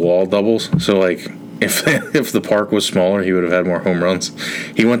off the wall doubles. So like if the park was smaller, he would have had more home runs.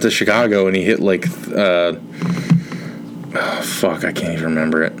 He went to Chicago and he hit like. I can't even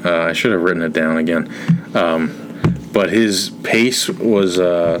remember it. I should have written it down again. But his pace was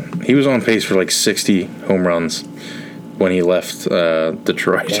he was on pace for like 60 home runs when he left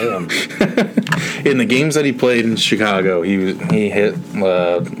Detroit. In the games that he played in Chicago, he hit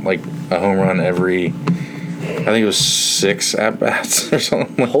like a home run every, I think it was 6 at-bats or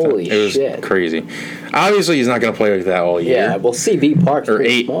something like Holy that. It was shit. Crazy. Obviously, he's not going to play like that all year. Yeah, well, CB Park's or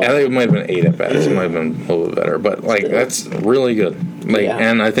pretty 8. small. I think it might have been 8 at-bats. It might have been a little bit better. But, like, that's really good. Like, Yeah.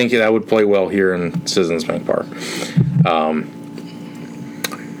 And I think that would play well here in Citizens Bank Park.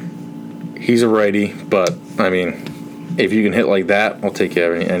 He's a righty, but, I mean, if you can hit like that, I'll take you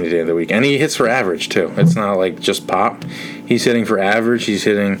any day of the week. And he hits for average, too. It's not like just pop. He's hitting for average. He's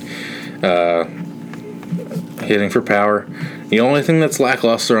hitting for power. The only thing that's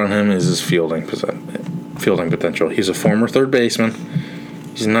lackluster on him is his fielding potential. He's a former third baseman.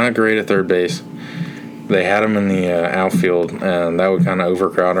 He's not great at third base. They had him in the outfield, and that would kind of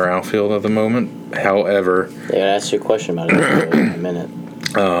overcrowd our outfield at the moment. However... Yeah, I gotta ask you a question about it in a minute.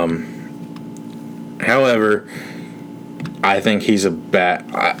 However, I think he's a bat.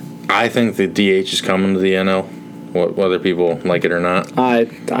 I think the DH is coming to the NL, whether people like it or not. I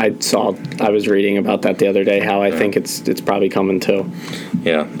was reading about that the other day. How I think it's probably coming too.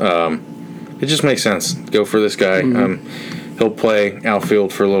 Yeah, it just makes sense. Go for this guy. Mm-hmm. He'll play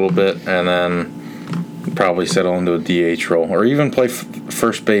outfield for a little bit, and then probably settle into a DH role, or even play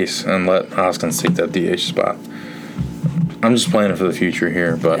first base and let Hoskins take that DH spot. I'm just playing it for the future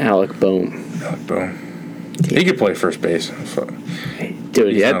here, but Alec Boehm. He could play first base.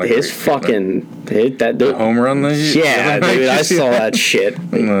 Dude, yeah, his fucking hit that dude. The home run. Yeah, dude, I saw that shit.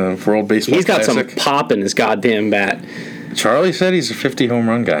 World Baseball He's got Classic. some pop in his goddamn bat. Charlie said he's a 50 home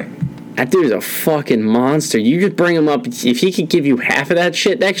run guy. That dude is a fucking monster. You just bring him up. If he could give you half of that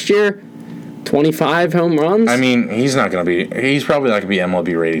shit next year, 25 home runs. I mean, he's probably not going to be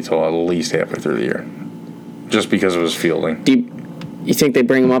MLB ready till at least halfway through the year. just because of his fielding. Do you think they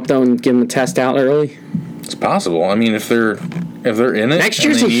bring him up though and give him a test out early? It's possible. I mean, if they're in it, Next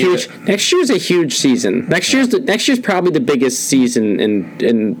year's a huge season. Next year's probably the biggest season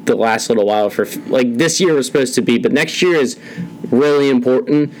in the last little while for like this year was supposed to be, but next year is really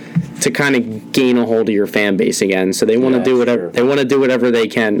important to kind of gain a hold of your fan base again. So they want to do whatever they want to do whatever they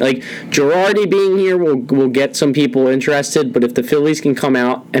can. Like Girardi being here will get some people interested, but if the Phillies can come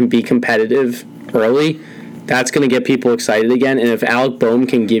out and be competitive early, that's going to get people excited again. And if Alec Boehm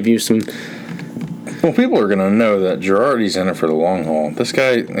can give you some. Well, people are going to know that Girardi's in it for the long haul. This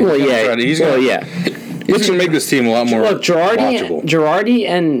guy, he's going to make this team a lot more watchable. Girardi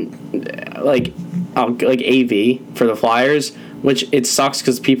and like AV for the Flyers, which it sucks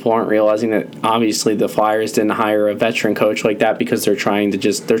because people aren't realizing that obviously the Flyers didn't hire a veteran coach like that because they're trying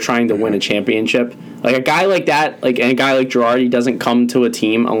to win a championship. Like a guy like that, and a guy like Girardi doesn't come to a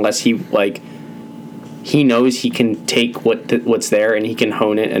team unless he knows he can take what's there and he can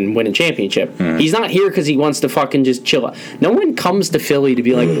hone it and win a championship. Mm. He's not here because he wants to fucking just chill out. No one comes to Philly to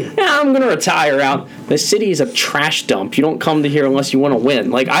be like, I'm going to retire out. The city is a trash dump. You don't come to here unless you want to win.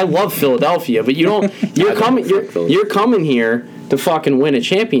 Like, I love Philadelphia, but you don't. You're coming here to fucking win a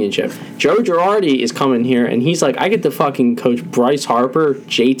championship. Joe Girardi is coming here and he's like, I get to fucking coach Bryce Harper,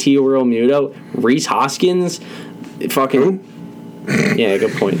 JT Realmuto, Rhys Hoskins, fucking. Yeah,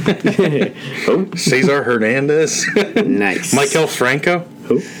 good point. Who? Cesar Hernandez. Nice. Michael Franco.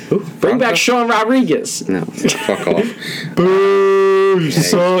 Who? Bring back Sean Rodriguez. No. Fuck off. Boom.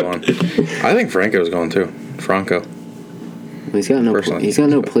 Suck. I think Franco's going too. Franco. He's got no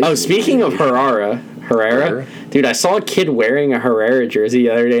place. Oh, speaking of Herrera, dude, I saw a kid wearing a Herrera jersey the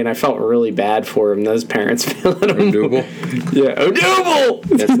other day, and I felt really bad for him. Those parents feeling him. Odubel? Yeah, Odubel!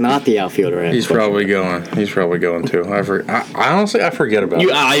 That's not the outfielder. He's probably going too. I forget about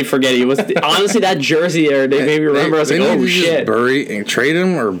it. I forget. He was honestly that jersey there. They made me remember. I was like, oh shit! Trade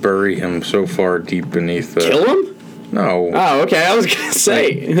him or bury him so far deep beneath the. Kill him? No. Oh, okay. I was gonna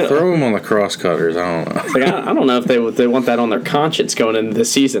say throw him on the crosscutters. I don't know. It's like, I don't know if they want that on their conscience going into the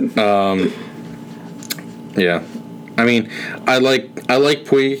season. Yeah, I mean, I like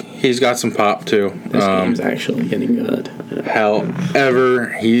Puig. He's got some pop too. This game's actually getting good. However,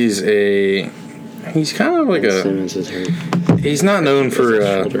 he's kind of like Simmons is hurt. He's not known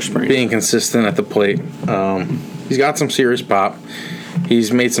for being consistent at the plate. He's got some serious pop.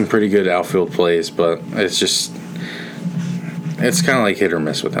 He's made some pretty good outfield plays, but it's kind of like hit or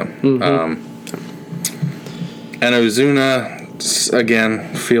miss with him. Mm-hmm. And Ozuna,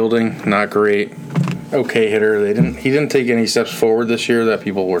 again, fielding not great. Okay hitter. He didn't take any steps forward this year that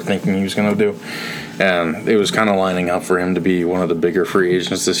people were thinking he was going to do, and it was kind of lining up for him to be one of the bigger free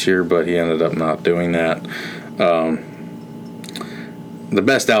agents this year, but he ended up not doing that. The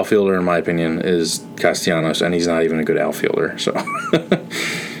best outfielder, in my opinion, is Castellanos, and he's not even a good outfielder. So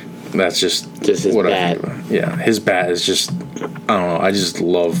that's just his what bat. Yeah, his bat is just. I don't know. I just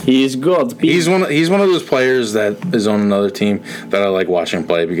love. He's good. He's one of those players that is on another team that I like watching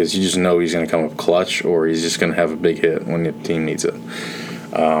play because you just know he's going to come up clutch or he's just going to have a big hit when the team needs it.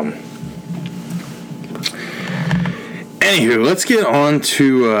 Anywho, let's get on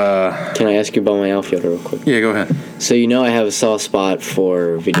to. Can I ask you about my outfielder real quick? Yeah, go ahead. So I have a soft spot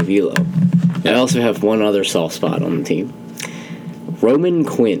for Vinny Velo. I also have one other soft spot on the team. Roman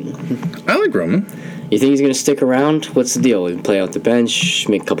Quinn. I like Roman. You think he's going to stick around? What's the deal? He can play off the bench,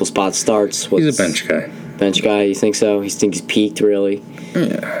 make a couple spot starts. He's a bench guy. Bench guy, you think so? You think he's peaked, really?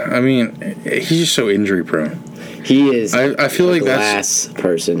 Yeah, I mean, he's just so injury prone. He is. I feel like that's a glass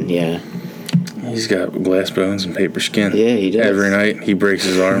person, yeah. He's got glass bones and paper skin. Yeah, he does. Every night he breaks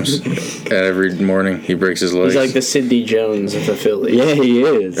his arms. Every morning he breaks his legs. He's like the Sidney Jones of the Phillies. Yeah, he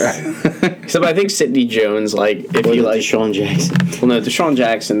is. Except I think Sidney Jones, Deshaun Jackson. Well, no, Deshaun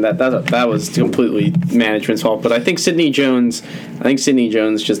Jackson. That was completely management's fault. But I think Sidney Jones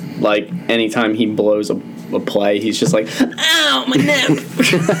just like anytime he blows a play, he's just like, ow, my neck.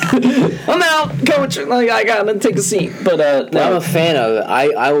 I'm out, coach. Like I gotta take a seat. But no. I'm a fan of it.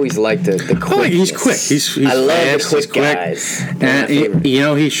 I always like the quick. He's quick. He's I love fast, the quick guys. And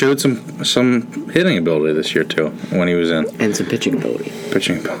he showed some hitting ability this year too when he was in. And some pitching ability.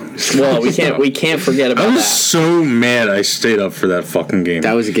 Well, we can't forget about that. I was so mad I stayed up for that fucking game.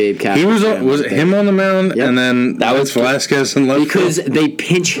 That was Gabe Kapler. He was him on the mound, yep. And then that was Velasquez and left because they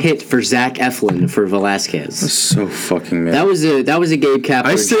pinch hit for Zach Eflin for Velasquez. So fucking mad. That was a Gabe Kapler.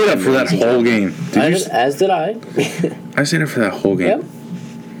 I stayed up for that whole game. As did I. I stayed up for that whole game.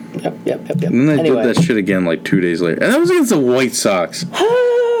 Yep. And then they did that shit again like 2 days later. And that was against the White Sox.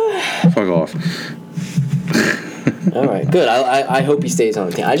 Fuck off. All right, good. I hope he stays on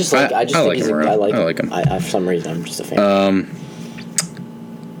the team. I like him. For some reason, I'm just a fan.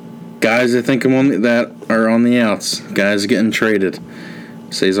 Guys, I think that are on the outs. Guys getting traded.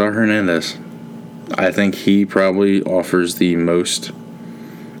 Cesar Hernandez. I think he probably offers the most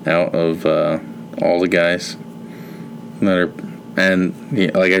out of all the guys that are. And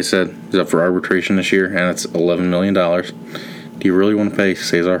like I said, he's up for arbitration this year, and it's $11 million. Do you really want to pay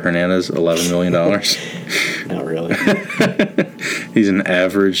Cesar Hernandez $11 million? Not really. He's an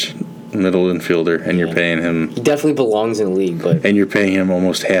average middle infielder, and you're paying him. He definitely belongs in the league, but. And you're paying him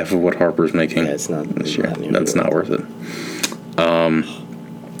almost half of what Harper's making. Yeah, it's not this year. That's not worth it.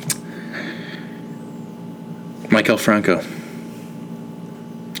 Maikel Franco.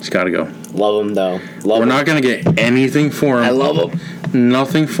 He's got to go. Love him, though. We're not going to get anything for him. I love him.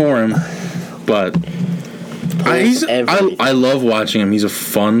 Nothing for him, but I love watching him. He's a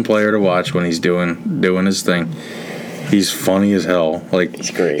fun player to watch when he's doing his thing. He's funny as hell. Like,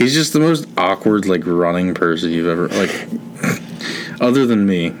 he's great. He's just the most awkward, like, running person you've ever, like, other than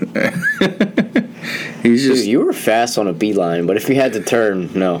me. He's just. Dude, you were fast on a beeline, but if you had to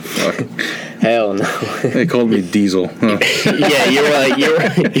turn, no. Hell no. They called me Diesel. Huh? Yeah,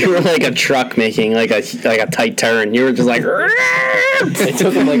 you were like a truck making like a tight turn. You were just like. It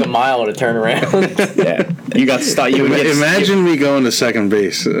took him like a mile to turn around. Yeah, you got stuck. Imagine me going to second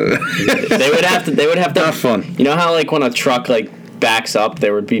base. They would have to. Not fun. You know how like when a truck like backs up,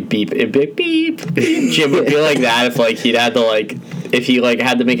 there would be beep. It'd be like, beep, beep. Jim would be like that if like he'd had to like if he like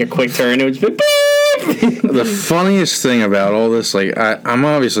had to make a quick turn, it would be beep. The funniest thing about all this, like I'm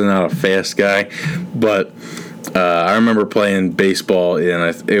obviously not a fast guy, but I remember playing baseball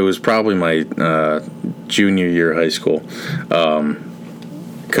it was probably my junior year of high school.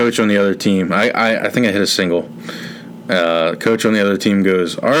 Coach on the other team, I think I hit a single. Coach on the other team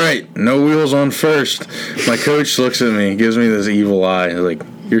goes, "All right, no wheels on first." My coach looks at me, gives me this evil eye, like,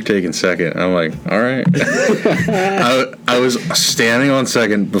 "You're taking second." I'm like, "All right." I was standing on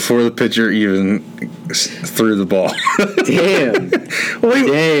second before the pitcher even threw the ball. Damn.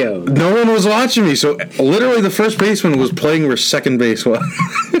 Damn. No one was watching me, so literally the first baseman was playing where second base was.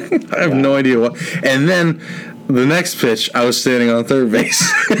 I have no idea what. And then the next pitch, I was standing on third base.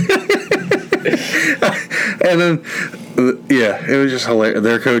 And then, yeah, it was just hilarious.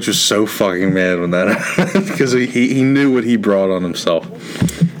 Their coach was so fucking mad when that happened because he knew what he brought on himself.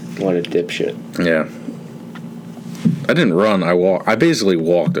 What a dipshit. Yeah. I didn't run. I basically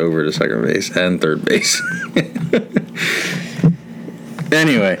walked over to second base and third base.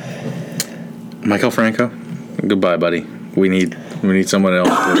 Anyway, Maikel Franco, goodbye, buddy. We need someone else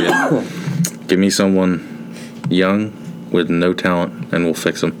for you. Give me someone young with no talent, and we'll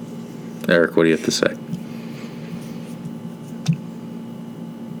fix him. Eric, what do you have to say?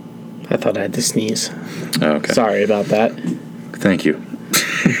 I thought I had to sneeze. Oh, okay. Sorry about that. Thank you.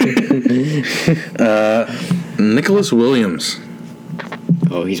 Nicholas Williams.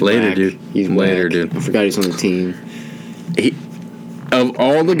 Oh, he's later, whack. dude. He's later, whack. dude. I forgot he's on the team. Of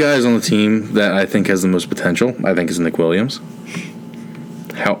all the guys on the team that I think has the most potential, I think is Nick Williams.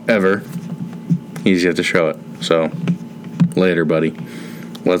 However, he's yet to show it. So, later, buddy.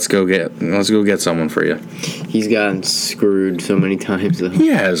 Let's go get someone for you. He's gotten screwed so many times, though. He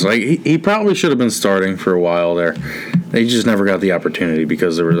has. Like, he probably should have been starting for a while there. They just never got the opportunity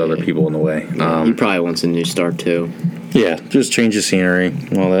because there was other people in the way. Yeah, he probably wants a new start, too. Yeah, just change the scenery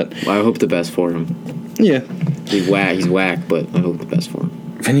and all that. Well, I hope the best for him. Yeah. He's whack, but I hope the best for him.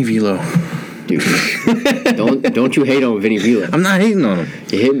 Vinny Velo. Dude, don't you hate on Vinny Velo. I'm not hating on him.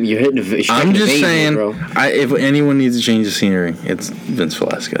 You're hitting I'm just vein, saying, bro. if anyone needs to change the scenery, it's Vince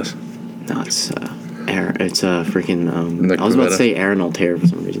Velasquez. No, it's Aaron. It's freaking. Nick I was about Pivetta. to say Aaron Altair for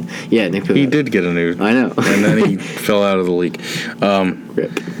some reason. Yeah, Nick Pivetta. He did get a new. I know. And then he fell out of the league.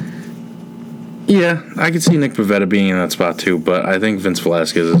 Rip. Yeah, I could see Nick Pivetta being in that spot too, but I think Vince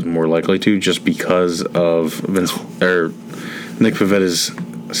Velasquez is more likely to, just because of Nick Pivetta's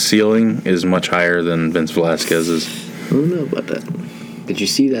ceiling is much higher than Vince Velasquez's. I don't know about that. Did you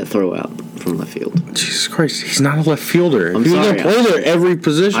see that throw out from left field? Jesus Christ, he's not a left fielder. I'm He's sorry. gonna play there every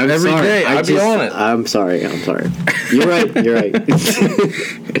position, every day. I'd be on it. I'm sorry. You're right.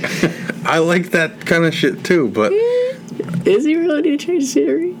 I like that kind of shit too, but Is he really need to change the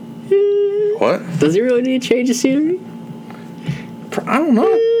scenery? what? Does he really need to change the scenery? I don't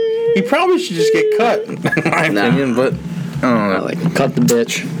know. He probably should just get cut, in my opinion, but I don't know. I like him. Cut the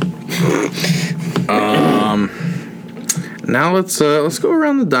bitch. now let's go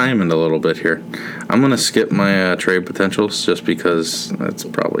around the diamond a little bit here. I'm gonna skip my trade potentials just because that's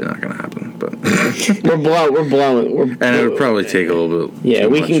probably not gonna happen. But we're blowing. And it would probably take a little bit. Yeah,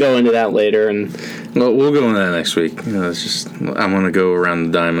 we can go into that later, and we'll go into that next week. It's just I'm gonna go around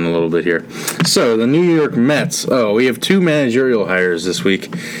the diamond a little bit here. So the New York Mets. Oh, we have 2 managerial hires this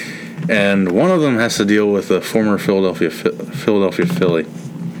week, and one of them has to deal with a former Philadelphia Philly.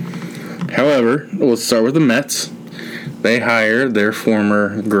 However, let's start with the Mets. They hired their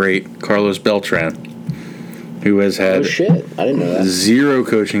former great Carlos Beltran, who has had I didn't know that. 0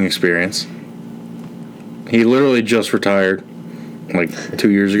 coaching experience. He literally just retired like 2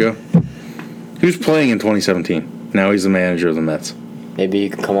 years ago. He was playing in 2017. Now he's the manager of the Mets. Maybe you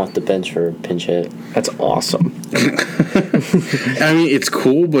can come off the bench for a pinch hit. that's awesome. I mean, it's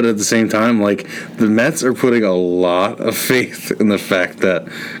cool, but at the same time, like, the Mets are putting a lot of faith in the fact that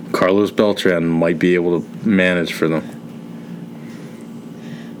Carlos Beltran might be able to manage for them.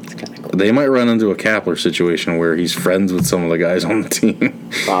 It's kind of cool. They might run into a Kapler situation where he's friends with some of the guys on the team.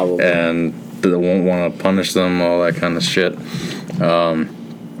 Probably. And they won't want to punish them, all that kind of shit.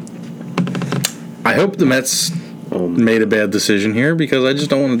 I hope the Mets made a bad decision here because I just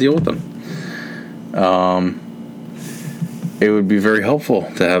don't want to deal with them. It would be very helpful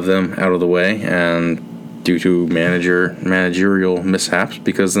to have them out of the way and due to managerial mishaps,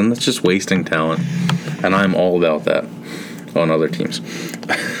 because then that's just wasting talent, and I'm all about that on other teams.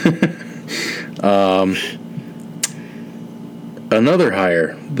 Another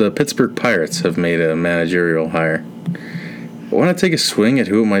hire, the Pittsburgh Pirates have made a managerial hire. Want to take a swing at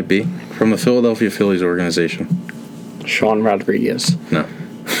who it might be from the Philadelphia Phillies organization? Sean Rodriguez, No.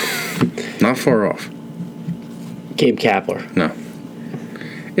 Not far off. Gabe Kapler. No.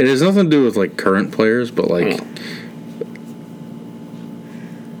 It has nothing to do with, like, current players, but, like...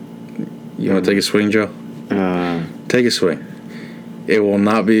 You want to take a swing, Joe? Take a swing. It will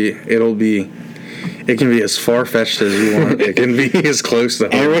not be... It can be as far-fetched as you want. It can be as close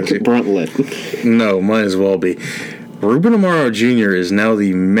to... Eric Bruntlett. No, might as well be. Ruben Amaro Jr. is now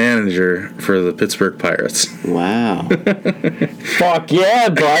the manager for the Pittsburgh Pirates. Wow. Fuck yeah,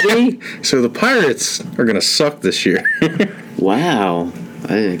 buddy. So the Pirates are going to suck this year. Wow. I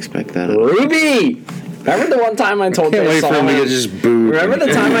didn't expect that. Ruby! Remember the one time I told you Can't I wait saw for him to him? get just booed. Remember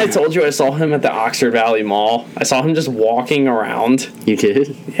the time I told you I saw him at the Oxford Valley Mall? I saw him just walking around. You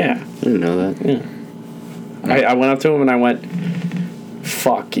did? Yeah. I didn't know that. Yeah. I went up to him and I went,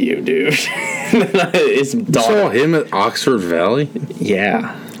 fuck you, dude. It's You saw him at Oxford Valley?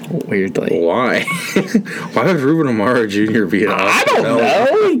 Yeah. Weirdly. Why? Why would Ruben Amaro Jr. be at I Oxford don't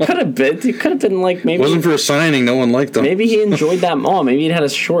Valley? know. He could have been. He could have been like maybe. It wasn't for a signing. No one liked him. Maybe he enjoyed that mall. Maybe he had a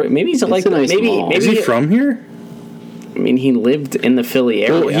short. Maybe he's like a nice maybe. mall. Maybe Is he from here? I mean, he lived in the Philly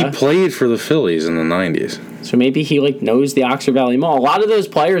area. Well, he played for the Phillies in the 90s. So maybe he like knows the Oxford Valley Mall. A lot of those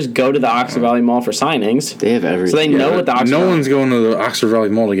players go to the Oxford Valley Mall for signings. They have everything. So they know what the Oxford No Valley. one's going to the Oxford Valley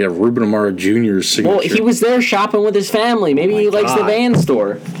Mall to get Ruben Amaro Jr.'s signature. Well, he was there shopping with his family. Maybe he likes the God. van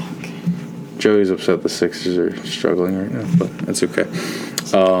store. Joey's upset the Sixers are struggling right now, but that's okay.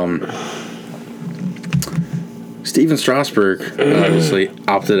 Steven Strasburg obviously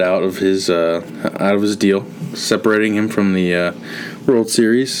opted out of his deal, separating him from the World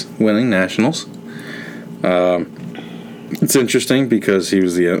Series winning Nationals. It's interesting because he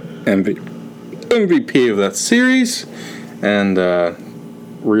was the MVP of that series, and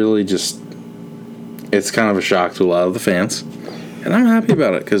really just it's kind of a shock to a lot of the fans. And I'm happy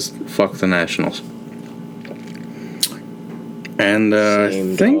about it because fuck the Nationals. And I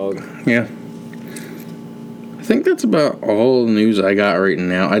think that's about all the news I got right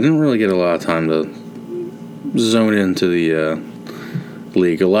now. I didn't really get a lot of time to zone into the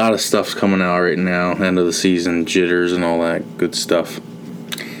league. A lot of stuff's coming out right now. End of the season, jitters and all that good stuff.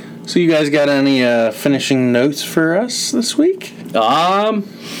 So you guys got any finishing notes for us this week?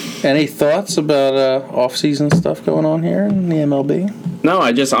 Any thoughts about off-season stuff going on here in the MLB? No,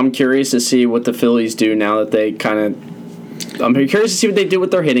 I'm curious to see what the Phillies do now that they kind of. I'm curious to see what they do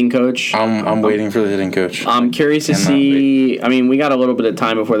with their hitting coach. I'm waiting for the hitting coach. I'm curious to see. I mean, we got a little bit of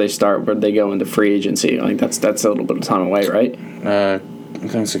time before they start, where they go into free agency. I think that's a little bit of time away, right? I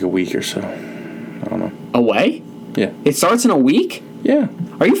think it's like a week or so. I don't know. Away? Yeah. It starts in a week? Yeah.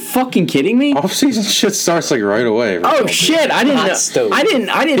 Are you fucking kidding me? Off-season shit starts like right away. Oh shit! I didn't know. I didn't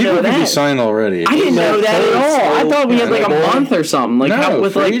People know could be that. signed already. I didn't know that at all. I thought we had like a month or something. Like No,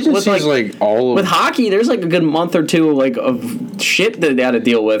 with free like agency's like all of. with hockey, there's like a good month or two like of shit that they had to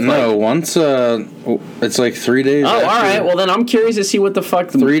deal with. No, Like, once it's like 3 days. oh, all after- right. Well, then I'm curious to see what the fuck.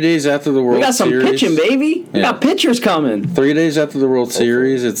 3 days after the World We got some Series. pitching, baby. We Yeah. got pitchers coming. 3 days after the World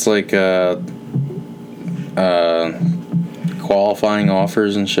Series, it's like qualifying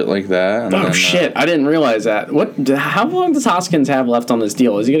offers and shit like that. And Oh shit! I didn't realize that. How long does Hoskins have left on this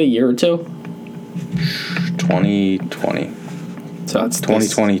deal? Is he got a year or two? 2020. So that's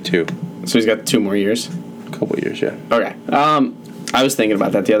 2022. So he's got 2 more years. A couple years, yeah. Okay. I was thinking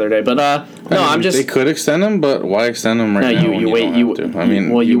about that the other day, but no, I'm just. They could extend him, but why extend him right now? You wait.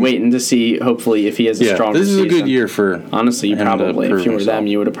 You waiting to see. Hopefully, if he has a stronger. This is season. a good year for. Honestly, you probably, if you were himself. them,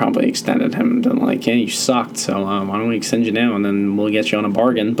 you would have probably extended him and been like, "Hey, you sucked, so why don't we extend you now, and then we'll get you on a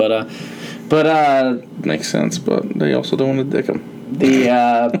bargain." But makes sense, but they also don't want to dick him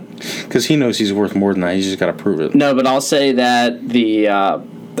the because he knows he's worth more than that. He's just got to prove it. no, but I'll say that the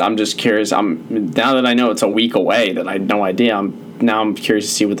I'm just curious. Now that I know it's a week away, that I had no idea. I'm curious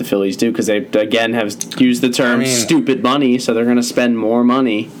to see what the Phillies do because they again have used the term stupid money, so they're going to spend more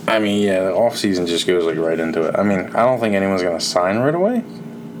money. I mean, yeah, the off season just goes like right into it. I mean, I don't think anyone's going to sign right away.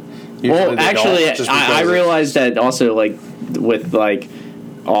 Well, actually, I realized that also like with like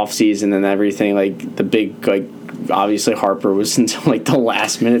off season and everything, like the big like obviously Harper was until like the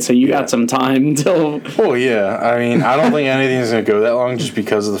last minute, so you got some time until. Well, yeah, I mean, I don't think anything's going to go that long just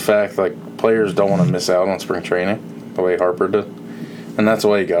because of the fact like players don't want to miss out on spring training the way Harper did. And that's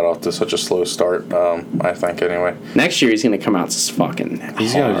why he got off to such a slow start, I think, anyway. Next year, he's going to come out just fucking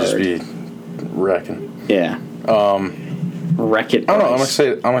He's going to just be wrecking. Yeah. Wreck it. I don't know.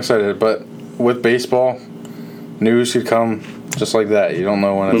 I'm excited. But with baseball, news could come just like that. You don't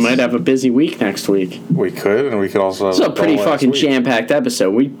know when it's... We might have a busy week next week. We could, and we could also have... It's a pretty fucking jam-packed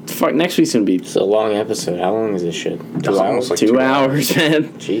episode. Next week's going to be... It's a long episode. How long is this shit? 2 hours? Like 2 hours,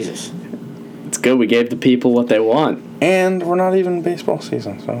 man. Jesus. It's good. We gave the people what they want. And we're not even in baseball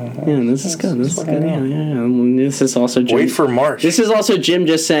season, so... Yeah, this is good. This is good. Yeah. This is also Jim. Wait for March. This is also Jim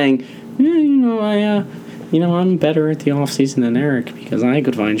just saying, I'm better at the off season than Eric because I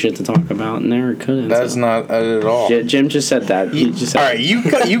could find shit to talk about and Eric couldn't. That's not at all. Jim just said that. He just said all right,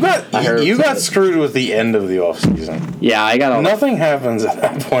 you got screwed with the end of the off season. Yeah, I got nothing happens at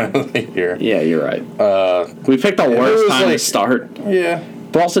that point of the year. Yeah, you're right. We picked the worst time to start. Yeah.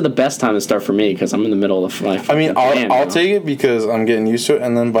 But also the best time to start for me because I'm in the middle of life. I mean, I'll take it because I'm getting used to it,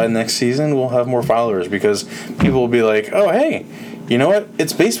 and then by next season we'll have more followers because people will be like, "Oh, hey, you know what?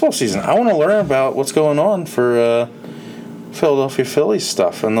 It's baseball season. I want to learn about what's going on for Philadelphia Phillies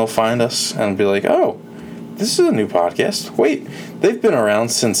stuff," and they'll find us and be like, "Oh, this is a new podcast. Wait, they've been around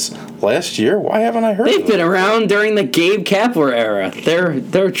since last year. Why haven't I heard? They've been around during the Gabe Kapler era.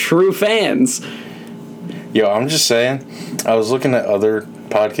 They're true fans." Yo, I'm just saying. I was looking at other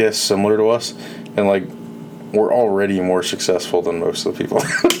podcasts similar to us, and like we're already more successful than most of the people.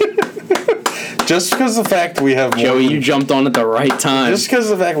 Just because of the fact we have Joey, you jumped on at the right time. Just because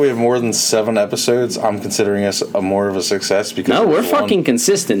of the fact we have more than 7 episodes, I'm considering us more of a success. Because no, we're fucking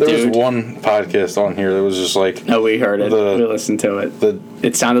consistent, dude. There was one podcast on here that was just like... No, we heard it. We listened to it.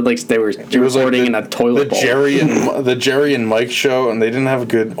 It sounded like they were recording in a toilet bowl. The Jerry and Mike show, and they didn't have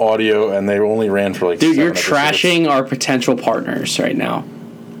good audio, and they only ran for like 7 you're episodes. trashing our potential partners right now.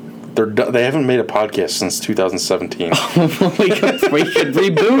 They haven't made a podcast since 2017. we could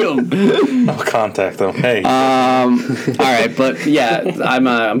reboot them. I'll contact them. Hey. All right, but yeah,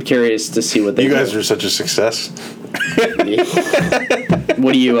 I'm curious to see what they. You guys are such a success.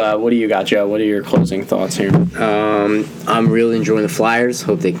 What do you got, Joe? What are your closing thoughts here? I'm really enjoying the Flyers.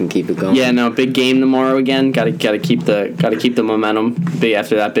 Hope they can keep it going. Yeah, no, big game tomorrow again. Got to keep the momentum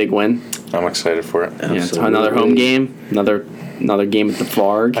after that big win. I'm excited for it. Yeah, it's another home game. Another game at the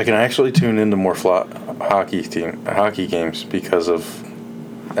Varg. I can actually tune into more hockey games because of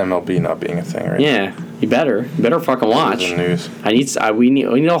MLB not being a thing right now. Yeah, you better fucking watch. News. We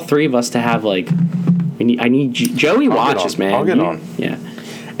need all 3 of us to have like. I need Joey watches, man. I'll get on. Yeah.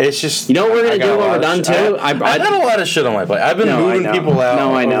 It's just what we're gonna do when we're done too. I got a lot of shit on my plate. I've been moving people out.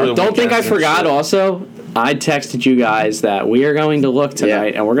 No, I know. Don't think I forgot. Also, I texted you guys that we are going to look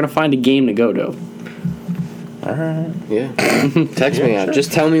tonight, and we're gonna find a game to go to. All right. Yeah. Text me out.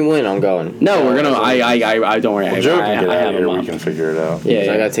 Just tell me when I'm going. No, we're gonna. I don't worry. Well, Joe can get out of here. We can figure it out.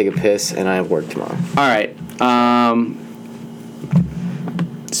 Yeah. I gotta take a piss, and I have work tomorrow. All right.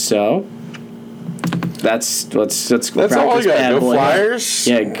 So. That's all I got. Go Flyers.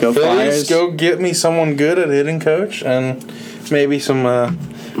 Yeah, go Phillies, Flyers. Go get me someone good at hitting coach, and maybe some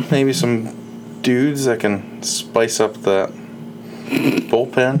dudes that can spice up that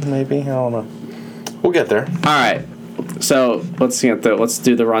bullpen. Maybe I don't know. We'll get there. All right. So let's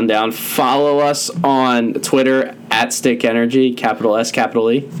do the rundown. Follow us on Twitter at Stick Energy, capital S, capital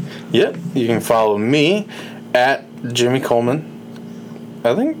E. Yep. You can follow me at Jimmy Coleman.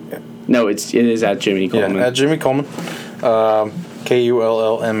 I think. No, it is at Jimmy Coleman. Yeah, at Jimmy Coleman.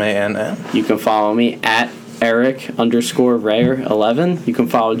 KULLMANN. You can follow me at Eric_Rare11. You can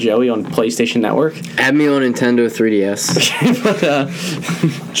follow Joey on PlayStation Network. Add me on Nintendo 3DS. But,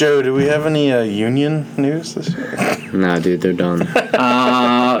 Joe, do we have any Union news this year? Nah, dude, they're done.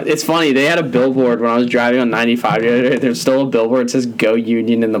 it's funny. They had a billboard when I was driving on 95 the other day. There's still a billboard that says "Go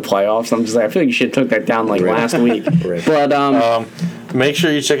Union" in the playoffs. I'm just like, I feel like you should have took that down like last week. But make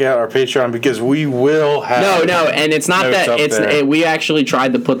sure you check out our Patreon because we will have no, and it's not that we actually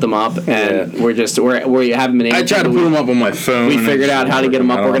tried to put them up and we haven't been able. I tried to put them up on my phone. We figured out how to get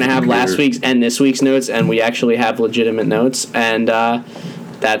them up. We're gonna have last week's and this week's notes, and we actually have legitimate notes, and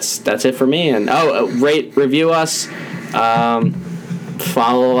that's it for me. And rate, review us,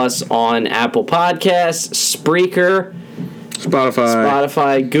 follow us on Apple Podcasts, Spreaker,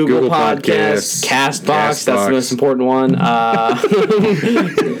 Spotify, Google Podcasts, Castbox. That's the most important one. Why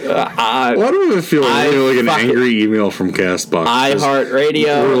do I feel like an angry email from Castbox?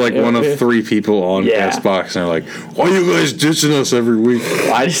 iHeartRadio. We're like one of 3 people on Castbox, and they're like, "Why are you guys ditching us every week?"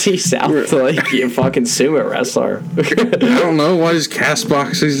 Why does he sound like you fucking sumo wrestler? I don't know. Why does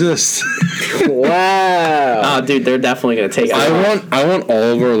Castbox exist? Wow. Oh, dude, they're definitely gonna take it. I want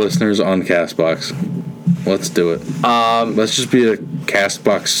all of our listeners on Castbox. Let's do it. Let's just be a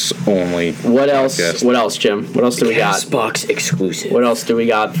Castbox only. What else? Podcast. What else, Jim? What else do we got? Castbox exclusive. What else do we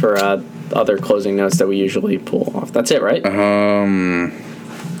got for other closing notes that we usually pull off? That's it, right?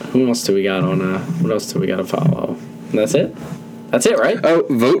 Who else do we got on? What else do we got to follow? That's it. That's it, right? Oh,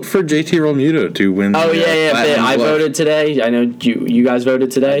 vote for JT Realmuto to win. Oh yeah. I voted today. I know you guys voted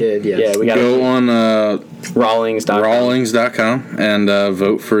today. I did, yes. Yeah, we got go on Rawlings.com and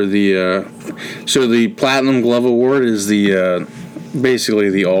vote for the. So the Platinum Glove Award is the basically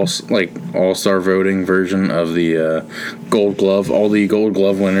the all-star voting version of the Gold Glove. All the Gold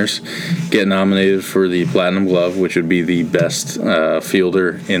Glove winners get nominated for the Platinum Glove, which would be the best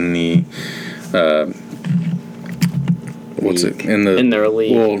fielder in the. What's it in their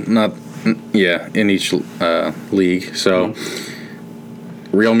league? Well, in each league. So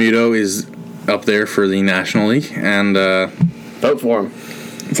Realmuto is up there for the National League, and vote for him.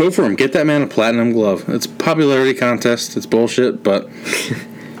 Vote for him. Get that man a Platinum Glove. It's a popularity contest. It's bullshit, but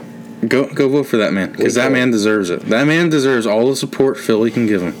go vote for that man because that man deserves it. That man deserves all the support Philly can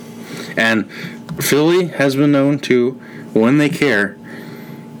give him, and Philly has been known to, when they care,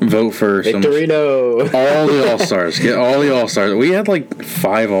 vote for Victorino. All the All-Stars. Get all the All-Stars. We had like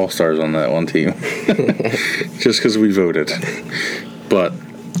 5 All-Stars on that one team. Just because we voted. But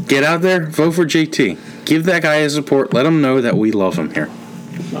get out there, vote for JT. Give that guy his support. Let him know that we love him here.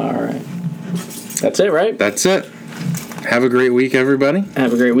 All right. That's it, right? That's it. Have a great week, everybody.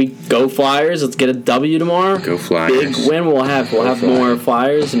 Have a great week. Go Flyers. Let's get a W tomorrow. Go Flyers. Big win. We'll have more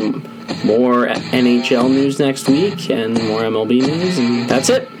Flyers and more NHL news next week and more MLB news, and that's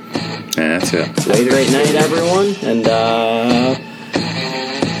it. Yeah, that's it. Great night, everyone, and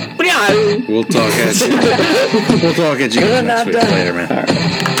we'll talk at you. We'll talk at you next week. Later, man. All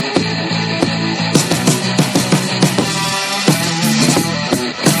right.